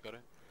 250 I got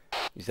it.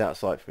 He's out of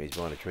sight for me. He's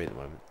behind a tree at the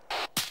moment.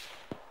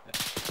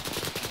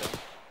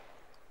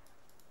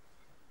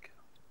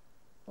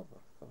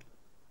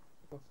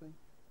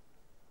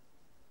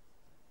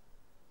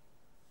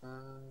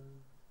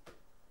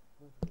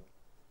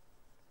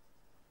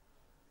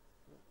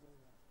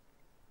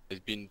 He's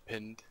been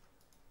pinned.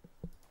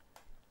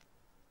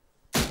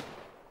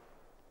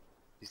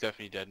 He's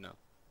definitely dead now.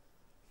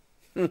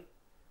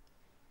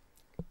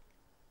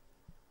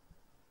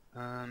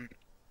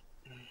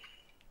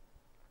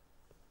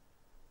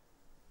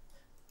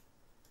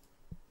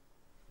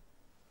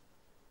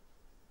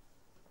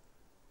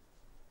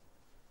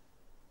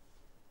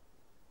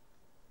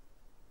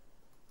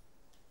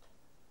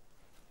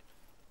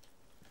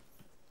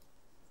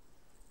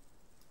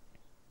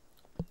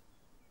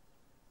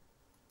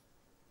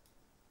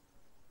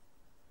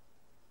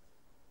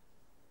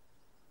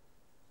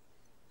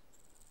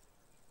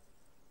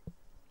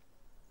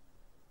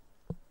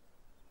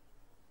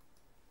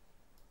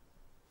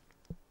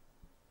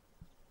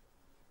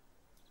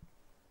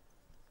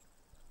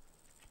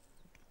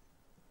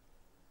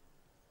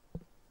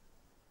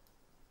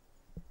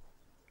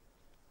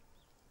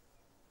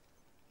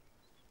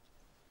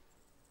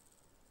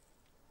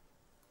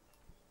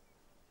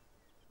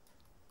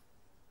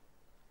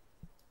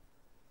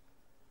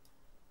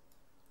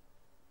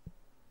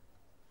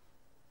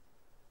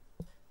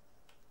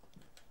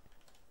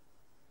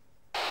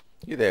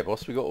 You there,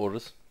 boss? We got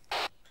orders.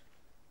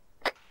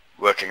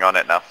 Working on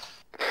it now.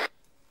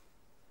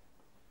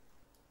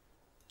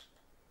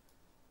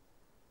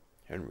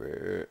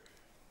 Henry.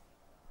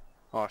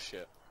 Oh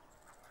shit.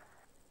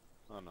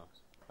 Oh no.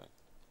 Fine.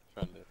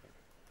 Friendly.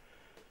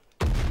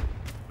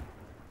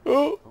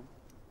 Oh!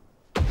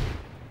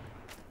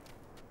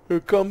 Here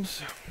it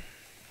comes.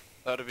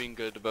 That would have been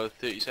good about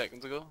 30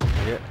 seconds ago.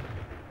 Yeah.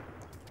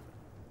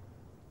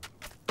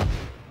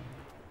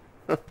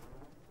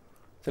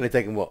 It's only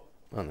taken what?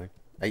 I don't know,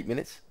 8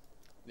 minutes?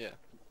 Yeah.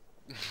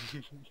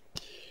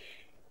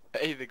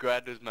 Hey, the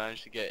Grados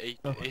managed to get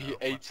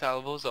eight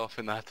salvos off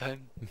in that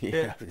time.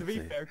 Yeah. To be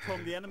fair,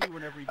 Tom, the enemy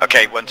whenever he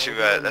Okay,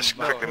 let's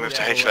quickly move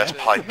to HLS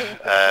pipe,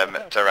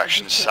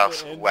 direction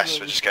southwest.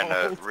 We're just getting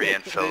a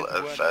re-infill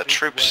of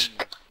troops.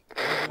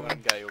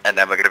 And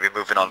then we're going to be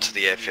moving on to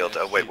the airfield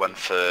to await one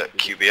for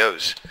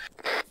QBOs.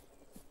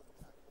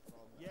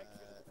 Yeah,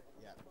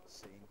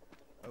 seen.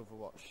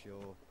 Overwatch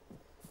your...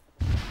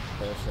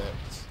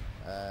 Perfect.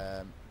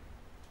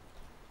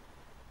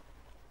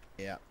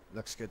 Yeah,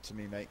 looks good to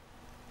me, mate.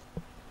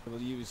 We'll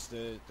use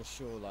the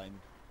shoreline,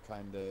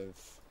 kind of...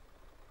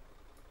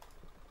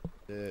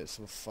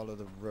 so we'll follow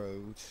the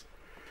road.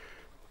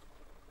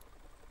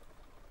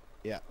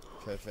 Yeah,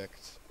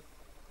 perfect.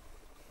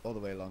 All the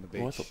way along the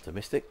beach. Oh, that's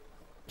optimistic.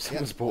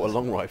 Someone's bought a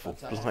long rifle.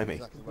 Blimey.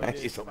 Exactly That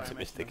is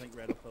optimistic.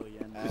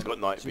 He's got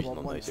night do you vision want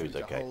on, one though, so he's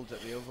to okay. hold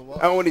at the Overwatch?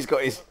 Oh, and he's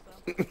got his...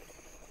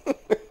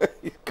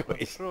 he's got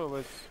his...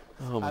 True,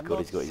 Oh my god,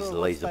 he's got his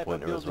laser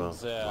pointer as well.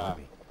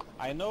 Blimey.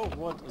 I know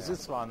what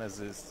this one is.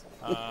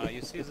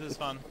 You see this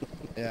one?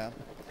 Yeah.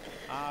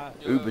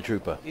 Uber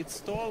Trooper. It's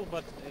tall,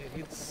 but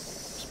it's...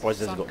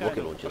 Surprised it hasn't got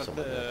rocket launcher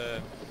somewhere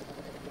there.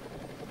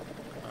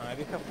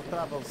 We have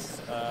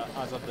troubles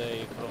other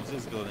day from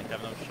this building.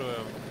 I'm not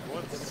sure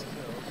what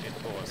it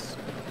was.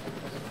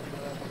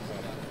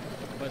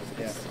 But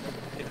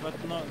it was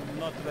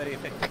not very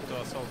effective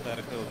to assault the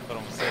airfield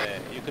from there.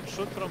 You could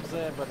shoot from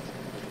there, but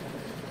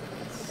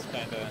it's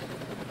kinda...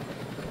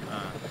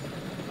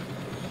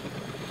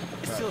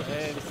 we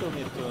still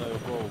need to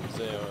go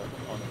there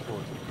on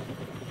foot.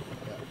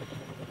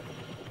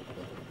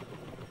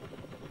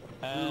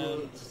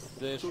 And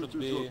there should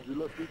be... You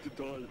left me to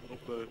die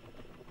up there.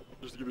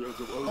 Just to give you a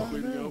heads up, I was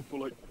bleeding out for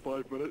like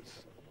 5 minutes.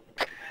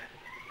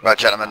 Right,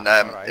 gentlemen,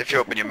 if you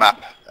open your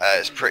map,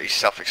 it's pretty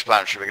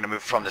self-explanatory. We're going to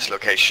move from this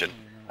location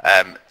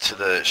to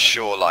the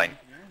shoreline,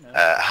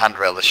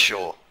 handrail the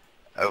shore,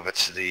 over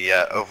to the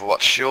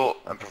Overwatch shore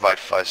and provide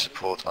fire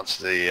support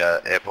onto the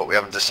airport. We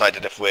haven't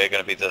decided if we're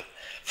going to be the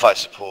fire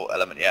support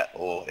element yet,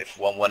 or if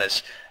 1-1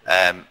 is.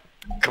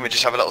 Can we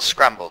just have a little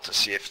scramble to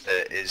see if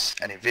there is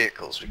any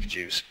vehicles we could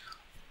use?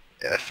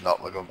 If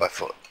not, we're going by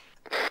foot.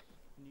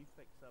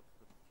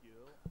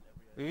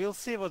 We will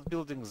see what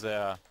buildings there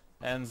are,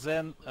 and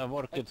then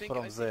work it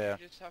from there.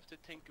 You just have to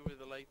tinker with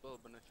the light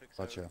bulb and fix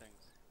Gotcha.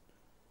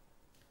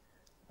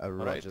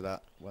 everything. Roger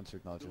that. One to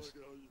acknowledge us.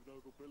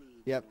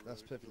 Yep,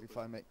 that's perfectly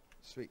fine, mate.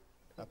 Sweet.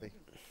 Happy.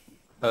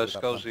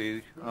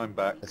 Scuzzy, I'm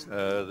back.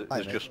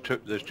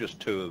 There's just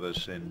two of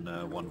us in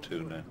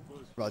 1-2 now.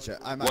 Roger.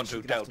 I'm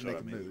actually going to have to make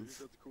a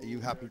move. Are you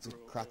happy to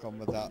crack on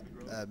with that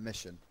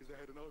mission?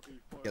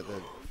 Get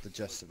the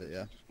gist of it,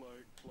 yeah?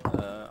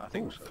 I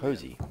think so.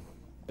 Cozy.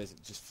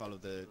 Just follow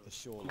the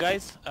shore.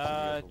 Guys,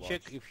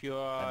 check if you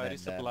are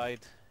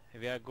resupplied.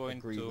 We are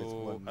going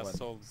to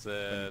assault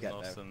the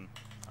northern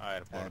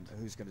airport.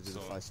 Who's going to do the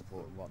fire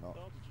support and whatnot?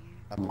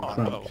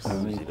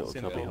 Cozy little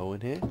cubby hole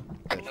in here.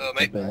 Hello,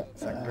 mate.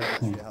 Thank you very much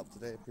for your help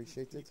today.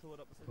 Appreciate it.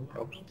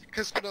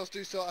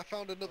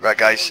 Right,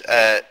 guys,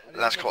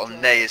 last call on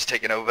Nay is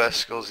taking over.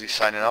 Skulls is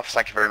signing off.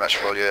 Thank you very much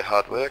for all your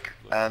hard work,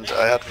 and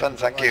I had fun.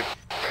 Thank you.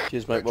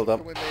 Cheers, mate. Well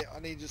done. I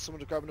need someone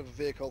to grab another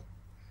vehicle.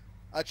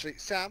 Actually,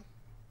 Sam.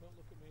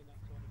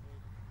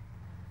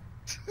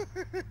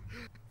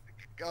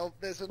 Oh,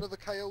 there's another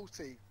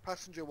Coyote,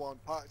 passenger one,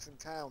 parked in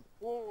town.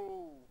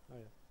 Whoa.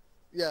 Oh,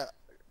 yeah.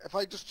 If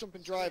I just jump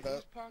in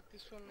driver. Can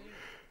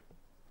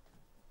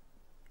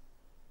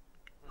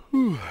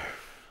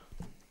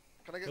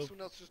I get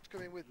someone else just to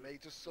come in with me,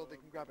 just so they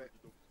can grab it?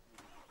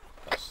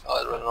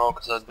 I don't know,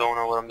 because I don't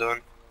know what I'm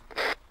doing.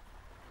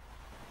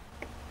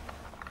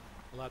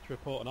 I'd like to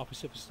report an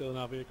officer for stealing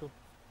our vehicle.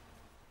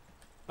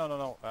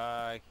 No.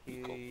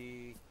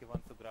 He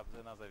wants to grab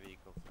another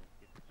vehicle.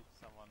 He took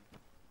someone.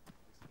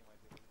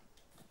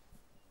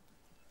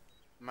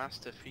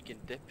 Master freaking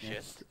dipshit.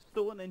 Yes.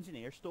 Stole an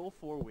engineer, stole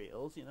 4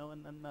 wheels, you know,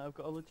 and I've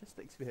got a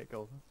logistics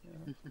vehicle.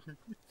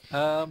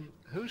 Yeah.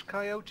 Whose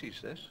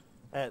Coyote's this?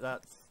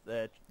 That's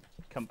the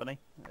company.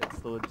 It's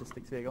the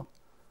logistics vehicle.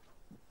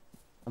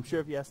 I'm sure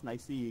if you ask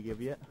nicely, you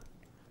give you it.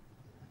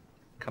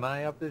 Can I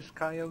have this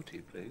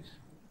Coyote, please?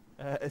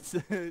 It's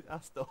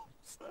ask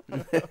Dobbs.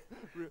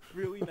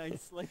 Really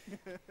nicely.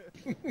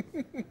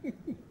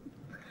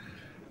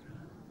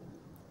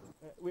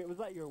 Wait, was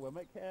that your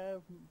Wimmick?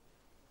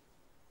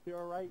 You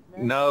alright,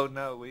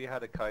 No, we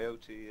had a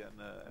Coyote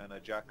and a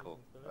Jackal,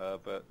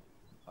 but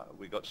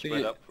we got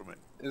split up from it.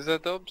 Is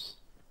that Dobbs?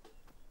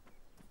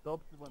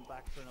 Dobbs went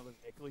back for another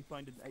vehicle. He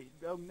found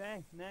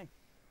nay.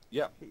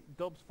 Yeah.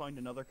 Dobbs found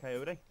another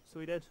Coyote, so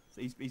he did.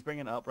 So he's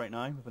bringing it up right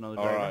now with another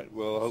driver. Alright,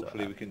 well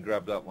hopefully we can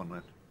grab that one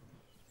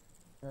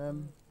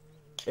then.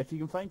 If you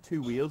can find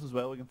 2 wheels as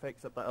well, we can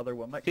fix up that other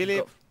one.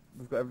 Philip!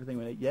 We've got everything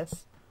we need.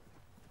 Yes?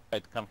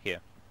 Right, come here.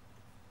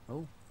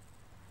 Oh.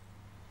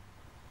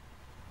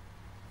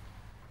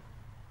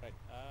 Right,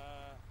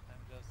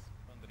 I'm just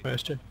wondering...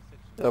 Question.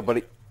 Hello,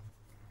 buddy.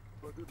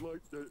 I did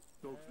like that,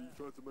 Dobbs, you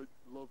tried to make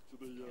love to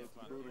the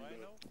building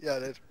there. Yeah, I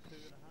did.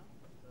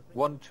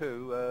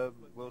 1-2,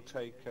 we'll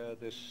take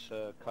this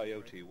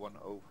Coyote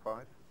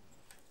 105.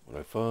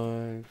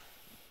 105.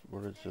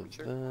 What is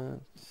that?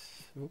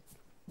 Oop.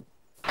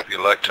 If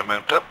you like to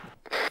mount up.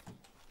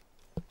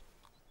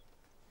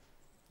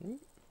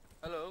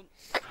 Hello.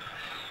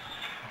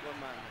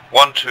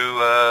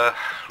 1-2,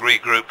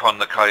 regroup on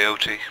the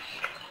Coyote.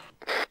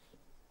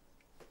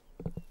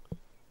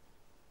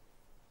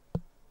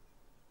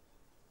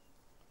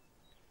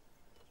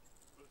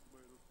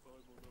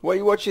 What are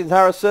you watching,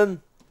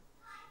 Harrison?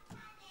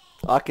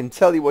 I can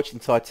tell you're watching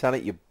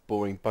Titanic, you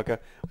boring bugger.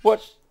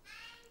 Watch...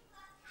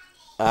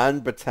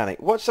 And Britannic.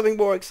 Watch something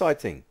more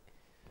exciting.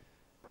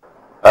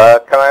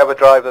 Can I have a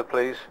driver,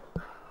 please?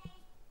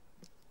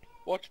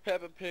 Watch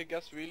Peppa Pig,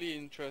 that's really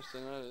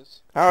interesting, that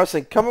is.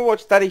 Harrison, come and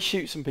watch Daddy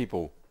shoot some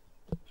people.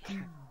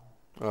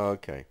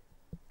 Okay.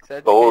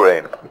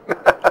 Boring.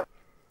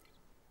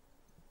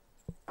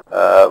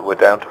 We're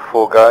down to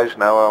 4 guys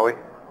now, are we?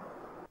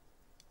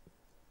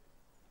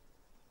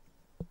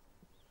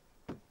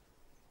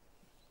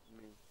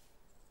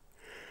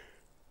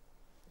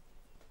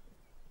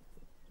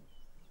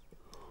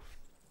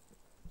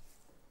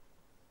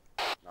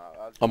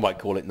 I might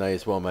call it nay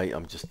as well, mate.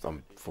 I'm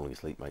falling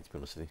asleep, mate, to be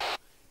honest with you.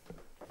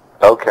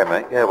 Okay,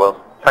 mate. Yeah, well,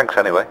 thanks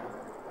anyway.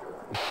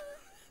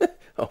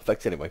 Oh,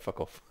 thanks anyway. Fuck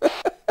off.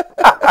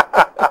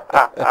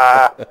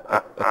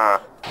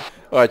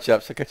 Alright,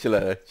 chaps. I'll catch you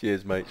later.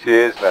 Cheers, mate.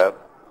 Cheers, now.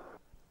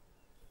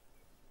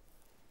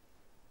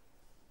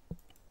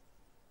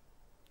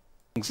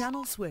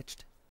 Channel switched.